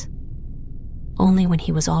progress. Only when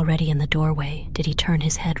he was already in the doorway did he turn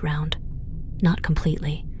his head round. Not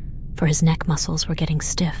completely, for his neck muscles were getting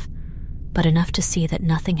stiff, but enough to see that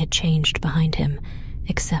nothing had changed behind him,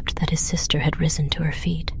 except that his sister had risen to her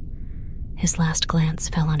feet. His last glance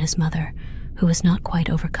fell on his mother, who was not quite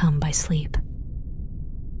overcome by sleep.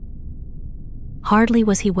 Hardly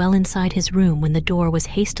was he well inside his room when the door was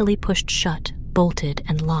hastily pushed shut, bolted,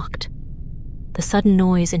 and locked. The sudden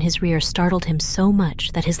noise in his rear startled him so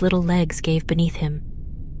much that his little legs gave beneath him.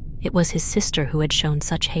 It was his sister who had shown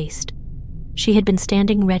such haste. She had been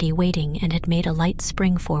standing ready, waiting, and had made a light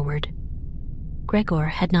spring forward. Gregor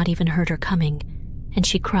had not even heard her coming, and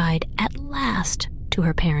she cried, "At last!" to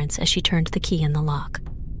her parents as she turned the key in the lock.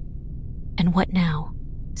 "And what now?"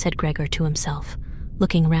 said Gregor to himself,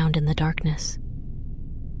 looking round in the darkness.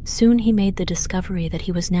 Soon he made the discovery that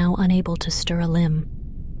he was now unable to stir a limb.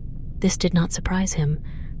 This did not surprise him.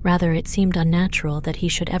 Rather, it seemed unnatural that he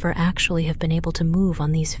should ever actually have been able to move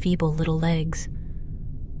on these feeble little legs.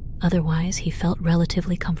 Otherwise, he felt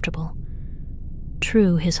relatively comfortable.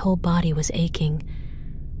 True, his whole body was aching,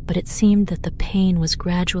 but it seemed that the pain was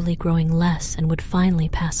gradually growing less and would finally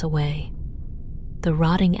pass away. The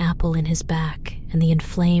rotting apple in his back and the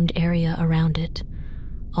inflamed area around it,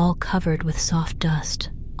 all covered with soft dust,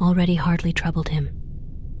 already hardly troubled him.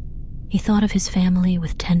 He thought of his family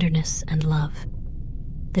with tenderness and love.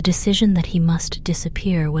 The decision that he must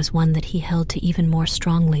disappear was one that he held to even more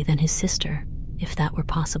strongly than his sister, if that were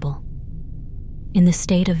possible. In the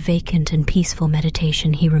state of vacant and peaceful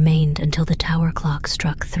meditation he remained until the tower clock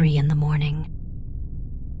struck 3 in the morning.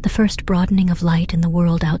 The first broadening of light in the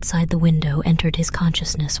world outside the window entered his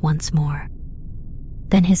consciousness once more.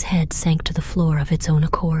 Then his head sank to the floor of its own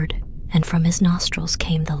accord, and from his nostrils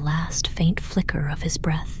came the last faint flicker of his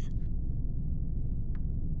breath.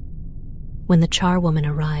 When the charwoman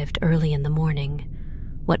arrived early in the morning,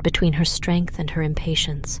 what between her strength and her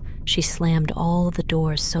impatience, she slammed all the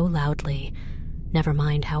doors so loudly, never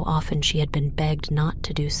mind how often she had been begged not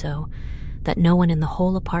to do so, that no one in the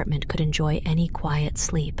whole apartment could enjoy any quiet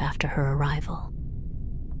sleep after her arrival.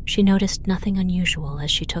 She noticed nothing unusual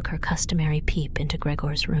as she took her customary peep into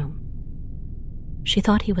Gregor's room. She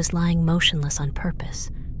thought he was lying motionless on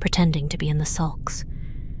purpose, pretending to be in the sulks.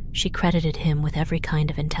 She credited him with every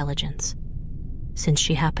kind of intelligence. Since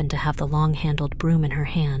she happened to have the long-handled broom in her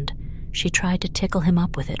hand, she tried to tickle him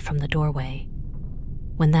up with it from the doorway.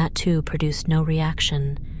 When that too produced no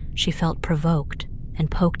reaction, she felt provoked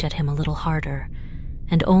and poked at him a little harder,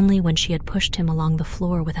 and only when she had pushed him along the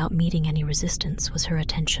floor without meeting any resistance was her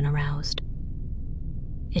attention aroused.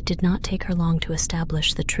 It did not take her long to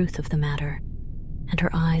establish the truth of the matter, and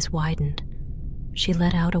her eyes widened. She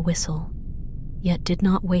let out a whistle, yet did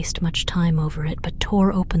not waste much time over it, but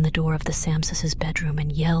tore open the door of the Samsas' bedroom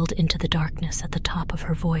and yelled into the darkness at the top of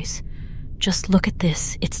her voice, "Just look at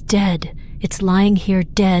this, it's dead. It's lying here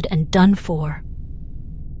dead and done for."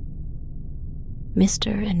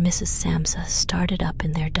 Mr. and Mrs. Samsa started up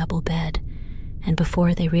in their double bed, and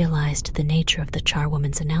before they realized the nature of the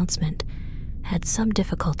charwoman's announcement, had some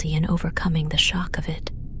difficulty in overcoming the shock of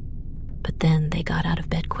it. But then they got out of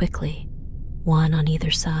bed quickly, one on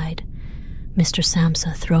either side, Mr.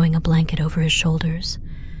 Samsa throwing a blanket over his shoulders,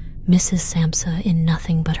 Mrs. Samsa in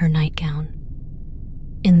nothing but her nightgown.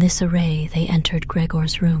 In this array, they entered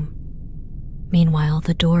Gregor's room. Meanwhile,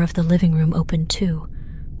 the door of the living room opened too,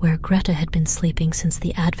 where Greta had been sleeping since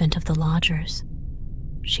the advent of the lodgers.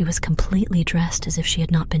 She was completely dressed as if she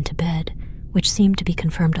had not been to bed, which seemed to be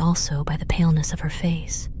confirmed also by the paleness of her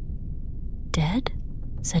face. "Dead?"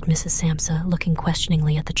 said Mrs. Samsa, looking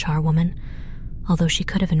questioningly at the charwoman, although she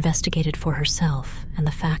could have investigated for herself, and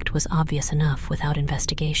the fact was obvious enough without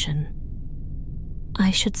investigation.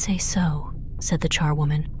 "I should say so," said the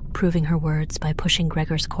charwoman, proving her words by pushing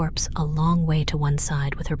Gregor's corpse a long way to one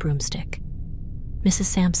side with her broomstick. Mrs.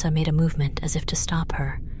 Samsa made a movement as if to stop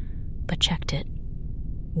her, but checked it.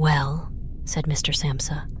 "Well," said Mr.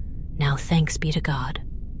 Samsa, "now thanks be to God."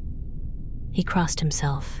 He crossed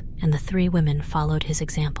himself, and the three women followed his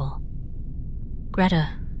example. Greta,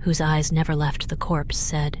 whose eyes never left the corpse,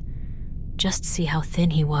 said, "Just see how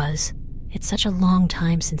thin he was. It's such a long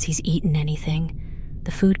time since he's eaten anything.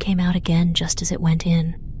 The food came out again just as it went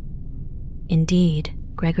in." Indeed,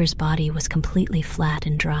 Gregor's body was completely flat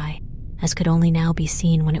and dry, as could only now be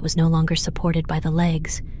seen when it was no longer supported by the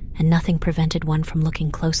legs, and nothing prevented one from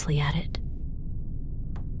looking closely at it.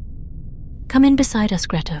 "Come in beside us,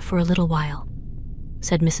 Greta, for a little while,"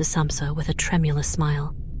 said Mrs. Samsa with a tremulous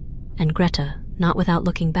smile, and Greta, not without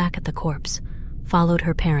looking back at the corpse, followed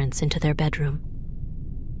her parents into their bedroom.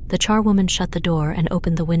 The charwoman shut the door and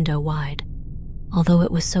opened the window wide. Although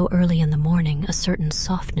it was so early in the morning, a certain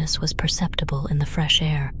softness was perceptible in the fresh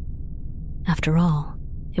air. After all,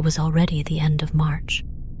 it was already the end of March.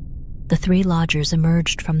 The three lodgers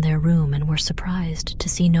emerged from their room and were surprised to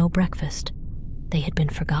see no breakfast. They had been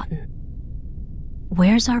forgotten.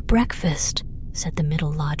 "Where's our breakfast?" said the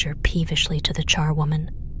middle lodger peevishly to the charwoman,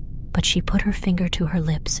 but she put her finger to her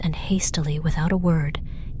lips and hastily, without a word,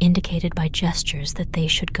 indicated by gestures that they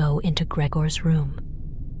should go into Gregor's room.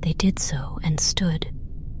 They did so and stood,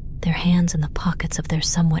 their hands in the pockets of their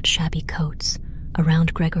somewhat shabby coats,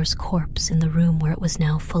 around Gregor's corpse in the room where it was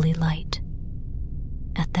now fully light.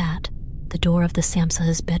 At that, the door of the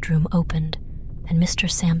Samsa's bedroom opened, and Mr.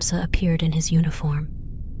 Samsa appeared in his uniform,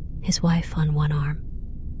 his wife on one arm,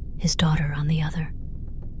 his daughter on the other.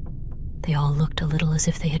 They all looked a little as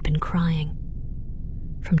if they had been crying.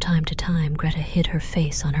 From time to time, Greta hid her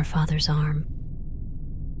face on her father's arm.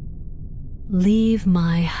 "Leave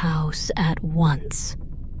my house at once,"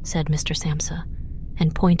 said Mr. Samsa,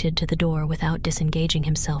 and pointed to the door without disengaging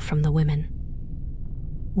himself from the women.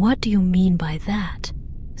 "What do you mean by that?"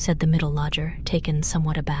 said the middle lodger, taken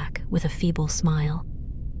somewhat aback, with a feeble smile.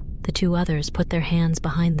 The two others put their hands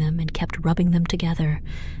behind them and kept rubbing them together,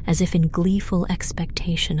 as if in gleeful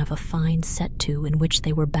expectation of a fine set-to in which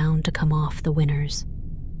they were bound to come off the winners.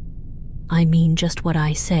 "I mean just what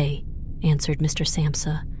I say," answered Mr.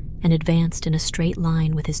 Samsa, and advanced in a straight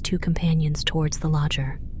line with his two companions towards the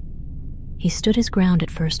lodger. He stood his ground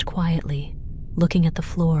at first quietly, looking at the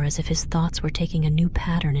floor as if his thoughts were taking a new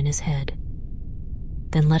pattern in his head.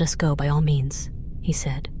 "Then let us go by all means," he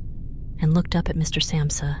said, and looked up at Mr.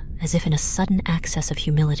 Samsa as if in a sudden access of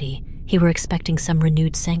humility he were expecting some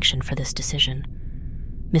renewed sanction for this decision.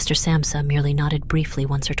 Mr. Samsa merely nodded briefly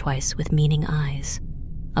once or twice with meaning eyes.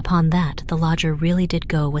 Upon that, the lodger really did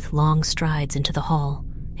go with long strides into the hall.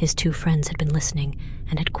 His two friends had been listening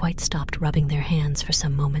and had quite stopped rubbing their hands for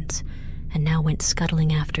some moments, and now went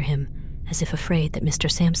scuttling after him, as if afraid that Mr.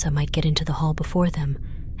 Samsa might get into the hall before them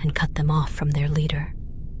and cut them off from their leader.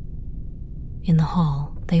 In the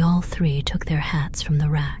hall, they all three took their hats from the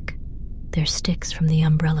rack, their sticks from the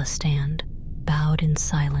umbrella stand, bowed in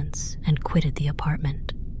silence, and quitted the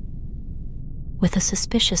apartment. With a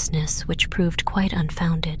suspiciousness which proved quite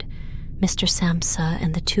unfounded, Mr. Samsa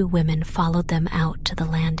and the two women followed them out to the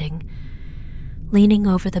landing. Leaning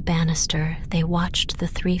over the banister, they watched the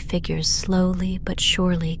three figures slowly but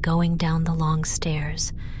surely going down the long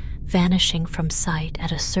stairs, vanishing from sight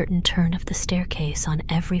at a certain turn of the staircase on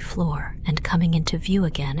every floor and coming into view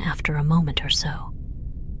again after a moment or so.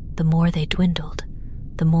 The more they dwindled,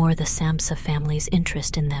 the more the Samsa family's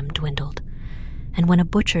interest in them dwindled, and when a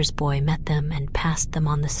butcher's boy met them and passed them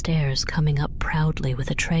on the stairs coming up proudly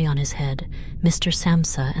with a tray on his head, Mr.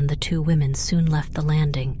 Samsa and the two women soon left the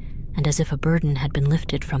landing, and as if a burden had been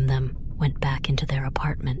lifted from them, went back into their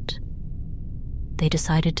apartment. They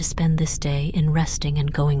decided to spend this day in resting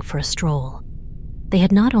and going for a stroll. They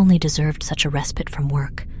had not only deserved such a respite from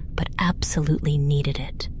work, but absolutely needed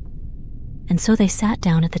it. And so they sat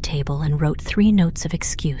down at the table and wrote 3 notes of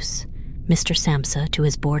excuse, Mr. Samsa to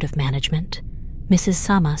his board of management, Mrs.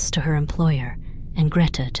 Samas to her employer, and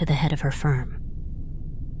Greta to the head of her firm.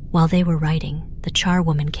 While they were writing, the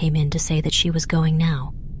charwoman came in to say that she was going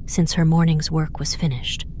now, since her morning's work was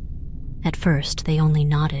finished. At first, they only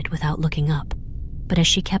nodded without looking up, but as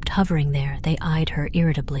she kept hovering there, they eyed her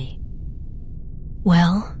irritably.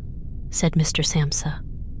 "Well," said Mr. Samsa.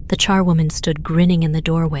 The charwoman stood grinning in the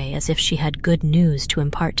doorway as if she had good news to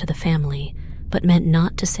impart to the family, but meant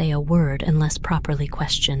not to say a word unless properly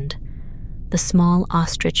questioned. The small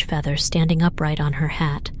ostrich feather standing upright on her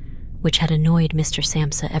hat, which had annoyed Mr.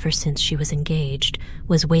 Samsa ever since she was engaged,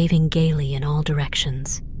 was waving gaily in all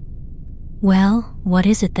directions. "Well, what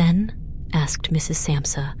is it then?" asked Mrs.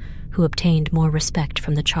 Samsa, who obtained more respect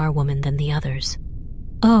from the charwoman than the others.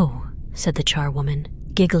 "Oh," said the charwoman,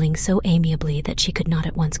 giggling so amiably that she could not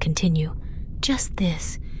at once continue. "Just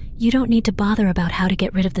this. You don't need to bother about how to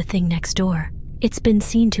get rid of the thing next door. It's been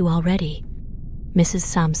seen to already." Mrs.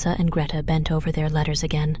 Samsa and Greta bent over their letters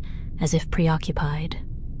again, as if preoccupied.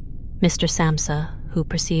 Mr. Samsa, who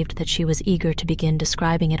perceived that she was eager to begin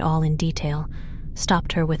describing it all in detail,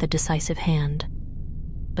 stopped her with a decisive hand.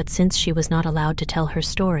 But since she was not allowed to tell her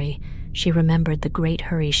story, she remembered the great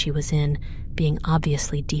hurry she was in, being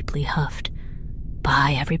obviously deeply huffed.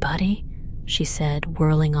 "Bye, everybody," she said,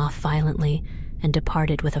 whirling off violently, and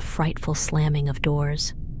departed with a frightful slamming of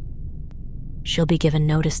doors. "She'll be given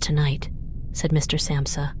notice tonight," said Mr.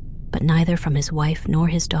 Samsa, but neither from his wife nor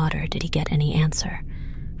his daughter did he get any answer,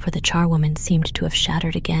 for the charwoman seemed to have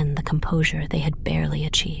shattered again the composure they had barely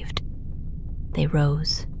achieved. They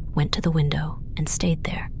rose, went to the window, and stayed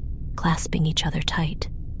there, clasping each other tight.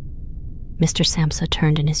 Mr. Samsa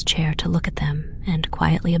turned in his chair to look at them and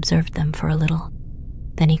quietly observed them for a little.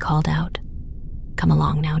 Then he called out, "Come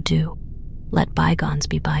along now, do. Let bygones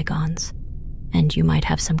be bygones, and you might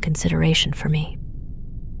have some consideration for me."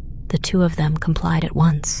 The two of them complied at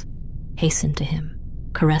once, hastened to him,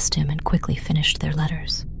 caressed him, and quickly finished their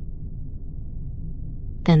letters.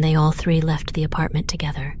 Then they all three left the apartment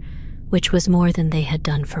together, which was more than they had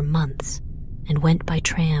done for months, and went by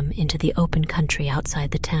tram into the open country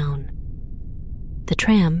outside the town. The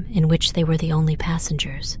tram, in which they were the only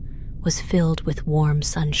passengers, was filled with warm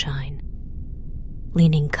sunshine.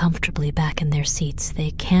 Leaning comfortably back in their seats,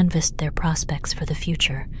 they canvassed their prospects for the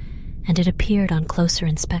future, and it appeared on closer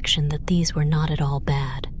inspection that these were not at all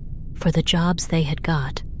bad, for the jobs they had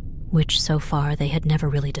got, which so far they had never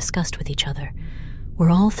really discussed with each other, were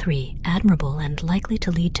all three admirable and likely to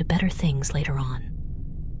lead to better things later on.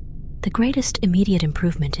 The greatest immediate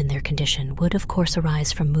improvement in their condition would of course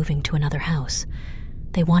arise from moving to another house.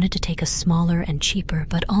 They wanted to take a smaller and cheaper,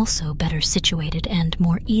 but also better situated and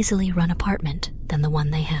more easily run apartment than the one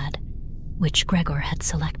they had, which Gregor had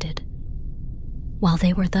selected. While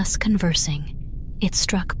they were thus conversing, it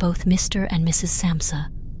struck both Mr. and Mrs. Samsa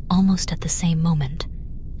almost at the same moment,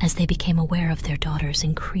 as they became aware of their daughter's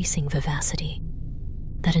increasing vivacity,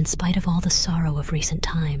 that in spite of all the sorrow of recent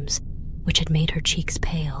times, which had made her cheeks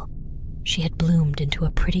pale, she had bloomed into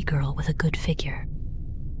a pretty girl with a good figure.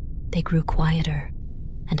 They grew quieter,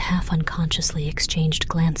 and half unconsciously exchanged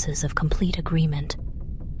glances of complete agreement,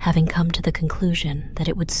 having come to the conclusion that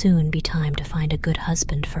it would soon be time to find a good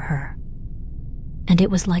husband for her. And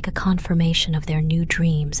it was like a confirmation of their new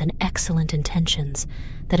dreams and excellent intentions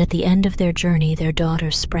that at the end of their journey their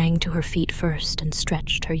daughter sprang to her feet first and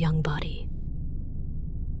stretched her young body.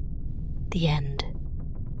 The end.